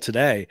this till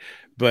today,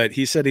 but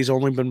he said he's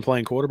only been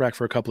playing quarterback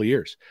for a couple of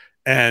years.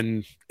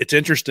 And it's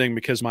interesting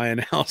because my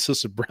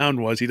analysis of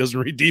Brown was he doesn't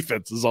read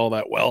defenses all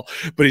that well,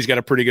 but he's got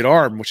a pretty good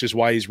arm, which is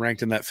why he's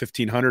ranked in that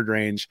 1,500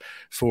 range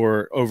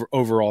for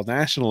overall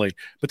nationally.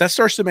 But that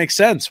starts to make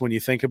sense when you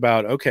think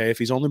about, okay, if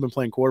he's only been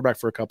playing quarterback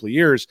for a couple of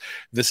years,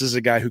 this is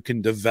a guy who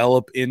can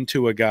develop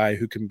into a guy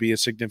who can be a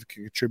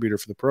significant contributor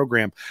for the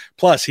program.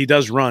 Plus, he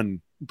does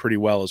run pretty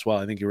well as well.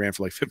 I think he ran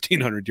for like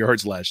 1,500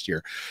 yards last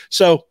year.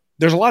 So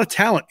there's a lot of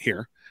talent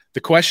here. The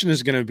question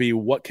is going to be,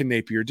 what can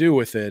Napier do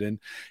with it? And,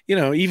 you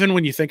know, even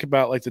when you think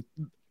about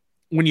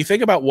when you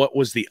think about what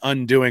was the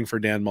undoing for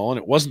Dan Mullen,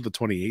 it wasn't the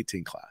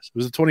 2018 class. It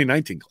was the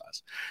 2019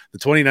 class. The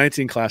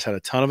 2019 class had a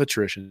ton of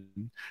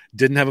attrition,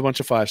 didn't have a bunch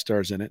of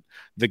 5-stars in it.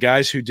 The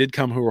guys who did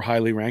come who were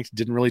highly ranked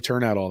didn't really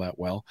turn out all that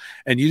well.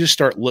 And you just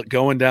start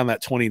going down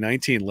that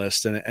 2019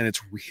 list, and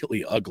it's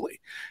really ugly.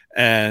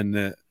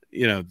 And,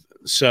 you know,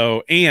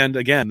 so, and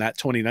again, that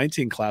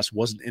 2019 class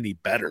wasn't any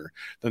better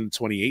than the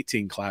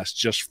 2018 class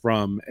just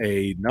from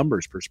a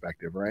numbers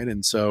perspective, right?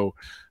 And so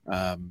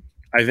I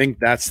think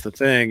that's the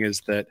thing, is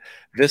that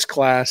this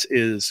class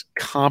is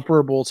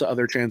comparable to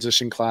other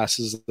transition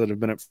classes that have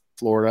been at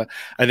Florida.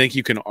 I think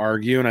you can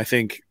argue, and I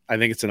think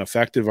it's an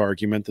effective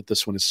argument, that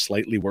this one is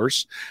slightly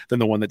worse than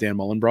the one that Dan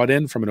Mullen brought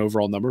in from an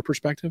overall number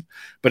perspective.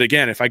 But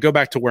again, if I go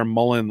back to where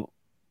Mullen –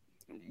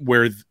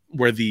 where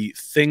the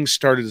things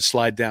started to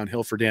slide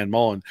downhill for Dan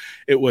Mullen,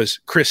 it was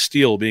Chris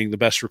Steele being the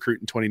best recruit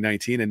in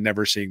 2019 and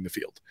never seeing the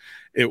field.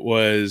 It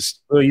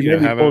was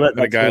having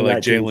a guy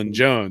like Jalen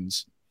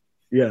Jones.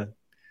 Yeah.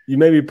 You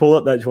maybe pull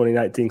up that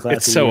 2019 class.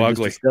 It's so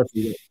ugly.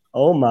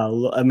 Oh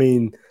my, I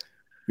mean,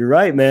 you're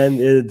right, man.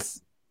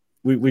 It's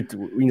we're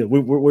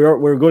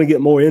going to get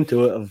more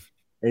into it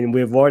and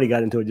we've already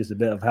got into it just a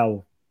bit of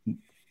how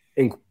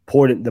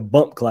important the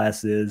bump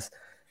class is.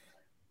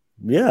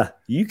 Yeah,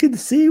 you can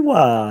see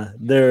why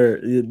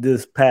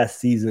this past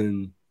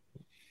season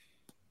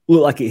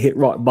looked like it hit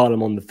rock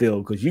bottom on the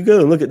field, because you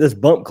go and look at this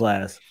bump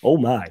class. Oh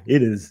my,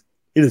 it is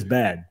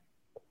bad.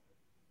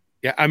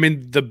 Yeah, I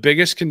mean, the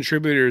biggest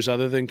contributors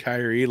other than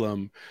Kyrie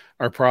Elam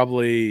are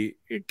probably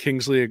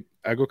Kingsley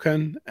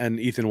Eguakun and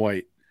Ethan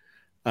White.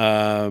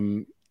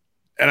 And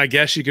I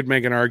guess you could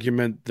make an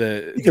argument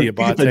that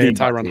Diabate and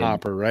Tyron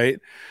Hopper, right?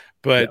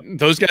 But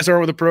those guys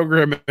aren't with the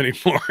program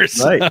anymore.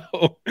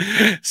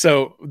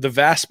 So the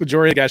vast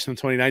majority of guys from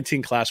the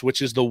 2019 class,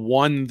 which is the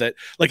one that,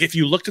 like, if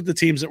you looked at the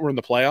teams that were in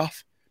the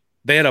playoff,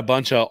 they had a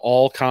bunch of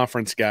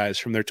all-conference guys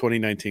from their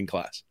 2019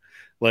 class.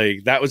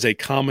 Like, that was a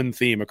common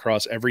theme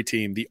across every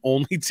team. The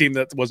only team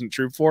that wasn't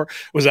true for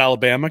was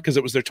Alabama, because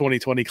it was their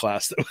 2020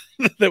 class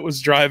that was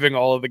driving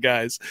all of the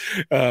guys,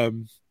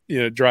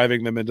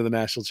 driving them into the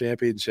national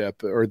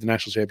championship or the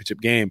national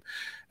championship game.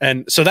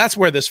 And so that's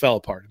where this fell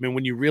apart. I mean,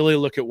 when you really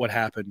look at what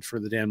happened for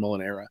the Dan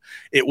Mullen era,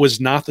 it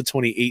was not the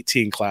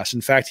 2018 class.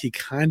 In fact, he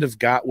kind of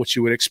got what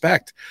you would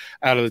expect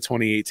out of the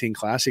 2018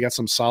 class. He got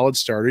some solid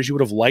starters. You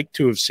would have liked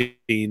to have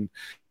seen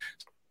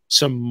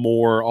some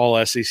more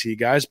all SEC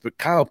guys, but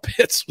Kyle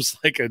Pitts was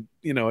like a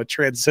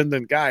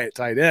transcendent guy at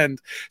tight end.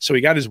 So he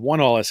got his one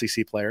all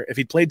SEC player. If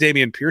he'd played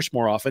Dameon Pierce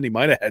more often, he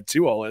might have had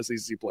two all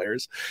SEC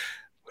players.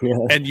 Yeah.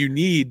 And you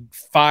need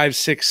 5,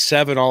 6,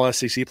 7 all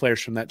SEC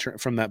players from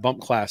that bump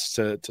class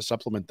to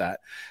supplement that.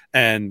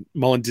 And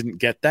Mullen didn't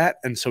get that.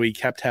 And so he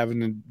kept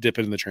having to dip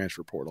into the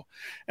transfer portal.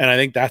 And I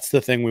think that's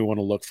the thing we want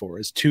to look for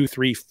is 2,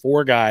 3,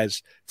 4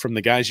 guys from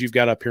the guys you've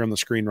got up here on the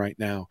screen right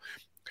now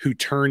who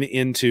turn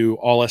into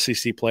all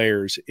SEC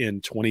players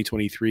in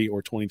 2023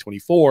 or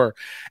 2024,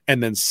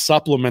 and then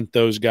supplement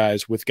those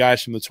guys with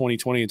guys from the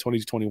 2020 and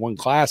 2021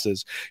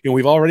 classes.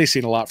 We've already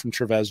seen a lot from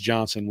Trevez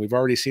Johnson. We've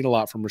already seen a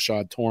lot from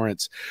Rashad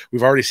Torrance.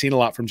 We've already seen a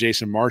lot from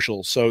Jason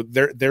Marshall. So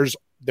there's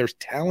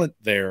talent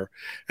there.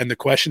 And the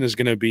question is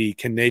going to be,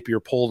 can Napier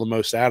pull the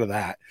most out of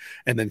that?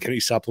 And then can he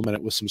supplement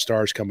it with some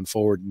stars coming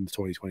forward in the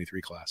 2023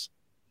 class?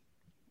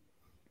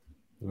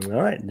 All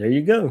right, there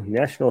you go.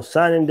 National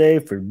Signing Day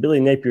for Billy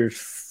Napier's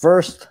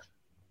first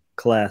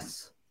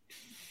class,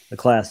 the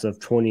class of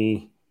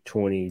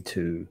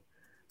 2022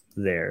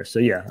 there. So,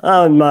 yeah,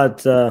 I'm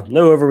not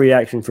no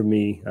overreaction for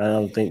me. I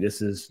don't think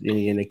this is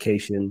any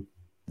indication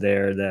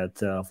there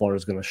that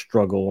Florida's going to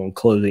struggle on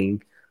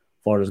clothing.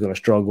 Florida's going to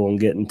struggle on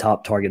getting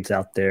top targets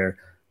out there.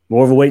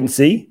 More of a wait and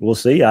see. We'll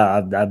see.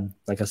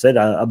 Like I said,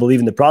 I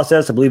believe in the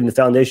process. I believe in the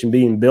foundation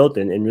being built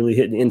and really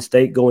hitting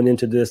in-state going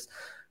into this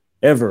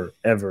ever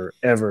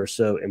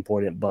so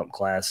important bump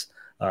class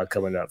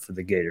coming up for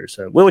the Gators.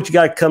 So, what you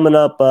got coming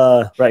up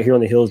right here on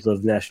the heels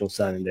of National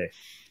Signing Day?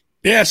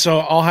 Yeah, so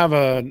I'll have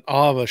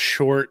a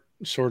short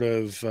sort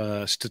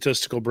of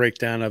statistical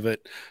breakdown of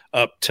it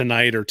up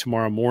tonight or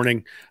tomorrow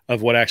morning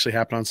of what actually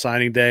happened on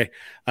signing day.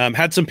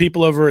 Had some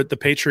people over at the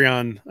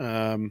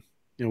Patreon.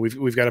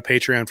 We've got a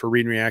Patreon for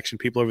Read and Reaction.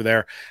 People over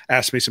there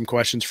asked me some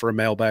questions for a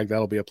mailbag.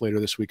 That'll be up later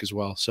this week as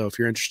well. So if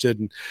you're interested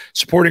in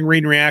supporting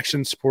Read and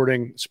Reaction,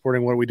 supporting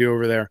what we do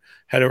over there,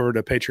 head over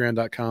to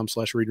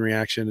patreon.com/Read and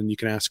Reaction, and you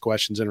can ask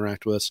questions,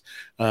 interact with us.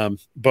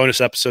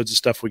 Bonus episodes of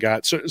stuff we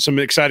got. So some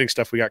exciting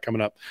stuff we got coming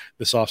up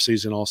this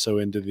offseason, also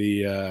into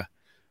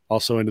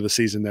the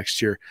season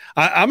next year.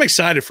 I'm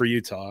excited for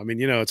Utah. I mean,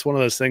 it's one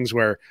of those things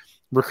where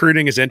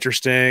recruiting is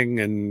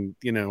interesting, and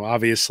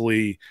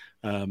obviously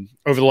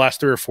over the last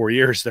 3 or 4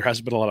 years, there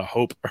hasn't been a lot of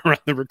hope around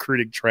the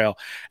recruiting trail.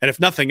 And if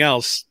nothing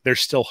else,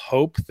 there's still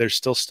hope. There's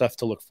still stuff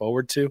to look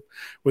forward to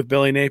with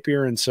Billy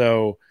Napier. And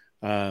so,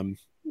 that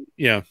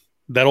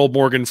old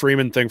Morgan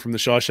Freeman thing from the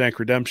Shawshank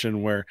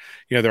Redemption, where,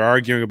 they're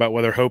arguing about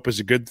whether hope is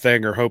a good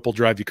thing or hope will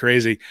drive you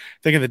crazy.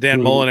 I think in the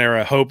Dan Mullen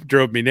era, hope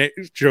drove me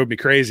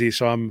crazy.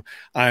 So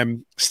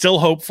I'm still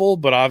hopeful,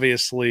 but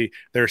obviously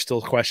there are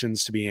still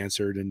questions to be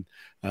answered. And,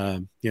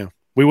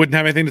 we wouldn't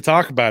have anything to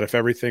talk about if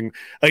everything,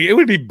 like, it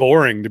would be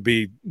boring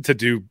to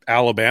do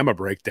Alabama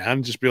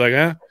breakdown. Just be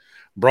like,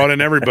 brought in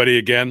everybody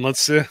again.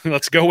 Let's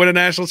go win a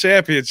national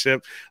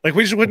championship. Like,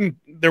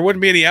 there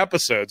wouldn't be any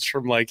episodes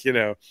from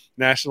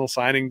National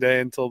Signing Day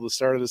until the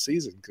start of the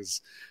season,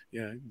 because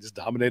just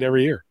dominate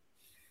every year.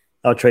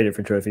 I'll trade it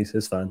for trophies.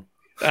 It's fine.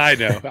 I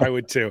know, I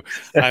would too.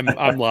 I'm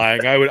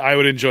lying. I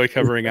would enjoy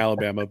covering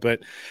Alabama,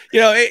 but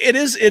it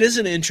is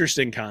an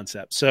interesting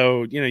concept.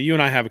 So you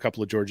and I have a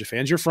couple of Georgia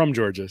fans. You're from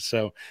Georgia,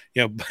 so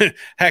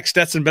heck,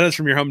 Stetson Bennett's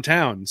from your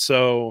hometown.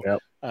 So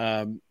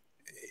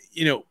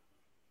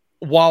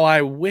while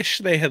I wish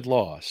they had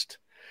lost,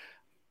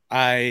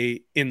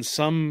 in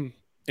some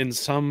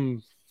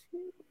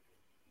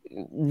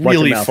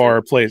really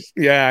far place.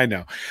 Yeah, I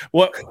know.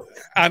 Well,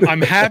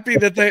 I'm happy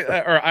that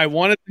I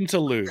wanted them to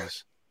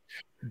lose.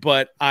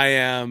 But I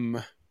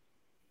am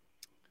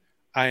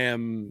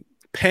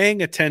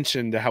paying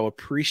attention to how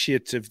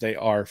appreciative they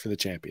are for the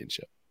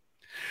championship.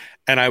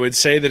 And I would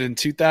say that in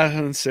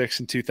 2006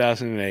 and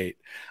 2008,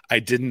 I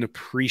didn't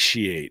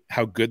appreciate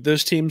how good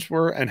those teams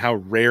were and how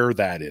rare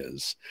that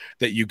is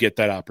that you get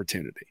that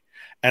opportunity.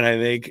 And I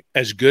think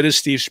as good as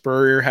Steve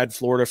Spurrier had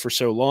Florida for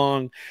so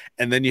long,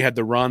 and then you had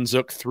the Ron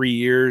Zook 3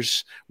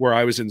 years where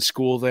I was in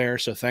school there.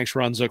 So thanks,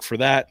 Ron Zook, for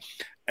that.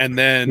 And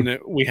then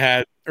we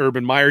had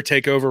Urban Meyer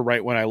take over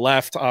right when I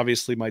left.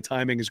 Obviously, my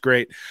timing is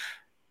great.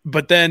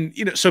 But then,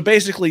 so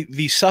basically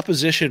the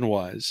supposition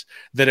was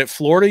that at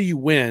Florida you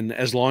win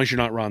as long as you're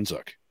not Ron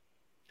Zook.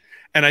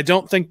 And I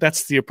don't think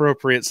that's the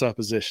appropriate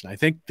supposition. I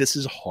think this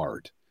is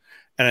hard.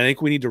 And I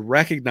think we need to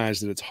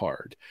recognize that it's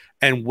hard.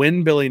 And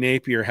when Billy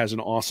Napier has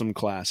an awesome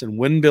class, and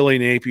when Billy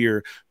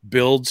Napier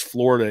builds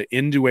Florida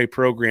into a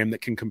program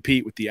that can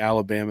compete with the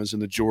Alabamas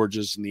and the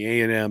Georgias and the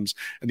A&Ms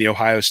and the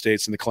Ohio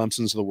States and the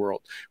Clemsons of the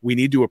world, we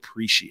need to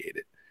appreciate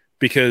it.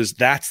 Because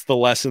that's the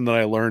lesson that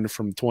I learned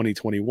from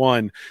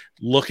 2021,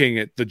 looking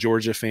at the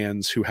Georgia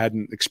fans who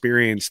hadn't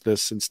experienced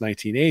this since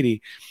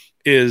 1980,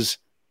 is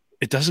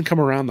it doesn't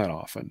come around that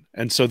often.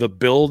 And so the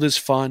build is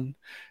fun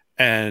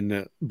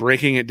and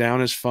breaking it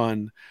down is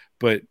fun.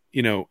 But,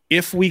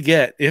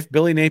 if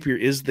Billy Napier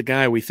is the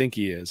guy we think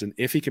he is, and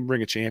if he can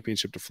bring a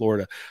championship to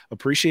Florida,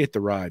 appreciate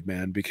the ride,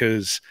 man,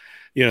 because,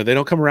 they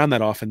don't come around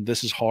that often.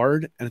 This is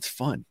hard and it's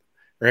fun.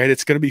 Right?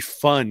 It's going to be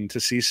fun to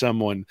see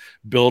someone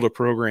build a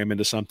program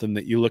into something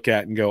that you look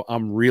at and go,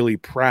 I'm really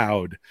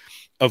proud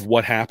of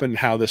what happened,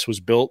 how this was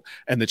built,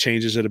 and the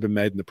changes that have been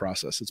made in the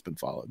process that's been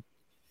followed.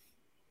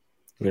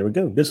 There we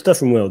go. Good stuff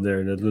from Will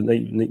there.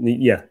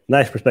 Yeah,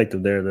 nice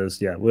perspective there. Let's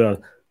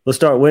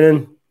start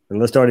winning and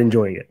let's start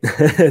enjoying it.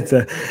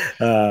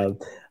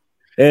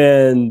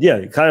 And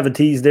yeah, kind of a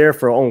tease there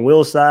for on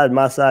Will's side,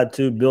 my side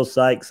too. Bill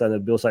Sykes. I know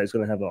Bill Sykes is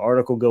going to have an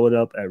article going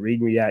up at Read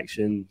and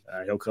Reaction.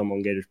 He'll come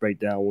on Gators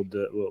Breakdown.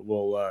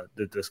 We'll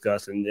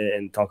discuss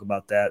and talk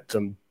about that.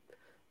 Some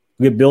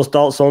get Bill's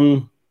thoughts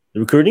on the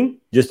recruiting,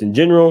 just in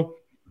general.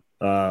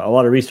 A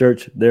lot of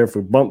research there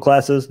for bump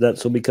classes.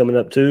 That's will be coming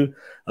up too.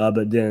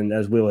 But then,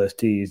 as Will has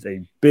teased,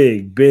 a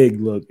big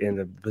look in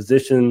the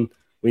position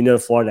we know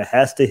Florida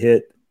has to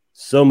hit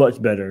so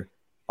much better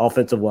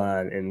offensive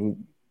line.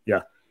 And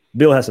yeah,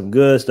 Bill has some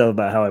good stuff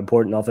about how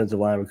important offensive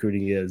line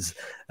recruiting is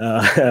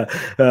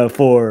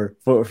for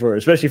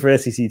especially for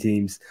SEC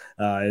teams.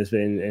 It's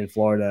been in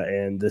Florida,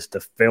 and just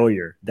the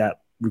failure that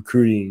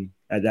recruiting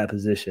at that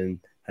position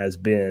has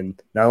been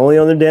not only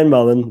under Dan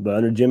Mullen but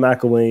under Jim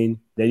McElwain,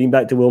 dating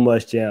back to Will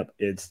Muschamp.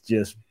 It's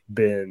just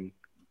been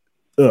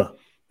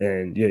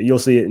and yeah, you'll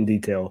see it in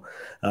detail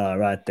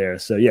right there.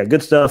 So yeah,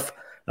 good stuff.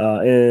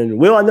 And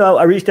Will, I know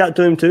I reached out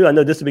to him too. I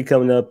know this will be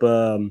coming up.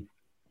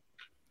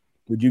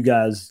 Would you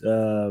guys,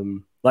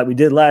 like we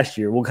did last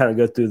year, we'll kind of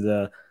go through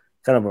the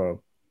kind of a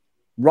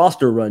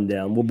roster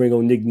rundown. We'll bring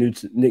on Nick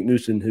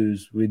Newsom,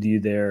 who's with you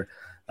there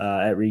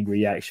at Read and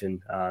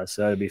Reaction.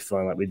 So it'll be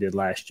fun like we did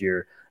last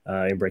year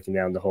in breaking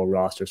down the whole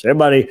roster. So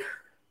everybody,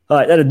 all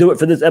right, that'll do it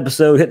for this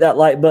episode. Hit that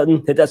like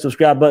button, hit that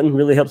subscribe button.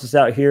 Really helps us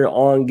out here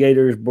on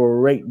Gators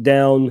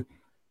Breakdown.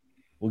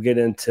 We'll get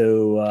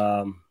into,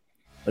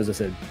 as I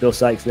said, Bill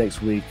Sykes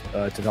next week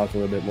to talk a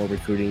little bit more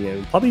recruiting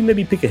and probably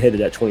maybe pick ahead of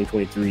that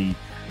 2023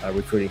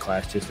 recruiting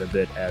class just a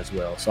bit as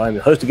well. So I'm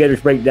the host of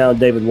Gators Breakdown,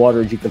 David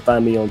Waters. You can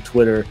find me on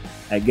Twitter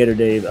at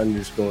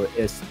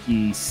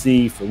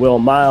GatorDave_SEC. For Will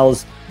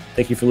Miles,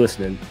 thank you for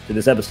listening to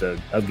this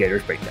episode of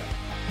Gators Breakdown.